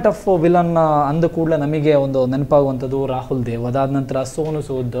ರಫ್ ಅಂಡ್ ಟಫ್ ವಿಲನ್ ಅಂದ ಕೂಡಲೇ ನಮಗೆ ಒಂದು ನೆನಪಾಗುವಂಥದ್ದು ರಾಹುಲ್ ದೇವ್, ಅದಾದ ನಂತರ ಸೋನು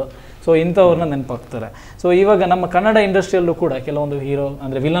ಸೂದ್, ಸೊ ಇಂಥವ್ರನ್ನ ನೆನಪಾಗ್ತಾರೆ. ಸೊ ಇವಾಗ ನಮ್ಮ ಕನ್ನಡ ಇಂಡಸ್ಟ್ರಿಯಲ್ಲೂ ಕೂಡ ಕೆಲವೊಂದು ಹೀರೋ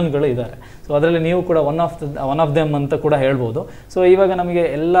ಅಂದರೆ ವಿಲನ್ಗಳು ಇದ್ದಾರೆ. ಸೊ ಅದರಲ್ಲಿ ನೀವು ಕೂಡ ಒನ್ ಆಫ್ ದೆಮ್ ಅಂತ ಕೂಡ ಹೇಳ್ಬೋದು. ಸೊ ಇವಾಗ ನಮಗೆ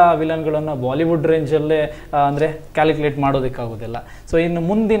ಎಲ್ಲ ವಿಲನ್ಗಳನ್ನು ಬಾಲಿವುಡ್ ರೇಂಜಲ್ಲೇ ಅಂದರೆ ಕ್ಯಾಲ್ಕುಲೇಟ್ ಮಾಡೋದಕ್ಕಾಗೋದಿಲ್ಲ. ಸೊ ಇನ್ನು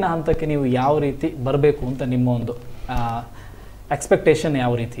ಮುಂದಿನ ಹಂತಕ್ಕೆ ನೀವು ಯಾವ ರೀತಿ ಬರಬೇಕು ಅಂತ ನಿಮ್ಮ ಒಂದು ಎಕ್ಸ್ಪೆಕ್ಟೇಷನ್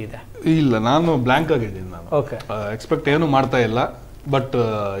ಯಾವ ರೀತಿ ಇದೆ? ಇಲ್ಲ, ನಾನು ಬ್ಲ್ಯಾಂಕ್ ಆಗಿದ್ದೀನಿ. ನಾನು ಓಕೆ. ಎಕ್ಸ್ಪೆಕ್ಟ್ ಏನು ಮಾಡ್ತಾ ಇಲ್ಲ, ಬಟ್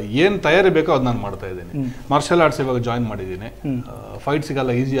ಏನು ತಯಾರಿ ಬೇಕೋ ಅದು ನಾನು ಮಾಡ್ತಾ ಇದ್ದೀನಿ. ಮಾರ್ಷಲ್ ಆರ್ಟ್ಸ್ ಇವಾಗ ಜಾಯಿನ್ ಮಾಡಿದ್ದೀನಿ. ಫೈಟ್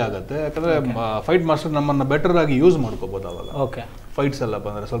ಸಿಗಲ್ಲ, ಈಸಿ ಆಗುತ್ತೆ, ಯಾಕಂದ್ರೆ ಫೈಟ್ ಮಾಸ್ಟರ್ ನಮ್ಮನ್ನ ಬೆಟರ್ ಆಗಿ ಯೂಸ್ ಮಾಡ್ಕೋಬಹುದು ಅವಾಗ. ಓಕೆ. ಫೈಟ್ಸ್ ಎಲ್ಲ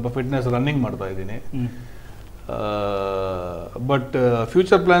ಬಂದರೆ ಸ್ವಲ್ಪ ಫಿಟ್ನೆಸ್, ರನ್ನಿಂಗ್ ಮಾಡ್ತಾ ಇದ್ದೀನಿ. ಬಟ್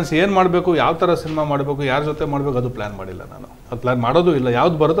ಫ್ಯೂಚರ್ ಪ್ಲಾನ್ಸ್ ಏನು ಮಾಡಬೇಕು, ಯಾವ ಥರ ಸಿನಿಮಾ ಮಾಡಬೇಕು, ಯಾರ ಜೊತೆ ಮಾಡಬೇಕು ಅದು ಪ್ಲಾನ್ ಮಾಡಿಲ್ಲ. ನಾನು ಅದು ಪ್ಲಾನ್ ಮಾಡೋದು ಇಲ್ಲ,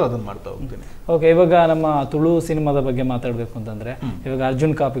 ಯಾವ್ದು ಬರುತ್ತೋ ಅದನ್ನು ಮಾಡ್ತಾ ಹೋಗ್ತೀನಿ. ಓಕೆ. ಇವಾಗ ನಮ್ಮ ತುಳು ಸಿನಿಮಾದ ಬಗ್ಗೆ ಮಾತಾಡಬೇಕು ಅಂತಂದರೆ, ಇವಾಗ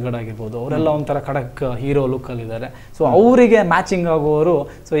ಅರ್ಜುನ್ ಕಾಪಿಗಡ್ ಆಗಿರ್ಬೋದು, ಅವರೆಲ್ಲ ಒಂಥರ ಖಡಕ್ ಹೀರೋ ಲುಕ್ಕಲ್ಲಿದ್ದಾರೆ. ಸೊ ಅವರಿಗೆ ಮ್ಯಾಚಿಂಗ್ ಆಗುವವರು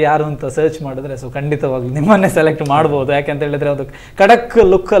ಸೊ ಯಾರು ಅಂತ ಸರ್ಚ್ ಮಾಡಿದ್ರೆ ಸೊ ಖಂಡಿತವಾಗ್ಲೂ ನಿಮ್ಮನ್ನೇ ಸೆಲೆಕ್ಟ್ ಮಾಡ್ಬೋದು. ಯಾಕೆಂತ ಹೇಳಿದ್ರೆ ಅದು ಖಡಕ್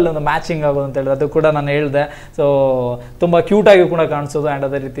ಲುಕ್ಕಲ್ಲಿ ಒಂದು ಮ್ಯಾಚಿಂಗ್ ಆಗೋದು ಅಂತ ಹೇಳಿದ್ರೆ, ಅದು ಕೂಡ ನಾನು ಹೇಳಿದೆ. ಸೊ ತುಂಬ ಕ್ಯೂಟಾಗಿ ಕೂಡ ಕಾಣಿಸೋದು, ಆ್ಯಂಡ್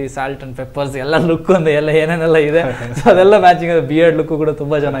ಅದೇ ರೀತಿ ಸಾಲ್ಟ್ ಆ್ಯಂಡ್ ಪೆಪ್ಪರ್ಸ್ ಎಲ್ಲ ಲುಕ್ ಒಂದು ಎಲ್ಲ ಏನೇನೆಲ್ಲ ಇದೆ, ಸೊ ಅದೆಲ್ಲ ಮ್ಯಾಚಿಂಗ್ ಇದೆ. ಬಿಯರ್ಡ್ ಲುಕ್ ಕೂಡ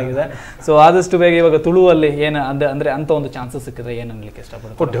ತುಂಬ ಚೆನ್ನಾಗಿದೆ. ಸೊ ಆದಷ್ಟು ಬೇಗ ಇವಾಗ ತುಳುವಲ್ಲಿ ಏನು ಅಂದರೆ ಅಂತ ಒಂದು ಚಾನ್ಸಸ್ ಸಿಕ್ಕಿದ್ರೆ ಏನು ಅನ್ಲಿಕ್ಕೆ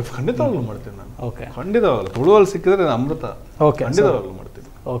ಇಷ್ಟಪಡ್ತೀನಿ? ಖಂಡಿತವಾಗ್ಲೂ ಮಾಡ್ತೀನಿ ನಾನು. ಓಕೆ. ಖಂಡಿತವಾಗ್ಲೂ ತುಳುವಲ್ಲಿ ಸಿಕ್ಕಿದ್ರೆ ಅಮೃತ. ಓಕೆ. ಖಂಡಿತವಾಗ್ಲೂ ಮಾಡ್ತೀನಿ.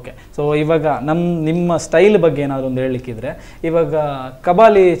 ಓಕೆ. ಸೊ ಇವಾಗ ನಿಮ್ಮ ಸ್ಟೈಲ್ ಬಗ್ಗೆ ಏನಾದರೂ ಒಂದು ಹೇಳಲಿಕ್ಕಿದ್ರೆ, ಇವಾಗ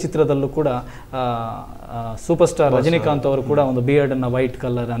ಕಬಾಲಿ ಚಿತ್ರದಲ್ಲೂ ಕೂಡ ಸೂಪರ್ ಸ್ಟಾರ್ ರಜನಿಕಾಂತ್ ಅವರು ಕೂಡ ಒಂದು ಬಿಯರ್ಡನ್ನು ವೈಟ್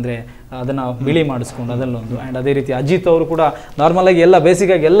ಕಲರ್ ಅಂದರೆ ಅದನ್ನು ಬಿಳಿ ಮಾಡಿಸ್ಕೊಂಡು ಅದಲ್ಲೊಂದು, ಆ್ಯಂಡ್ ಅದೇ ರೀತಿ ಅಜಿತ್ ಅವರು ಕೂಡ ನಾರ್ಮಲ್ ಆಗಿ ಎಲ್ಲ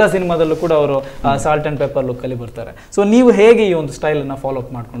ಬೇಸಿಗಾಗಿ ಎಲ್ಲ ಸಿನಿಮಾದಲ್ಲೂ ಕೂಡ ಅವರು ಸಾಲ್ಟ್ ಆ್ಯಂಡ್ ಪೆಪ್ಪರ್ ಲುಕ್ಕಲ್ಲಿ ಬರ್ತಾರೆ. ಸೊ ನೀವು ಹೇಗೆ ಈ ಒಂದು ಸ್ಟೈಲನ್ನು ಫಾಲೋ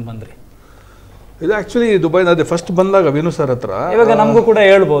ಅಪ್ ಮಾಡ್ಕೊಂಡು ಬಂದ್ರಿ? ಇದು ಆಕ್ಚುಲಿ ದುಬೈನ ಅದೇ ಫಸ್ಟ್ ಬಂದಾಗ ವಿನು ಸರ್ ಹತ್ರ ಇವಾಗ ನಮಗೂ ಕೂಡ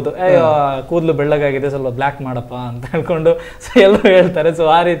ಹೇಳ್ಬೋದು, ಕೂದಲು ಬೆಳ್ಳಗಾಗಿದೆ ಸ್ವಲ್ಪ ಬ್ಲ್ಯಾಕ್ ಮಾಡಪ್ಪ ಅಂತ ಹೇಳ್ಕೊಂಡು ಎಲ್ಲರೂ ಹೇಳ್ತಾರೆ. ಸೊ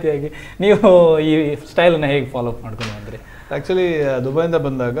ಆ ರೀತಿಯಾಗಿ ನೀವು ಈ ಸ್ಟೈಲನ್ನು ಹೇಗೆ ಫಾಲೋ ಅಪ್ ಮಾಡ್ಕೊಂಡು ಬಂದ್ರಿ? ಆಕ್ಚುಲಿ ದುಬೈಯಿಂದ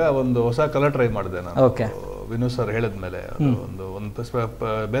ಬಂದಾಗ ಒಂದು ಹೊಸ ಕಲರ್ ಟ್ರೈ ಮಾಡಿದೆ ನಾನು. ಓಕೆ. ವಿನು ಸರ್ ಹೇಳಿದ್ಮೇಲೆ ಒಂದು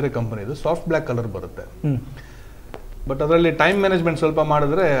ಬೇರೆ ಕಂಪನಿದು ಸಾಫ್ಟ್ ಬ್ಲ್ಯಾಕ್ ಕಲರ್ ಬರುತ್ತೆ, ಬಟ್ ಅದರಲ್ಲಿ ಟೈಮ್ ಮ್ಯಾನೇಜ್ಮೆಂಟ್ ಸ್ವಲ್ಪ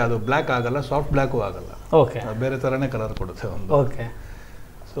ಮಾಡಿದ್ರೆ ಅದು ಬ್ಲ್ಯಾಕ್ ಆಗಲ್ಲ, ಸಾಫ್ಟ್ ಬ್ಲ್ಯಾಕು ಆಗಲ್ಲ. ಓಕೆ. ಬೇರೆ ಥರನೇ ಕಲರ್ ಕೊಡುತ್ತೆ ಒಂದು. ಓಕೆ.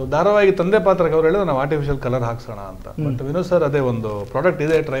 ಸೊ ಧಾರಾವಾಹಿ ತಂದೆ ಪಾತ್ರಕ್ಕೆ ಅವ್ರು ಹೇಳಿದ್ರು ನಾವು ಆರ್ಟಿಫಿಷಿಯಲ್ ಕಲರ್ ಹಾಕ್ಸೋಣ ಅಂತ. ಬಟ್ ವಿನೋದ್ ಸರ್ ಅದೇ ಒಂದು ಪ್ರಾಡಕ್ಟ್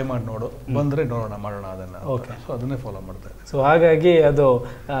ಇದೆ, ಟ್ರೈ ಮಾಡಿ ನೋಡು, ಬಂದರೆ ನೋಡೋಣ ಮಾಡೋಣ ಅದನ್ನು. ಓಕೆ. ಸೊ ಅದನ್ನೇ ಫಾಲೋ ಮಾಡ್ತಾ ಇದ್ದೆ. ಸೊ ಹಾಗಾಗಿ ಅದು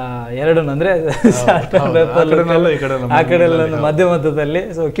ಎರಡು ಅಂದರೆ ಆ ಕಡೆ ಮಧ್ಯ ಮಧ್ಯದಲ್ಲಿ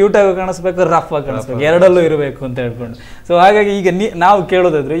ಸೊ ಕ್ಯೂಟಾಗಿ ಕಾಣಿಸ್ಬೇಕು, ರಫ್ ಆಗಿ ಕಾಣಿಸ್ಬೇಕು, ಎರಡಲ್ಲೂ ಇರಬೇಕು ಅಂತ ಹೇಳ್ಕೊಂಡು. ಸೊ ಹಾಗಾಗಿ ಈಗ ನಾವು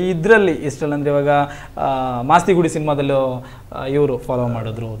ಕೇಳೋದಾದ್ರೆ ಇದರಲ್ಲಿ ಇಷ್ಟಲ್ಲ ಅಂದರೆ ಇವಾಗ ಮಾಸ್ತಿಗುಡಿ ಸಿನಿಮಾದಲ್ಲೂ ಇವರು ಫಾಲೋ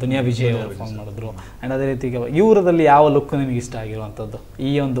ಮಾಡಿದ್ರು, ದುನಿಯಾ ವಿಜಯ್ ಅವರು ಫಾಲೋ ಮಾಡಿದ್ರು, ಆ್ಯಂಡ್ ಅದೇ ರೀತಿ ಇವರದಲ್ಲಿ ಯಾವ ಲುಕ್ ನಿಮಗೆ ಇಷ್ಟ ಆಗಿರುವಂಥದ್ದು? ಈ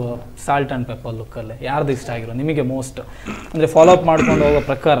ಒಂದು ಸಾಲ್ಟ್ ಆ್ಯಂಡ್ ಪೆಪ್ಪರ್ ಲುಕ್ಕಲ್ಲಿ ಯಾರ್ದು ಇಷ್ಟ ಆಗಿರೋ ನಿಮಗೆ ಮೋಸ್ಟ್ ಅಂದರೆ ಫಾಲೋ ಅಪ್ ಮಾಡ್ಕೊಂಡು ಹೋಗೋ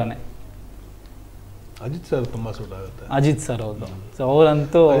ಪ್ರಕಾರನೇ? ಅಜಿತ್ ಸರ್ ತುಂಬಾ ಸೂಟ್ ಆಗುತ್ತೆ. ಅಜಿತ್ ಸರ್ ಹೌದು. ಸೊ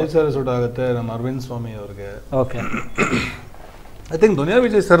ಅವರಂತೂ ಅಜಿತ್ ಸರ್ ಸೂಟ್ ಆಗುತ್ತೆ. ನಮ್ಮ ಅರವಿಂದ್ ಸ್ವಾಮಿ ಅವ್ರಿಗೆ. Okay. I think Duniya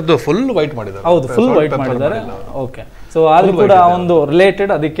Vijay ಸರ್ದು ಫುಲ್ ವೈಟ್ ಮಾಡಿದ್ದಾರೆ. ಹೌದು, ಫುಲ್ ವೈಟ್ ಮಾಡಿದ್ದಾರೆ. ಓಕೆ. ಸೊ ಆದ್ರೂ ಕೂಡ ಒಂದು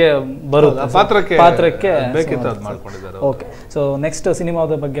ರಿಲೇಟೆಡ್ ಅದಕ್ಕೆ ಬರುತ್ತೆ, ಪಾತ್ರಕ್ಕೆ ಬೇಕಿತ್ತು ಅದು ಮಾಡ್ಕೊಂಡಿದ್ದಾರೆ. ಓಕೆ. ಸೊ ನೆಕ್ಸ್ಟ್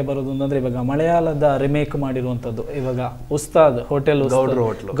ಸಿನಿಮಾದ ಬಗ್ಗೆ ಬರೋದು ಅಂತಂದ್ರೆ ಇವಾಗ ಮಲಯಾಳದ ರಿಮೇಕ್ ಮಾಡಿರುವಂಥದ್ದು, ಇವಾಗ ಉಸ್ತಾದ್ ಹೋಟೆಲ್,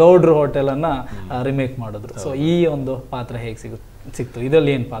 ಗೌಡ್ರು ಹೋಟೆಲ್ ಅನ್ನ ರಿಮೇಕ್ ಮಾಡಿದ್ರು. ಸೊ ಈ ಒಂದು ಪಾತ್ರ ಹೇಗೆ ಸಿಕ್ತು?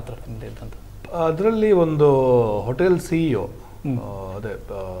 ಇದರಲ್ಲಿ ಏನು ಪಾತ್ರ ಅಂತ? ಅದರಲ್ಲಿ ಒಂದು ಹೋಟೆಲ್ ಸಿಇಒ, ಅದೇ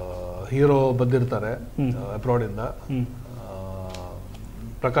ಹೀರೋ ಬಂದಿರ್ತಾರೆ ಅಬ್ರಾಡ್ ಇಂದ,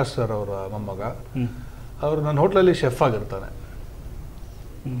 ಪ್ರಕಾಶ್ ಸರ್ ಅವರ ಮೊಮ್ಮಗ. ಅವರು ನನ್ನ ಹೋಟ್ಲಲ್ಲಿ ಶೆಫ್ ಆಗಿರ್ತಾನೆ.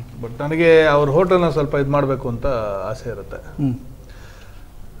 ಬಟ್ ನನಗೆ ಅವ್ರ ಹೋಟೆಲ್ನ ಸ್ವಲ್ಪ ಇದು ಮಾಡಬೇಕು ಅಂತ ಆಸೆ ಇರುತ್ತೆ.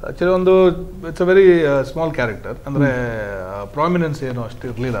 ಆಕ್ಚುಲಿ ಒಂದು it's a very small character, ಅಂದರೆ ಪ್ರಾಮಿನೆನ್ಸ್ ಏನು ಅಷ್ಟು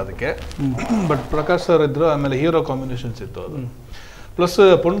ಇರಲಿಲ್ಲ ಅದಕ್ಕೆ. ಬಟ್ ಪ್ರಕಾಶ್ ಸರ್ ಇದ್ರು, ಆಮೇಲೆ ಹೀರೋ ಕಾಂಬಿನೇಷನ್ಸ್ ಇತ್ತು ಅದು. Plus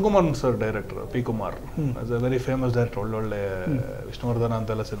ಪೊನ್ಕುಮಾರ್ sir director, P Kumar, as a very famous director, ಒಳ್ಳೊಳ್ಳೆ ವಿಷ್ಣುವರ್ಧನ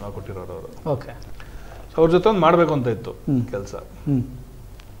ಅಂತೆಲ್ಲ ಸಿನಿಮಾ ಕೊಟ್ಟಿರೋರು ಅವರು. ಓಕೆ. ಸೊ ಅವ್ರ ಜೊತೆ ಒಂದು ಮಾಡಬೇಕು ಅಂತ ಇತ್ತು ಕೆಲಸ.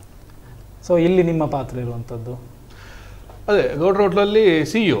 ಸೊ ಇಲ್ಲಿ ನಿಮ್ಮ ಪಾತ್ರ ಇರುವಂಥದ್ದು ಅದೇ ಗೌಡ್ರ ಹೋಟ್ಲಲ್ಲಿ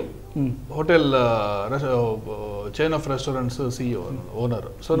CEO, hotel chain of restaurants CEO, owner.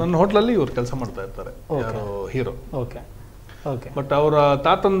 So ನನ್ನ ಹೋಟ್ಲಲ್ಲಿ ಇವ್ರು ಕೆಲಸ ಮಾಡ್ತಾ ಇರ್ತಾರೆ, ಯಾರು ಹೀರೋ. ಓಕೆ. ಓಕೆ. ಬಟ್ ಅವರ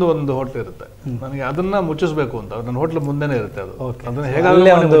ತಾತಂದು ಒಂದು ಹೋಟ್ಲ್ ಇರುತ್ತೆ, ನನಗೆ ಅದನ್ನ ಮುಚ್ಚಿಸ್ಬೇಕು ಅಂತ. ನನ್ನ ಹೋಟ್ಲ್ ಮುಂದೆನೇ ಇರುತ್ತೆ ಅದು.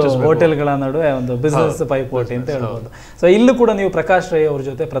 ಹೋಟೆಲ್ಗಳ ನಡುವೆ ಒಂದು ಬಿಸ್ನೆಸ್ ಪೈಪೋಟಿ ಅಂತ ಹೇಳ್ಬೋದು. ಸೊ ಇಲ್ಲೂ ಕೂಡ ನೀವು ಪ್ರಕಾಶ್ ರೈ ಅವ್ರ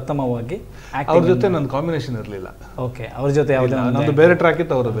ಜೊತೆ ಪ್ರಥಮವಾಗಿ ಅವ್ರ ಜೊತೆ ನನ್ನ ಕಾಂಬಿನೇಷನ್ ಇರಲಿಲ್ಲ. ಓಕೆ. ಅವ್ರ ಜೊತೆ ಯಾವ್ದು ಬೇರೆ ಟ್ರ್ಯಾಕ್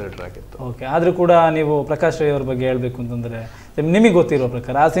ಇತ್ತು, ಅವ್ರ ಬೇರೆ ಟ್ರ್ಯಾಕ್ ಇತ್ತು. ಓಕೆ. ಆದ್ರೂ ಕೂಡ ನೀವು ಪ್ರಕಾಶ್ ರೈ ಅವ್ರ ಬಗ್ಗೆ ಹೇಳ್ಬೇಕು ಅಂತಂದ್ರೆ ನಿಮಗೆ ಗೊತ್ತಿರೋ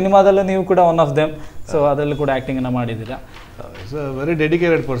ಪ್ರಕಾರ ಆ ಸಿನಿಮಾದಲ್ಲೂ ನೀವು ಕೂಡ ಒನ್ ಆಫ್ ದೆಮ್. ಸೊ ಅದರಲ್ಲೂ ಕೂಡ ಆಕ್ಟಿಂಗ್ ಅನ್ನ ಮಾಡಿದ್ದೀರಾ. ವೆರಿ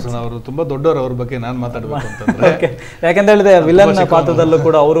ಡೆಡಿಕೇಟೆಡ್ ಪರ್ಸನ್ ಅವರು, ತುಂಬಾ ದೊಡ್ಡವರು. ಅವ್ರ ಬಗ್ಗೆ ನಾನು ಮಾತಾಡ್ಬೇಕು ಅಂತಂದ್ರೆ ಯಾಕಂತ ಹೇಳಿದ್ರೆ ವಿಲನ್ ಪಾತ್ರದಲ್ಲೂ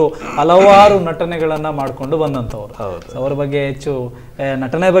ಕೂಡ ಅವರು ಹಲವಾರು ನಟನೆಗಳನ್ನ ಮಾಡ್ಕೊಂಡು ಬಂದಂತವ್ರು. ಅವರ ಬಗ್ಗೆ ಹೆಚ್ಚು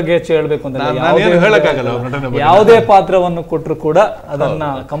ನಟನೆ ಬಗ್ಗೆ ಹೆಚ್ಚು ಹೇಳ್ಬೇಕು ಅಂತ ಯಾವುದೇ ಪಾತ್ರವನ್ನು ಕೊಟ್ಟರು ಕೂಡ ಅದನ್ನ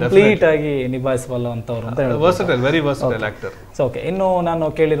ಕಂಪ್ಲೀಟ್ ಆಗಿ ನಿಭಾಯಿಸಬಲ್ಲಂತವ್ರು ಅಂತ ಹೇಳ್ತಾರೆ. So okay. ಇನ್ನು ನಾನು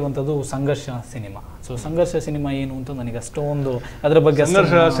ಕೇಳಿರುವಂತದ್ದು ಸಂಘರ್ಷ ಸಿನಿಮಾ. ಸೊ ಸಂಘರ್ಷ ಸಿನಿಮಾ ಏನು ಅಂತ ನನಗೆ ಅಷ್ಟೊಂದು ಅದರ ಬಗ್ಗೆ.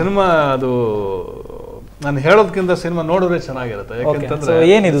 ಸಂಘರ್ಷ ಸಿನಿಮಾ ಅದು ನಾನು ಹೇಳೋದಕ್ಕಿಂತ ಸಿನಿಮಾ ನೋಡಿದ್ರೆ ಚೆನ್ನಾಗಿರುತ್ತೆ. ಯಾಕೆಂತಂದ್ರೆ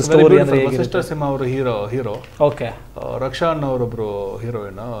ಏನಿದು ಸ್ಟೋರಿ ಅಂದ್ರೆ ವಸಿಷ್ಠ ಸಿನಿಮಾ ಅವರು ಹೀರೋ. ಓಕೆ. ರಕ್ಷಾ ಅನ್ನೋರೊಬ್ರು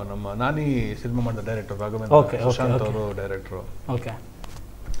ಹೀರೋಯಿನ್, ನಮ್ಮ ನಾನಿ ಸಿನಿಮಾ ಮಾಡಿದ ಡೈರೆಕ್ಟರ್ ರಾಘವೇಂದ್ರ ಪ್ರಶಾಂತ್ ಅವರು ಡೈರೆಕ್ಟರ್. ಓಕೆ.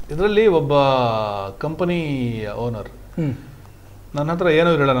 ಇದರಲ್ಲಿ ಒಬ್ಬ ಕಂಪನಿ ಓನರ್, ನನ್ನ ಹತ್ರ ಏನೂ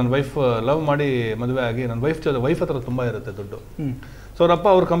ಇರಲ್ಲ. ನನ್ನ ವೈಫ್ ಲವ್ ಮಾಡಿ ಮದುವೆ ಆಗಿ ನನ್ನ ವೈಫ್ ಹತ್ರ ತುಂಬಾ ಇರುತ್ತೆ ದುಡ್ಡು. ಸೊ ಅವರಪ್ಪ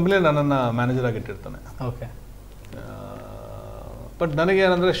ಅವ್ರ ಕಂಪ್ನಿ ನನ್ನನ್ನು ಮ್ಯಾನೇಜರ್ ಆಗಿ ಇಟ್ಟಿರ್ತಾನೆ. ಓಕೆ. ಬಟ್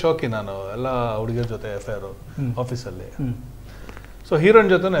ನನಗೇನಂದ್ರೆ ಶೋಕಿ, ನಾನು ಎಲ್ಲ ಹುಡುಗಿಯರ ಜೊತೆ ಅಫೇರು ಆಫೀಸಲ್ಲಿ. ಸೊ ಹೀರೋಯಿನ್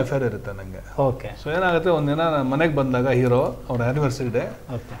ಜೊತೆ ಅಫೇರ್ ಇರುತ್ತೆ ನನಗೆ. ಓಕೆ. ಸೊ ಏನಾಗುತ್ತೆ, ಒಂದಿನ ನಾನು ಮನೆಗೆ ಬಂದಾಗ ಹೀರೋ ಅವ್ರ ಆ್ಯನಿವರ್ಸರಿ ಡೇ,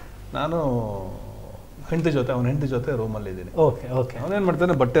 ನಾನು ಅವನ ಹೆಂಡತಿ ಜೊತೆ ರೂಮಲ್ಲಿ ಇದ್ದೀನಿ. ಓಕೆ. ಓಕೆ. ಅವನೇನು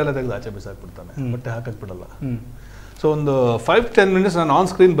ಮಾಡ್ತಾನೆ, ಬಟ್ಟೆ ಎಲ್ಲ ತೆಗೆದು ಆಚೆ ಬಿಸಾಕ್ಬಿಡ್ತಾನೆ, ಬಟ್ಟೆ ಹಾಕಕ್ ಬಿಡಲ್ಲ. ಸೊ ಒಂದು 5-10 ಮಿನಿಟ್ಸ್ ನಾನು ಆನ್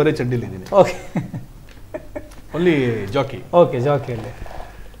ಸ್ಕ್ರೀನ್ ಬರೀ ಚಡ್ಡಿಲಿದ್ದೀನಿ. ಓಕೆ. ಓನ್ಲಿ ಜಾಕಿ. ಓಕೆ. ಜಾಕಿಯಲ್ಲಿ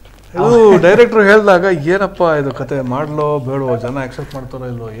ಇದು ಡೈರೆಕ್ಟರ್ ಹೇಳಿದಾಗ ಏನಪ್ಪ ಇದು ಕತೆ, ಮಾಡ್ಲೋ ಬೇಡೋ, ಜನ ಅಕ್ಸೆಪ್ಟ್ ಮಾಡ್ತಾರೋ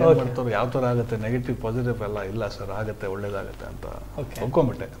ಇಲ್ಲೋ, ಏನು ಮಾಡ್ತಾರೋ, ಯಾವ ಥರ ಆಗುತ್ತೆ, ನೆಗೆಟಿವ್ ಪಾಸಿಟಿವ್ ಎಲ್ಲ ಇಲ್ಲ ಸರ್, ಆಗುತ್ತೆ, ಒಳ್ಳೇದಾಗುತ್ತೆ ಅಂತ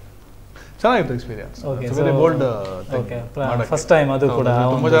ಒಪ್ಕೊಂಡ್ಬಿಟ್ಟೆ. ಚೆನ್ನಾಗಿತ್ತು ಎಕ್ಸ್ಪೀರಿಯನ್ಸ್. ಬೋಲ್ಡ್ ಫಸ್ಟ್ ಟೈಮ್ ಅದು ಕೂಡ.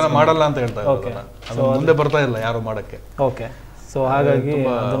 ತುಂಬಾ ಜನ ಮಾಡಲ್ಲ ಅಂತ ಹೇಳ್ತಾ ಇದ್ದಾರೆ, ಅದು ಮುಂದೆ ಬರ್ತಾ ಇಲ್ಲ ಯಾರು ಮಾಡಕ್ಕೆ. ಓಕೆ. ಸೊ ಹಾಗಾಗಿ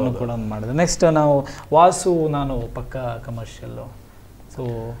ಅದನ್ನು ಕೂಡ ಮಾಡಿದೆ. ನೆಕ್ಸ್ಟ್ ನಾವು ವಾಸು ನಾನು ಪಕ್ಕ ಕಮರ್ಷಿಯಲ್ಲು. ಸೊ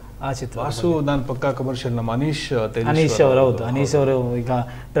ಆ ಚಿತ್ರ ವಾಸು ನಾನು ಪಕ್ಕಾ ಕಮರ್ಷಿಯಲ್ ನಮ್ಮ ಅನೀಶ್ ಅವರು, ಹೌದು ಅನೀಶ್ ಅವರು ಈಗ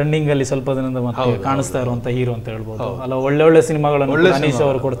ಟ್ರೆಂಡಿಂಗ್ ಅಲ್ಲಿ ಸ್ವಲ್ಪ ದಿನದಿಂದ ಮತ್ತೆ ಕಾಣಿಸ್ತಾ ಇರುವಂತ ಹೀರೋ ಅಂತ ಹೇಳ್ಬೋದು ಅಲ್ಲ. ಒಳ್ಳೆ ಸಿನಿಮಾಗಳನ್ನು ಅನೀಶ್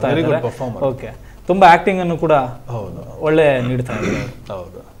ಅವರು ಕೊಡ್ತಾ ಇದ್ದಾರೆ. ಓಕೆ, ತುಂಬಾ ಆಕ್ಟಿಂಗ್ ಅನ್ನು ಕೂಡ ಒಳ್ಳೆ ನೀಡ್ತಾ ಇದ್ದಾರೆ.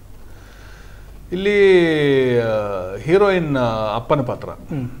 ಹೌದು. ಇಲ್ಲಿ ಹೀರೋಯಿನ್ ಅಪ್ಪನ ಪಾತ್ರ,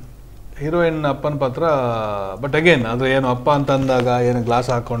 ಹೀರೋಯಿನ್ ಅಪ್ಪನ ಪಾತ್ರ. ಬಟ್ ಅಗೇನ್ ಅದು ಏನು ಅಪ್ಪ ಅಂತ ಅಂದಾಗ ಏನು ಗ್ಲಾಸ್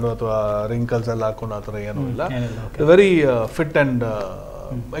ಹಾಕೊಂಡು ಅಥವಾ ರಿಂಕಲ್ಸ್ ಎಲ್ಲ ಹಾಕೊಂಡು ಆ ಥರ ಏನೂ ಇಲ್ಲ. Very fit and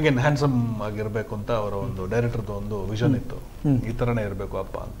again handsome ಆಗಿರ್ಬೇಕು ಅಂತ ಅವರ ಒಂದು ಡೈರೆಕ್ಟರ್ದು ಒಂದು ವಿಷನ್ ಇತ್ತು. ಈ ಥರನೇ ಇರಬೇಕು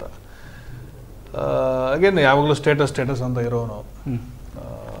ಅಪ್ಪ ಅಂತ. ಅಗೇನ್ ಯಾವಾಗಲೂ ಸ್ಟೇಟಸ್ ಅಂತ ಇರೋನು,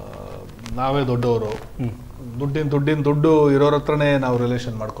 ನಾವೇ ದೊಡ್ಡವರು, ದುಡ್ಡು ಇರೋರ ಹತ್ರನೇ ನಾವು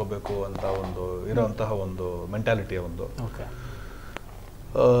ರಿಲೇಷನ್ ಮಾಡ್ಕೋಬೇಕು ಅಂತ ಒಂದು ಇರೋಂತಹ ಒಂದು ಮೆಂಟಾಲಿಟಿಯ ಒಂದು.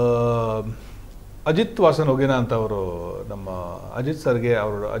 ಅಜಿತ್ ವಾಸನ್ ಒಗಿನಾ ಅಂತ ಅವರು ನಮ್ಮ ಅಜಿತ್ ಸರ್ಗೆ,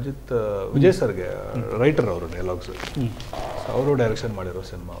 ಅವರು ಅಜಿತ್ ವಿಜಯ್ ಸರ್ಗೆ ರೈಟರ್ ಅವರು ಡೈಲಾಗ್ಸ್, ಅವರು ಡೈರೆಕ್ಷನ್ ಮಾಡಿರೋ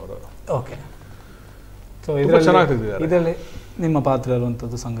ಸಿನಿಮಾ ಅವರು. ಓಕೆ, ಸೊ ಇದರಲ್ಲಿ ನಿಮ್ಮ ಪಾತ್ರ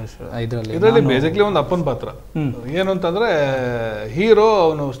ಇರುವಂಥದ್ದು ಸಂಘರ್ಷ ಇದರಲ್ಲಿ ಬೇಸಿಕ್ಲಿ ಒಂದು ಅಪ್ಪನ ಪಾತ್ರ. ಏನು ಅಂತಂದ್ರೆ ಹೀರೋ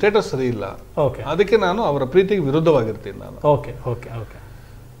ಅವನು ಸ್ಟೇಟಸ್ ಸರಿ ಇಲ್ಲ, ಅದಕ್ಕೆ ನಾನು ಅವರ ಪ್ರೀತಿಗೆ ವಿರುದ್ಧವಾಗಿರ್ತೀನಿ ನಾನು. Okay okay okay.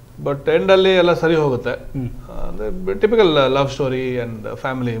 But end ಅಲ್ಲಿ ಎಲ್ಲ ಸರಿ ಹೋಗುತ್ತೆ. ಅಂದ್ರೆ typical love story and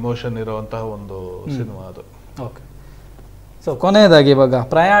family emotion ಇರುವಂತಹ ಒಂದು ಸಿನಿಮಾ ಅದು. ಓಕೆ, ಸೊ ಕೊನೆಯದಾಗಿ ಇವಾಗ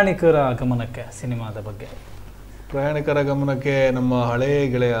ಪ್ರಯಾಣಿಕರ ಗಮನಕ್ಕೆ ಸಿನಿಮಾದ ಬಗ್ಗೆ. ಪ್ರಯಾಣಿಕರ ಗಮನಕ್ಕೆ ನಮ್ಮ ಹಳೆಯ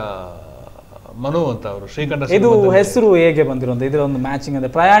ಗೆಳೆಯ ಮನು ಅಂತ ಅವರು ಶ್ರೀಕಂಠ. ಇದು ಹೆಸರು ಹೇಗೆ ಬಂದಿರೋದು? ಇದರ ಒಂದು ಮ್ಯಾಚಿಂಗ್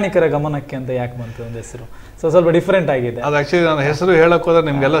ಅಂದ್ರೆ ಪ್ರಯಾಣಿಕರ ಗಮನಕ್ಕೆ ಅಂತ ಯಾಕೆ ಬಂತು ಒಂದು ಹೆಸರು? ಸೊ ಸ್ವಲ್ಪ ಡಿಫ್ರೆಂಟ್ ಆಗಿದೆ ಅದು. ಆಕ್ಚುಲಿ ನಾನು ಹೆಸರು ಹೇಳಕ್ ಹೋದ್ರೆ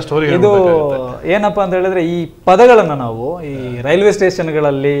ನಿಮ್ಗೆಲ್ಲ ಸ್ಟೋರಿ. ಇದು ಏನಪ್ಪಾ ಅಂತ ಹೇಳಿದ್ರೆ ಈ ಪದಗಳನ್ನ ನಾವು ಈ ರೈಲ್ವೆ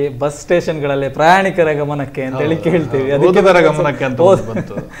ಸ್ಟೇಷನ್ಗಳಲ್ಲಿ, ಬಸ್ ಸ್ಟೇಷನ್ಗಳಲ್ಲಿ ಪ್ರಯಾಣಿಕರ ಗಮನಕ್ಕೆ ಅಂತ ಹೇಳಿ ಕೇಳ್ತೀವಿ. ಅದಕ್ಕೆ ಗಮನಕ್ಕೆ ಅಂತ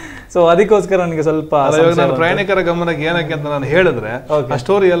ಬಂತು. ಸೊ ಅದಕ್ಕೋಸ್ಕರ ನನಗೆ ಸ್ವಲ್ಪ ಪ್ರಯಾಣಿಕರ ಗಮನಕ್ಕೆ ಏನಕ್ಕೆ ಅಂತ ನಾನು ಹೇಳಿದ್ರೆ ಆ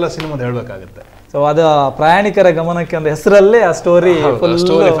ಸ್ಟೋರಿ ಎಲ್ಲ ಸಿನಿಮಾದ ಹೇಳ್ಬೇಕಾಗುತ್ತೆ. ಸೊ ಅದು ಪ್ರಯಾಣಿಕರ ಗಮನಕ್ಕೆ ಅಂತ ಹೆಸರಲ್ಲೇ ಆ ಸ್ಟೋರಿ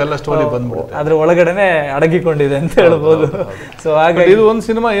ಬಂದ್ಬಿಡುತ್ತೆ, ಅದ್ರ ಒಳಗಡೆನೆ ಅಡಗಿಕೊಂಡಿದೆ ಅಂತ ಹೇಳ್ಬೋದು. ಸೊ ಹಾಗಾಗಿ ಇದು ಒಂದು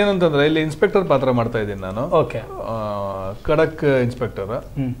ಸಿನಿಮಾ ಏನಂತಂದ್ರೆ ಇಲ್ಲಿ ಇನ್ಸ್ಪೆಕ್ಟರ್ ಪಾತ್ರ ಮಾಡ್ತಾ ಇದ್ದೀನಿ ನಾನು. ಓಕೆ, ಖಡಕ್ ಇನ್ಸ್ಪೆಕ್ಟರ್.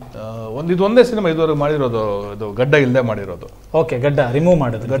 ಇದೊಂದೇ ಸಿನಿಮಾ ಇದುವರೆಗೆ ಮಾಡಿರೋದು, ಇದು ಗಡ್ಡ ಇಲ್ಲದೆ ಮಾಡಿರೋದು. ಓಕೆ, ಗಡ್ಡ ರಿಮೂವ್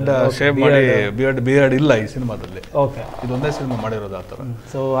ಮಾಡಿದ್ರು, ಗಡ್ಡ ಶೇವ್ ಮಾಡಿ ಬಿಯರ್ಡ್ ಇಲ್ಲ ಈ ಸಿನಿಮಾದಲ್ಲಿ. ಓಕೆ, ಇದೊಂದೇ ಸಿನಿಮಾ ಮಾಡಿರೋದು ಆ ಥರ.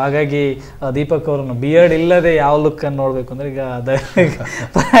 ಸೊ ಹಾಗಾಗಿ ದೀಪಕ್ ಅವರನ್ನು ಬಿಯರ್ಡ್ ಇಲ್ಲದೆ ಯಾವ ಲುಕ್ ಅನ್ನು ನೋಡ್ಬೇಕು ಅಂದ್ರೆ ಈಗ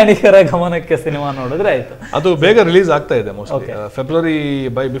ಪ್ರಯಾಣಿಕರ ಗಮನಕ್ಕೆ ಸಿನಿಮಾ ನೋಡಿದ್ರೆ ಆಯ್ತು. ಅದು ಬೇಗ ರಿಲೀಸ್ ಆಗ್ತಾ ಇದೆ, mostly February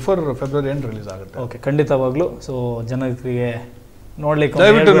before February end release ಆಗುತ್ತೆ. ಓಕೆ, ಖಂಡಿತವಾಗ್ಲೂ. ಸೊ ಜನರಿಗೆ ನೋಡ್ಲಿಕ್ಕೆ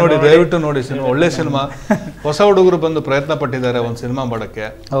ದಯವಿಟ್ಟು ನೋಡಿ ಸಿನಿಮಾ, ಒಳ್ಳೆ ಸಿನಿಮಾ. ಹೊಸ ಹುಡುಗರು ಬಂದು ಪ್ರಯತ್ನ ಪಟ್ಟಿದ್ದಾರೆ ಒಂದು ಸಿನಿಮಾ ಮಾಡಕ್ಕೆ.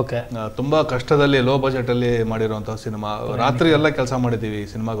 ಓಕೆ, ತುಂಬಾ ಕಷ್ಟದಲ್ಲಿ ಲೋ ಬಜೆಟ್ ಅಲ್ಲಿ ಮಾಡಿರುವಂತಹ ಸಿನಿಮಾ. ರಾತ್ರಿ ಎಲ್ಲ ಕೆಲಸ ಮಾಡಿದೀವಿ ಈ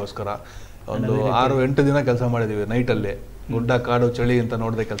ಸಿನಿಮಾಗೋಸ್ಕರ. ಒಂದು 6-8 ದಿನ ಕೆಲಸ ಮಾಡಿದೀವಿ ನೈಟ್ ಅಲ್ಲಿ. ಗುಡ್ಡ ಕಾಡು ಚಳಿ ಅಂತ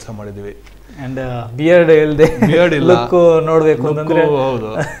ನೋಡದೆ ಕೆಲಸ ಮಾಡಿದೀವಿ. ಅಂಡ್ ಬಿಯರ್ಡ್ ಇಲ್ಲ ನೋಡ್ಬೇಕು ಅಂತಂದ್ರೆ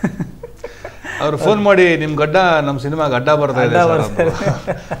ಹೌದು. ಅವ್ರು ಫೋನ್ ಮಾಡಿ ನಿಮ್ ಗಡ್ಡ ನಮ್ಮ ಸಿನಿಮಾಗೆ ಅಡ್ಡ ಬರ್ತಾ ಇದೆ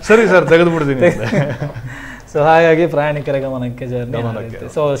ಸರಿ ಸರ್ ತೆಗೆದು ಬಿಡ್ತೀನಿ. ಸೊ ಹಾಗಾಗಿ ಪ್ರಯಾಣಿಕರ ಗಮನಕ್ಕೆ ಜರ್ನಿ.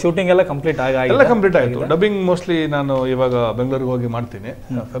 ಸೊ ಶೂಟಿಂಗ್ ಎಲ್ಲ ಕಂಪ್ಲೀಟ್ ಆಯ್ತು. ಡಬ್ಬಿಂಗ್ ಮೋಸ್ಟ್ಲಿ ನಾನು ಇವಾಗ ಬೆಂಗಳೂರಿಗೆ ಹೋಗಿ ಮಾಡ್ತೀನಿ.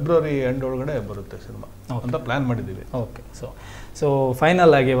 ಫೆಬ್ರವರಿ ಎಂಡ್ ಒಳಗಡೆ ಬರುತ್ತೆ ಸಿನಿಮಾ ಅಂತ ಪ್ಲಾನ್ ಮಾಡಿದ್ದೀವಿ. ಓಕೆ, ಸೊ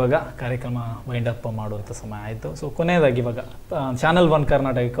ಫೈನಲ್ ಆಗಿ ಇವಾಗ ಕಾರ್ಯಕ್ರಮ ವೈಂಡ್ ಅಪ್ ಮಾಡುವಂಥ ಸಮಯ ಆಯಿತು. ಸೊ ಕೊನೆಯದಾಗಿ ಇವಾಗ ಚಾನಲ್ 1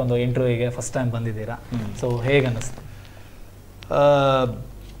 ಕರ್ನಾಟಕಕ್ಕೆ ಒಂದು ಇಂಟರ್ವ್ಯೂಗೆ ಫಸ್ಟ್ ಟೈಮ್ ಬಂದಿದ್ದೀರಾ. ಸೊ ಹೇಗೆ ಅನ್ನಿಸ್ತು?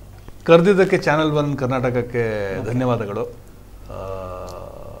 ಕರೆದಿದ್ದಕ್ಕೆ ಚಾನಲ್ 1 ಕರ್ನಾಟಕಕ್ಕೆ ಧನ್ಯವಾದಗಳು.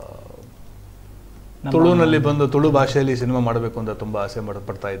 ತುಳುನಲ್ಲಿ ಬಂದು ತುಳು ಭಾಷೆಯಲ್ಲಿ ಸಿನಿಮಾ ಮಾಡಬೇಕು ಅಂತ ತುಂಬ ಆಸೆ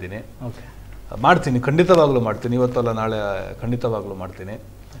ಪಡ್ತಾ ಇದ್ದೀನಿ. ಮಾಡ್ತೀನಿ, ಖಂಡಿತವಾಗ್ಲೂ ಮಾಡ್ತೀನಿ. ಇವತ್ತಲ್ಲ ನಾಳೆ ಖಂಡಿತವಾಗ್ಲೂ ಮಾಡ್ತೀನಿ.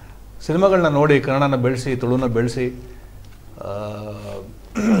 ಸಿನಿಮಾಗಳನ್ನ ನೋಡಿ ಕನ್ನಡನ ಬೆಳೆಸಿ, ತುಳುನ ಬೆಳೆಸಿ,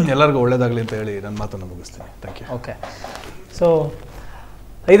 ಎಲ್ಲರಿಗೂ ಒಳ್ಳೇದಾಗಲಿ ಅಂತ ಹೇಳಿ ನನ್ನ ಮಾತನ್ನು ಮುಗಿಸ್ತೀನಿ. Thank you. ಓಕೆ, ಸೊ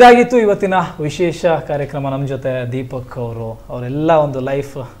ಇದಾಗಿತ್ತು ಇವತ್ತಿನ ವಿಶೇಷ ಕಾರ್ಯಕ್ರಮ. ನಮ್ಮ ಜೊತೆ ದೀಪಕ್ ಅವರು ಅವರೆಲ್ಲ ಒಂದು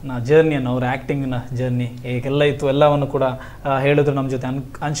ಲೈಫ್ನ ಜರ್ನಿಯನ್ನು, ಅವರ ಆ್ಯಕ್ಟಿಂಗ್ನ ಜರ್ನಿ ಹೇಗೆಲ್ಲ ಇತ್ತು ಎಲ್ಲವನ್ನು ಕೂಡ ಹೇಳಿದ್ರು, ನಮ್ಮ ಜೊತೆ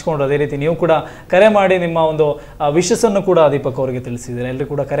ಹಂಚ್ಕೊಂಡ್ರು. ಅದೇ ರೀತಿ ನೀವು ಕೂಡ ಕರೆ ಮಾಡಿ ನಿಮ್ಮ ಒಂದು ವಿಶಸ್ಸನ್ನು ಕೂಡ ದೀಪಕ್ ಅವರಿಗೆ ತಿಳಿಸಿದ್ದೀರಾ. ಎಲ್ಲರೂ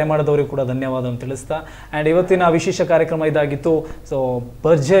ಕೂಡ ಕರೆ ಮಾಡಿದವರಿಗೆ ಕೂಡ ಧನ್ಯವಾದವನ್ನು ತಿಳಿಸ್ತಾ, ಆ್ಯಂಡ್ ಇವತ್ತಿನ ವಿಶೇಷ ಕಾರ್ಯಕ್ರಮ ಇದಾಗಿತ್ತು. ಸೊ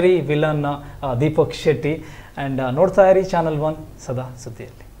ಭರ್ಜರಿ ವಿಲನ್ ದೀಪಕ್ ಶೆಟ್ಟಿ. ಆ್ಯಂಡ್ ನೋಡ್ತಾ ಇರಿ ಚಾನಲ್ 1 ಸದಾ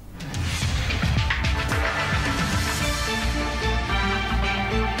ಸುದ್ದಿಯಲ್ಲಿ.